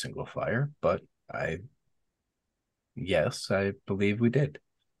pyromaniac for a single fire, but yes, I believe we did.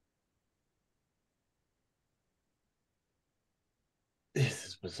 This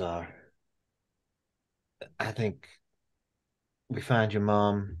is bizarre. I think we find your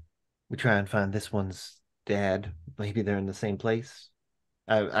mom. We try and find this one's dad. Maybe they're in the same place.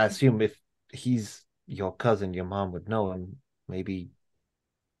 I assume if he's your cousin, your mom would know him. Maybe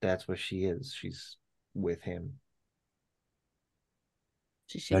that's where she is. She's with him.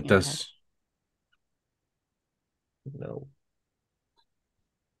 She's That shaking her head. does. No.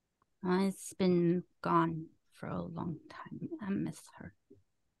 It's been gone for a long time. I miss her.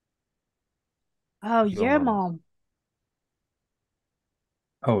 Oh, Your your mom. mom.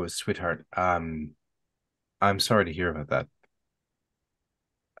 Oh, sweetheart. I'm sorry to hear about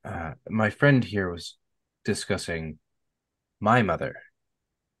that. My friend here was discussing my mother.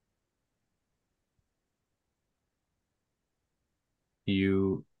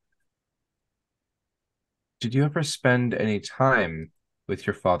 You Did you ever spend any time with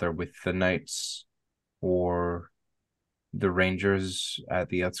your father with the knights or the rangers at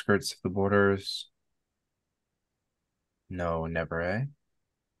the outskirts of the borders? No, never, eh?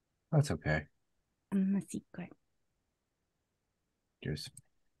 That's okay. A secret. Just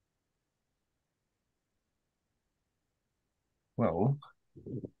well,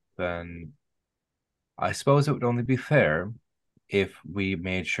 then I suppose it would only be fair if we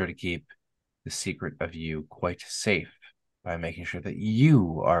made sure to keep the secret of you quite safe by making sure that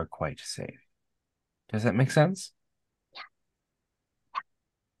you are quite safe. Does that make sense?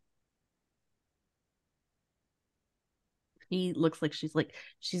 She looks like she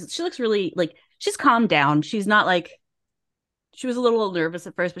looks really like she's calmed down. She's not like she was a little nervous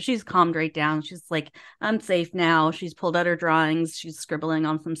at first, but she's calmed right down. She's like, I'm safe now. She's pulled out her drawings. She's scribbling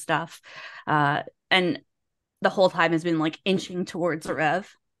on some stuff. And the whole time has been like inching towards Rev.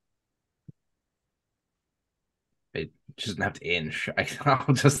 It doesn't have to inch.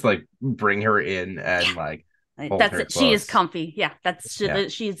 I'll just like bring her in and like hold That's her it. She is close. comfy. Yeah, Yeah.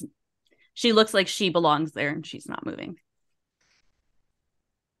 she looks like she belongs there and she's not moving.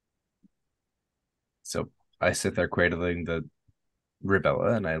 So I sit there cradling the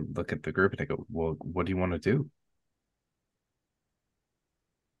rubella and I look at the group and I go, well, what do you want to do?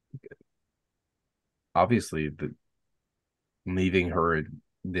 Obviously, leaving her in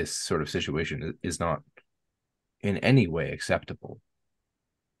this sort of situation is not in any way acceptable.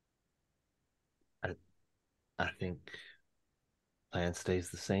 I think plan stays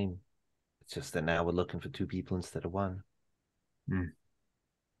the same. It's just that now we're looking for two people instead of one.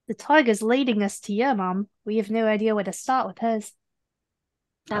 The tiger's leading us to your mom. We have no idea where to start with hers.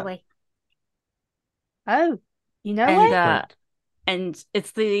 That way. Oh, you know And where? and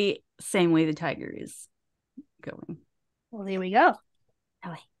it's the same way the tiger is going. Well, there we go.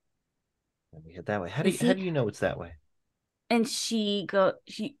 That way. And we head that way. How You do see? you know it's that way? And she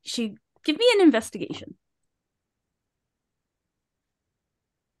give me an investigation.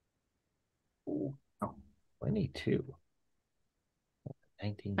 Oh, 22.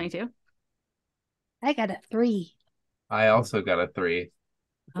 19. 22. I got a 3. I also got a 3.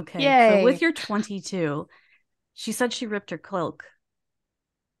 Okay. So Yay. with your 22, she said she ripped her cloak.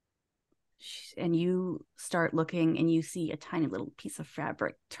 And you start looking and you see a tiny little piece of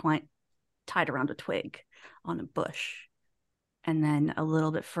fabric tied around a twig on a bush. And then a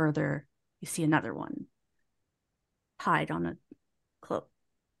little bit further, you see another one tied on a cloak,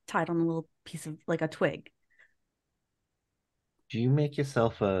 tied on a little piece of like a twig. Do you make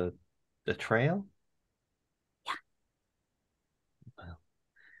yourself a trail? Yeah. Well,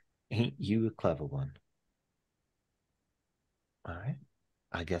 ain't you a clever one? All right.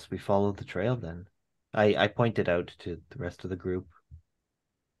 I guess we follow the trail then. I pointed out to the rest of the group.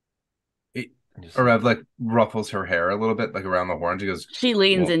 Rev like ruffles her hair a little bit, like around the horns. She goes, She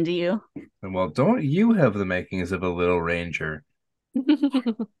leans well, into you. well, don't you have the makings of a little ranger? I'm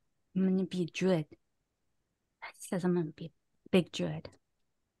gonna be a druid. That says I'm gonna be a big druid.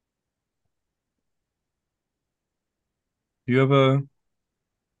 Do you have a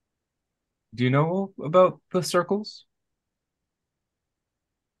Do you know about the circles?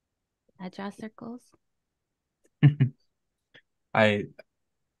 I draw circles. I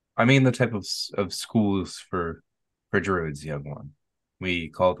I mean the type of schools for druids, young one. We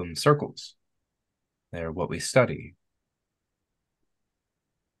call them circles. They're what we study.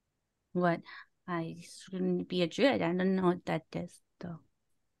 What? I shouldn't be a druid. I don't know what that is, though.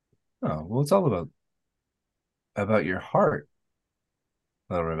 Oh, well, it's all about your heart,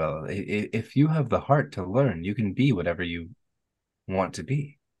 little Rebella. If you have the heart to learn, you can be whatever you want to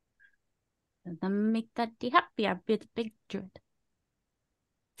be. Then make Daddy happy. I'll be the big druid.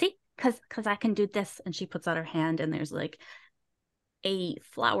 See? Cause I can do this. And she puts out her hand and there's like a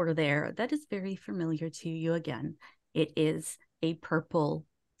flower there that is very familiar to you again. It is a purple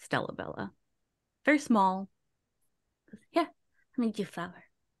Stella Bella. Very small. Yeah, I made you a flower.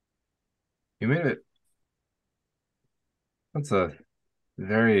 You made it. That's a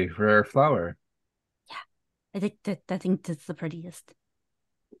very rare flower. I think that's the prettiest.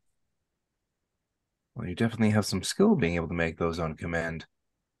 Well, you definitely have some skill being able to make those on command.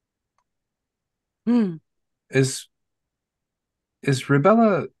 Hmm. Is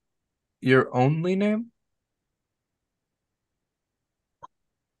Rebella your only name?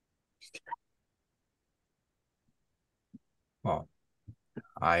 Well,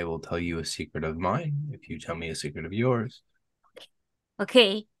 I will tell you a secret of mine if you tell me a secret of yours.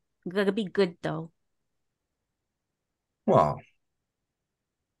 Okay, gotta be good though. Well,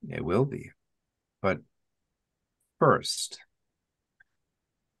 it will be. But first,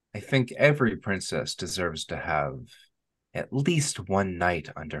 I think every princess deserves to have at least one knight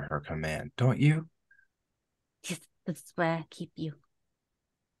under her command, don't you? Yes, that's where I keep you.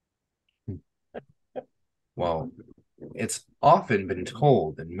 Well, it's often been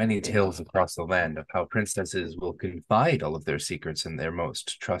told in many tales across the land of how princesses will confide all of their secrets in their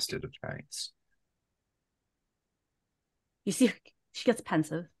most trusted of knights. You see, she gets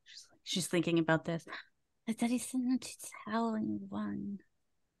pensive. She's thinking about this. I thought he said not to tell anyone.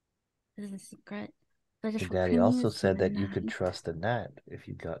 This is a secret. But if Your we're daddy putting also this to said the that you could night, trust a gnat if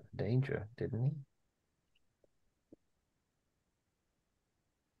you got in danger, didn't he?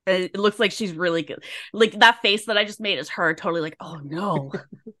 it looks like she's really good. Like that face that I just made is her totally like, oh no.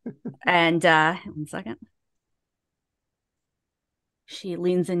 And 1 second. She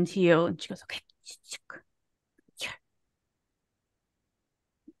leans into you and she goes, okay.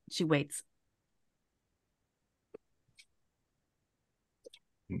 She waits.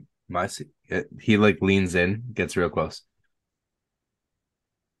 He like leans in, gets real close.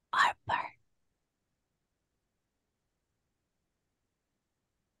 Arbor.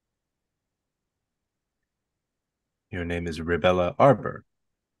 Your name is Rebella Arbor.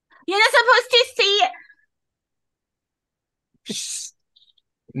 You're not supposed to see it.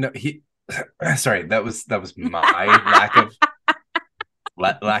 No, he. Sorry, that was my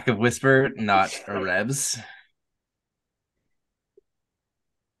lack of whisper, not a Reb's.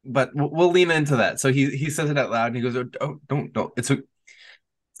 But we'll lean into that. So he says it out loud, and he goes, "Oh, don't. It's a."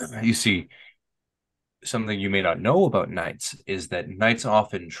 You see, something you may not know about knights is that knights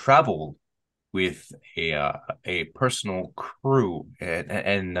often travel with a personal crew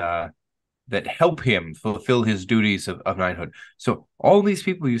and that help him fulfill his duties of knighthood. So all these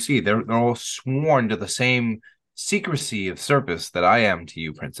people you see, they're all sworn to the same secrecy of service that I am to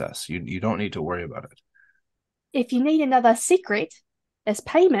you, princess. You don't need to worry about it. If you need another secret as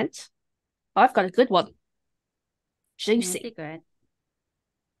payment, I've got a good one. Juicy. Secret.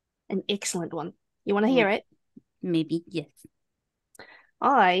 An excellent one. You want to hear it? Maybe, yes.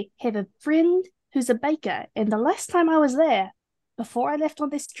 I have a friend who's a baker, and the last time I was there, before I left on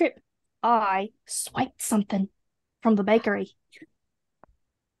this trip, I swiped something from the bakery.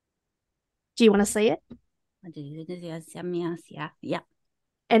 Do you want to see it? Yeah.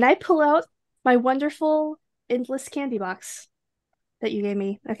 And I pull out my wonderful endless candy box that you gave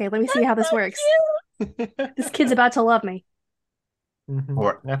me. Okay, let me see how this works. This kid's about to love me. Mm-hmm.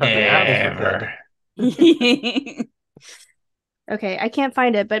 Or I thought the apples were good. Okay, I can't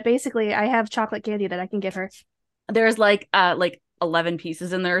find it, but basically I have chocolate candy that I can give her. There's like 11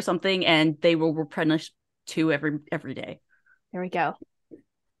 pieces in there or something, and they will replenish 2 every day. There we go.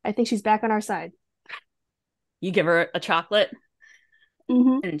 I think she's back on our side. You give her a chocolate,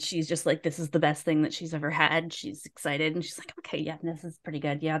 Mm-hmm. and she's just like, this is the best thing that she's ever had. She's excited, and she's like, okay, yeah, this is pretty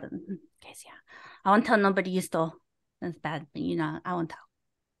good. Yeah, okay, so yeah. I won't tell nobody you stole. That's bad, but I won't tell.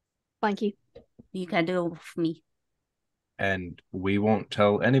 Thank you. You can do it for me. And we won't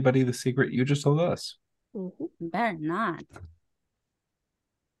tell anybody the secret you just told us. Mm-hmm. Better not.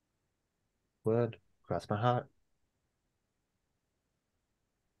 Word. Cross my heart.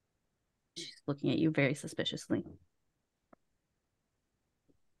 She's looking at you very suspiciously.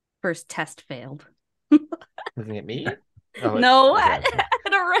 First test failed. Looking at me? Oh, no, at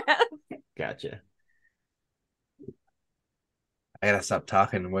a rep. Gotcha. I gotta stop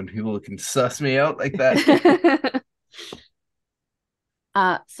talking when people can suss me out like that.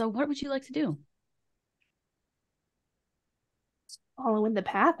 So what would you like to do? Following the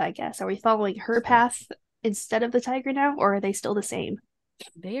path, I guess. Are we following her path instead of the tiger now, or are they still the same?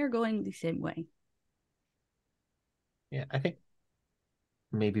 They are going the same way. Yeah, I think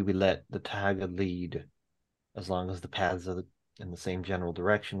maybe we let the tiger lead as long as the paths are in the same general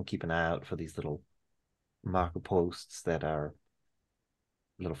direction. Keep an eye out for these little marker posts that our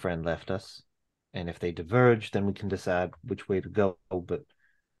little friend left us. And if they diverge, then we can decide which way to go. But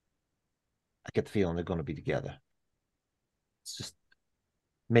I get the feeling they're going to be together. It's just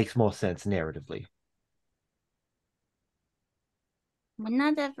makes more sense narratively. Why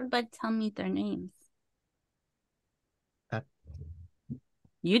not everybody tell me their names?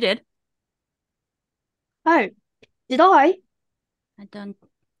 You did. Oh, did I? I don't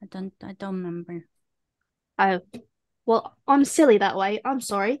remember. Oh, well, I'm silly that way. I'm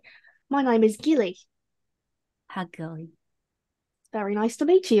sorry. My name is Gilly. How Gilly. Very nice to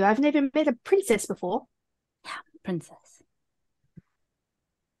meet you. I've never met a princess before. Yeah, princess.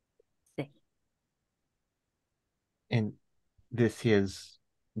 See. And this is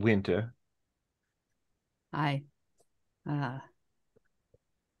Winter. Hi.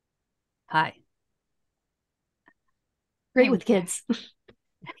 Hi. Great with kids.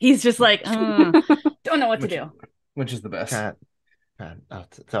 He's just like, don't know what to do. Which is the best. Oh,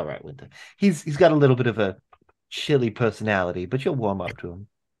 it's all right, Winter. He's got a little bit of a chilly personality, but you'll warm up to him.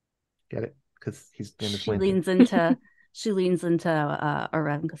 Get it? Because his name is Winter. She leans into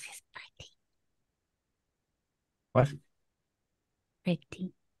Arev and goes, he's pretty. What?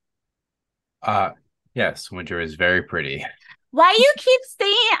 Pretty. Yes, Winter is very pretty. Why you keep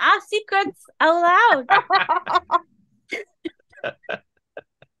saying our secrets out loud?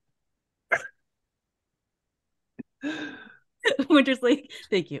 Winter's like,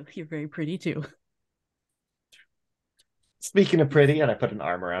 thank you. You're very pretty too. Speaking of pretty, and I put an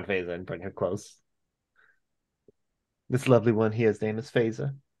arm around Phasa and bring her close. This lovely one here, his name is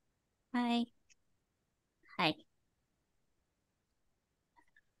Phasa. Hi. Hi.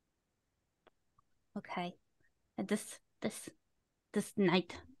 Okay. This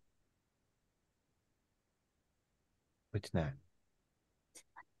night. Which night?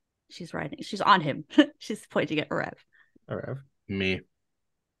 She's riding. She's on him. She's pointing at Arev. Arev. Me.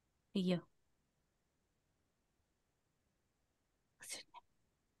 Hey, you.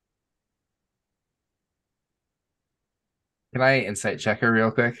 Can I insight check her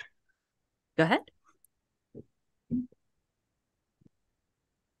real quick? Go ahead.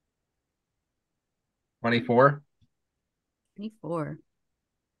 24. 24.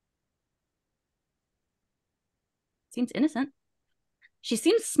 Seems innocent. She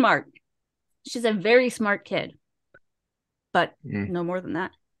seems smart. She's a very smart kid. But no more than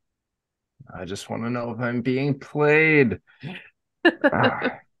that. I just want to know if I'm being played.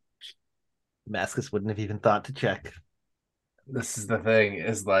 Damascus wouldn't have even thought to check. This is the thing,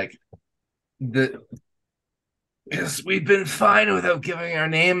 is like because we've been fine without giving our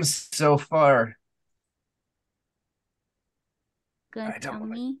names so far. Gonna tell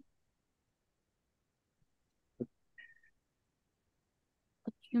me?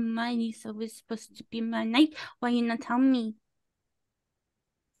 But you mind, you said we're supposed to be my knight. Why you not tell me?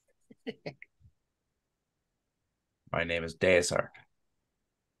 My name is Deasark.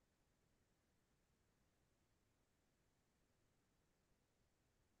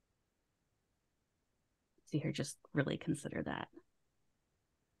 See her just really consider that.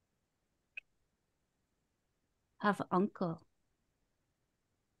 Have uncle.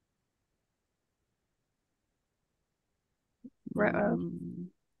 What's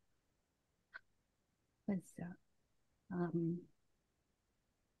that?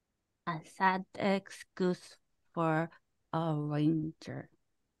 A sad excuse for a ranger.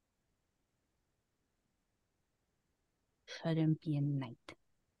 Shouldn't be a knight.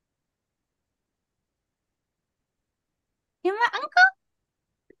 You're my uncle?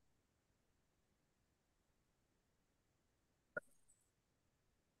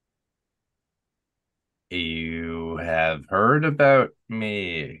 You have heard about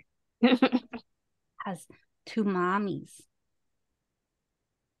me. Has 2 mommies.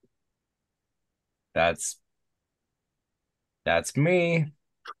 That's me.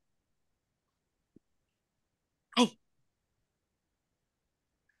 Hi.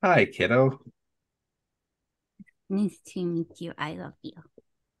 Hi, kiddo. Nice to meet you. I love you.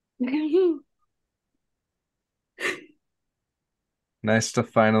 Nice to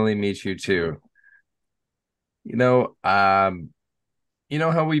finally meet you too. You know how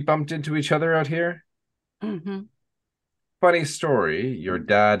we bumped into each other out here? Mm-hmm. Funny story. Your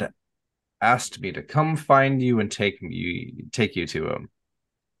dad asked me to come find you and take you to him.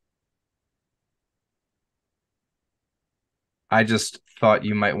 I just thought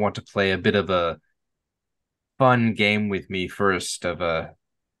you might want to play a bit of a fun game with me first of a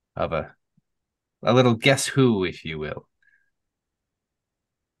little guess who, if you will.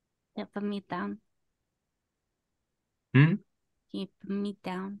 Yeah, put me down. Hmm? Can you put me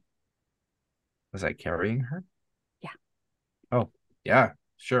down? Was I carrying her? Yeah. Oh, yeah,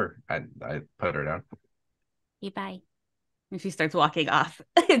 sure. I put her down. Hey, bye. And she starts walking off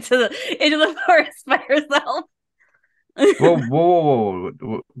into the forest by herself. Whoa.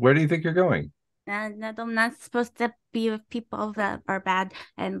 Where do you think you're going? and that I'm not supposed to be with people that are bad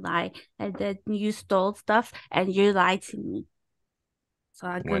and lie, and then you stole stuff and you lied to me. So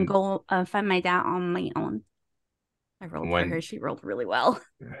I can go find my dad on my own. I rolled for her. She rolled really well.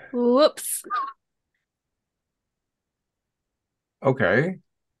 Whoops. Okay.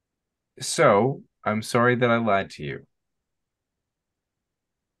 So, I'm sorry that I lied to you.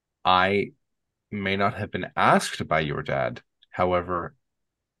 I may not have been asked by your dad. However,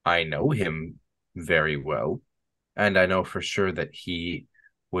 I know him very well, and I know for sure that he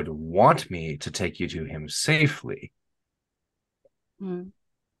would want me to take you to him safely.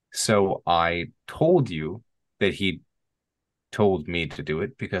 So I told you that he told me to do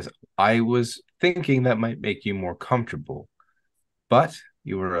it because I was thinking that might make you more comfortable. But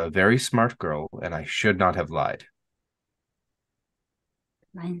you were a very smart girl, and I should not have lied.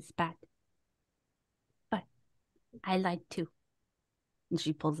 Mine's bad. But I lied too. And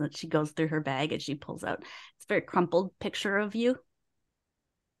she pulls it, she goes through her bag and she pulls out it's a very crumpled picture of you.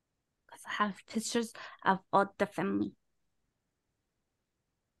 Because I have pictures of all the family.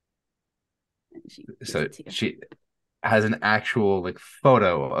 So she has an actual like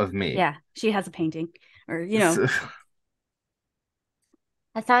photo of me. Yeah, she has a painting. Or,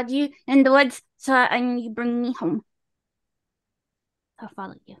 I saw you in the woods, so and you bring me home. I'll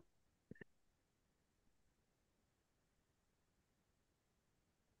follow you.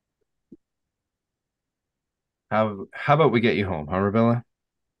 How about we get you home, huh, Rebella?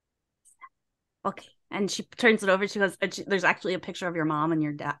 Okay. And she turns it over. She goes, there's actually a picture of your mom and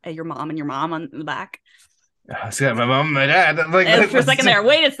your dad, your mom and your mom on the back. It's got my mom and my dad. For a second there.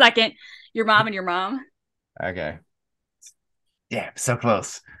 Wait a second. Your mom and your mom. Okay. Yeah, so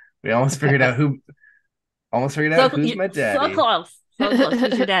close. We almost figured out who's my daddy. So close. So close.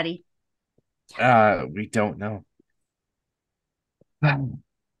 Who's your daddy? We don't know.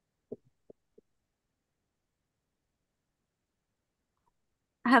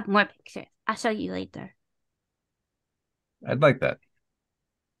 I have more pictures. I'll show you later. I'd like that.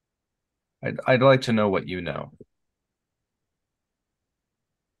 I'd like to know what you know.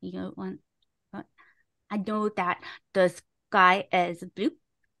 You don't want what? I know that the sky is blue.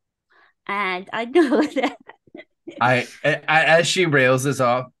 And I know that I as she rattles this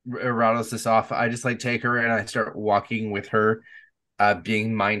off, I just like take her and I start walking with her,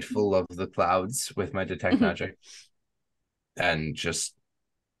 being mindful of the clouds with my detect magic. And just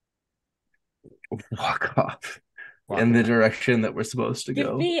walk off in the direction that we're supposed to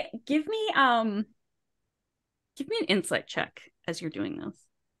go. Give me an insight check as you're doing this.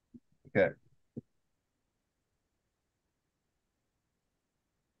 Okay.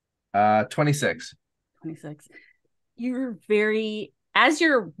 26. 26. As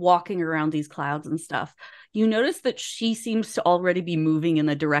you're walking around these clouds and stuff, you notice that she seems to already be moving in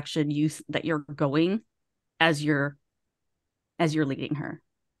the direction that you're going as you're leading her.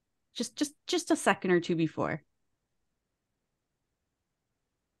 Just a second or two before.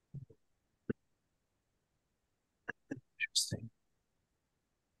 Interesting.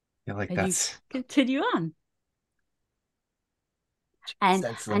 I feel like that's continue on. And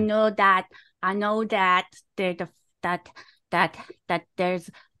Excellent. I know that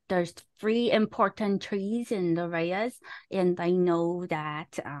there's 3 important trees in the reyes, and I know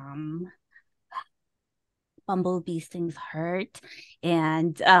that bumblebee stings hurt,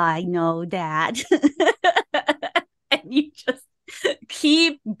 and I know that and you just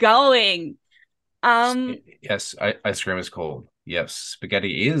keep going. Yes, ice cream is cold. Yes,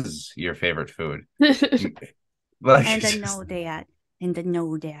 spaghetti is your favorite food. And I know that. And I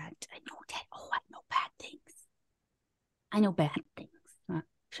know that. Oh, I know bad things. I know bad things.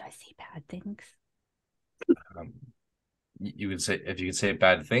 Should I say bad things? You could say, if you could say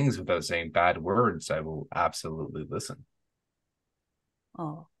bad things without saying bad words, I will absolutely listen.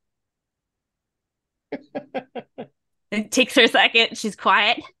 Oh. It takes her a second. She's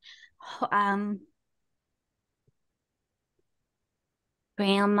quiet.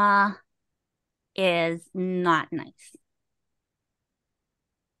 Grandma is not nice.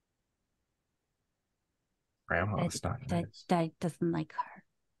 Grandma is not nice. Daddy doesn't like her.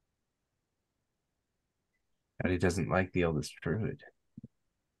 Daddy doesn't like the eldest druid.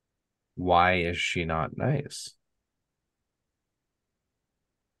 Why is she not nice?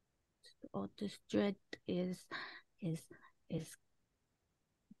 The oldest druid is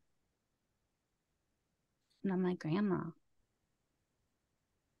not my grandma.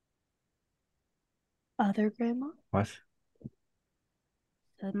 Other grandma? What?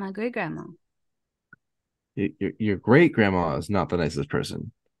 So my great grandma. Your great grandma is not the nicest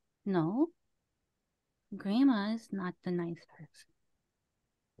person. No. Grandma is not the nice person.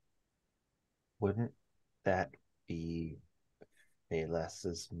 Wouldn't that be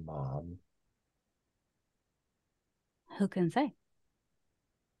Bayless's mom? Who can say?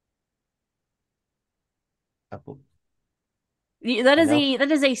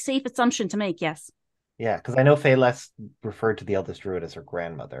 That is a safe assumption to make, yes. Yeah, because I know Fayless referred to the eldest druid as her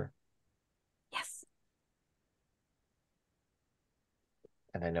grandmother. Yes.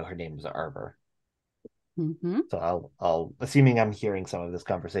 And I know her name was Arbor. Mm-hmm. So I'll assuming I'm hearing some of this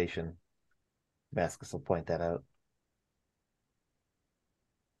conversation, Damascus will point that out.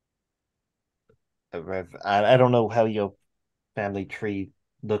 I don't know how your family tree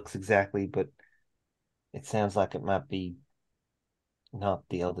looks exactly, but it sounds like it might be not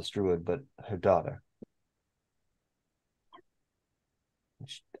the eldest druid, but her daughter.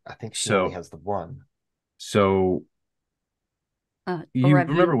 I think she only has the one. So you Rev,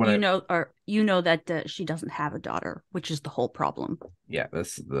 remember when you know that she doesn't have a daughter, which is the whole problem. Yeah,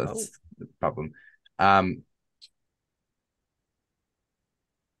 that's the problem.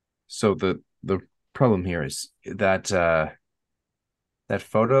 So the problem here is that that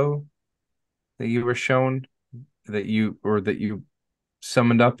photo that you were shown that you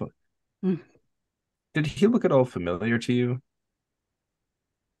summoned up. Mm. Did he look at all familiar to you?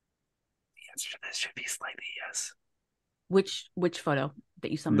 The answer to this should be slightly yes. Which photo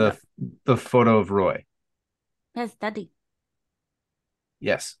that you summoned up? The photo of Roy. Yes, Daddy.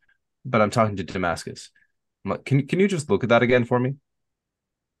 Yes, but I'm talking to Damascus. Can you just look at that again for me?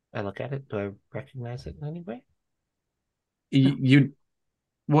 I look at it. Do I recognize it in any way?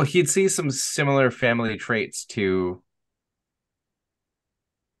 Well, he'd see some similar family traits to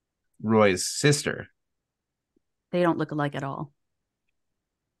Roy's sister. They don't look alike at all.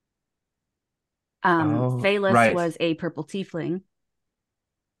 Oh, Phaelus right. was a purple tiefling,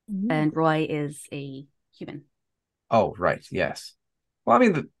 and Roy is a human. Oh, right. Yes. Well, I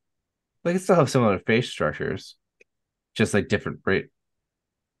mean, they can still have similar face structures, just like different rate.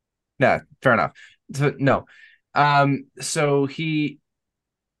 Yeah, fair enough. So, no. So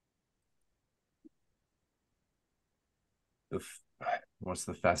what's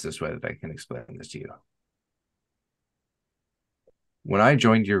the fastest way that I can explain this to you? When I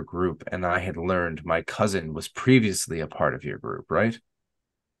joined your group and I had learned my cousin was previously a part of your group, right?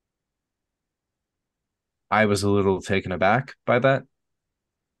 I was a little taken aback by that.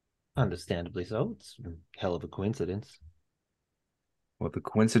 Understandably so. It's a hell of a coincidence. Well, the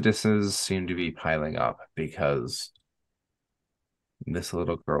coincidences seem to be piling up because this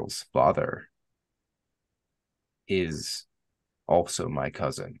little girl's father is also my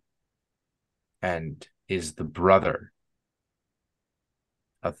cousin and is the brother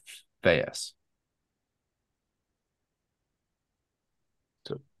of Theus.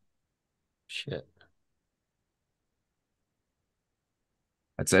 So, shit.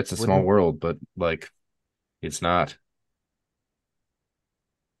 It's a small world, but like, it's not.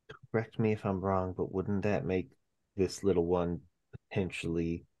 Correct me if I'm wrong, but wouldn't that make this little one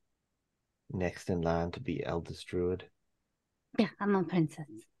potentially next in line to be eldest druid? Yeah, I'm a princess.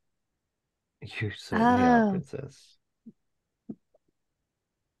 You certainly are, princess.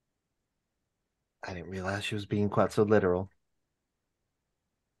 I didn't realize she was being quite so literal.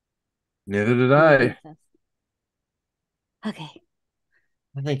 Neither did I. Okay.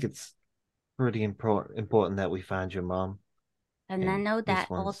 I think it's pretty important that we find your mom. And I know that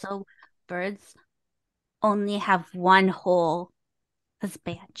also birds only have one hole as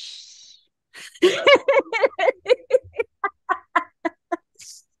badge.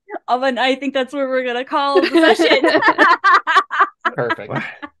 And I think that's where we're gonna call the session. Perfect.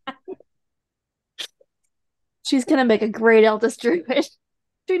 She's gonna make a great eldest druid.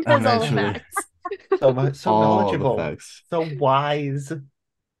 She knows all the facts. So knowledgeable, so wise.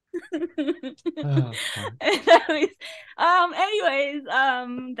 Oh, anyways,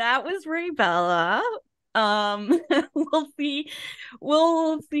 that was Raybella.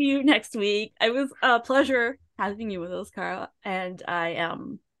 We'll see you next week. It was a pleasure having you with us, Cara, and I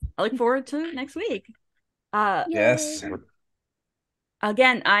look forward to next week. Yes.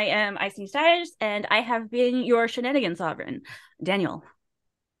 Again, I am Icy Styles, and I have been your shenanigans sovereign, Daniel.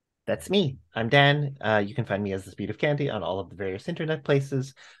 That's me. I'm Dan. You can find me as the Speed of Candy on all of the various internet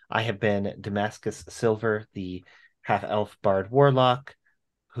places. I have been Damascus Silver, the half-elf bard warlock,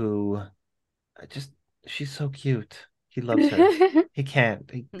 who she's so cute. He loves her. He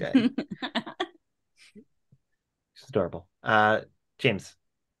can't. She's adorable. James.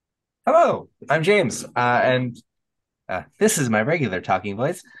 Hello, I'm James, and this is my regular talking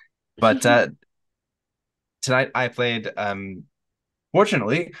voice. But tonight I played,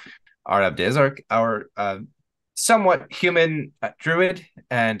 fortunately, our Abdiz, our somewhat human druid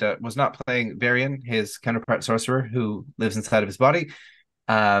and was not playing Varian, his counterpart sorcerer who lives inside of his body.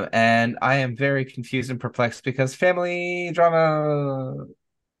 And I am very confused and perplexed because family drama.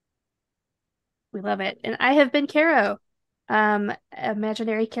 We love it. And I have been Caro,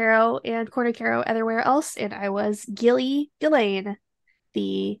 imaginary Caro and quarter Caro everywhere else, and I was Ghislaine,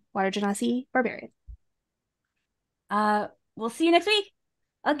 the Water Genasi barbarian. We'll see you next week.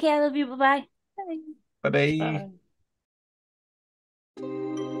 Okay, I love you. Bye-bye. Bye. Bye bye. Bye.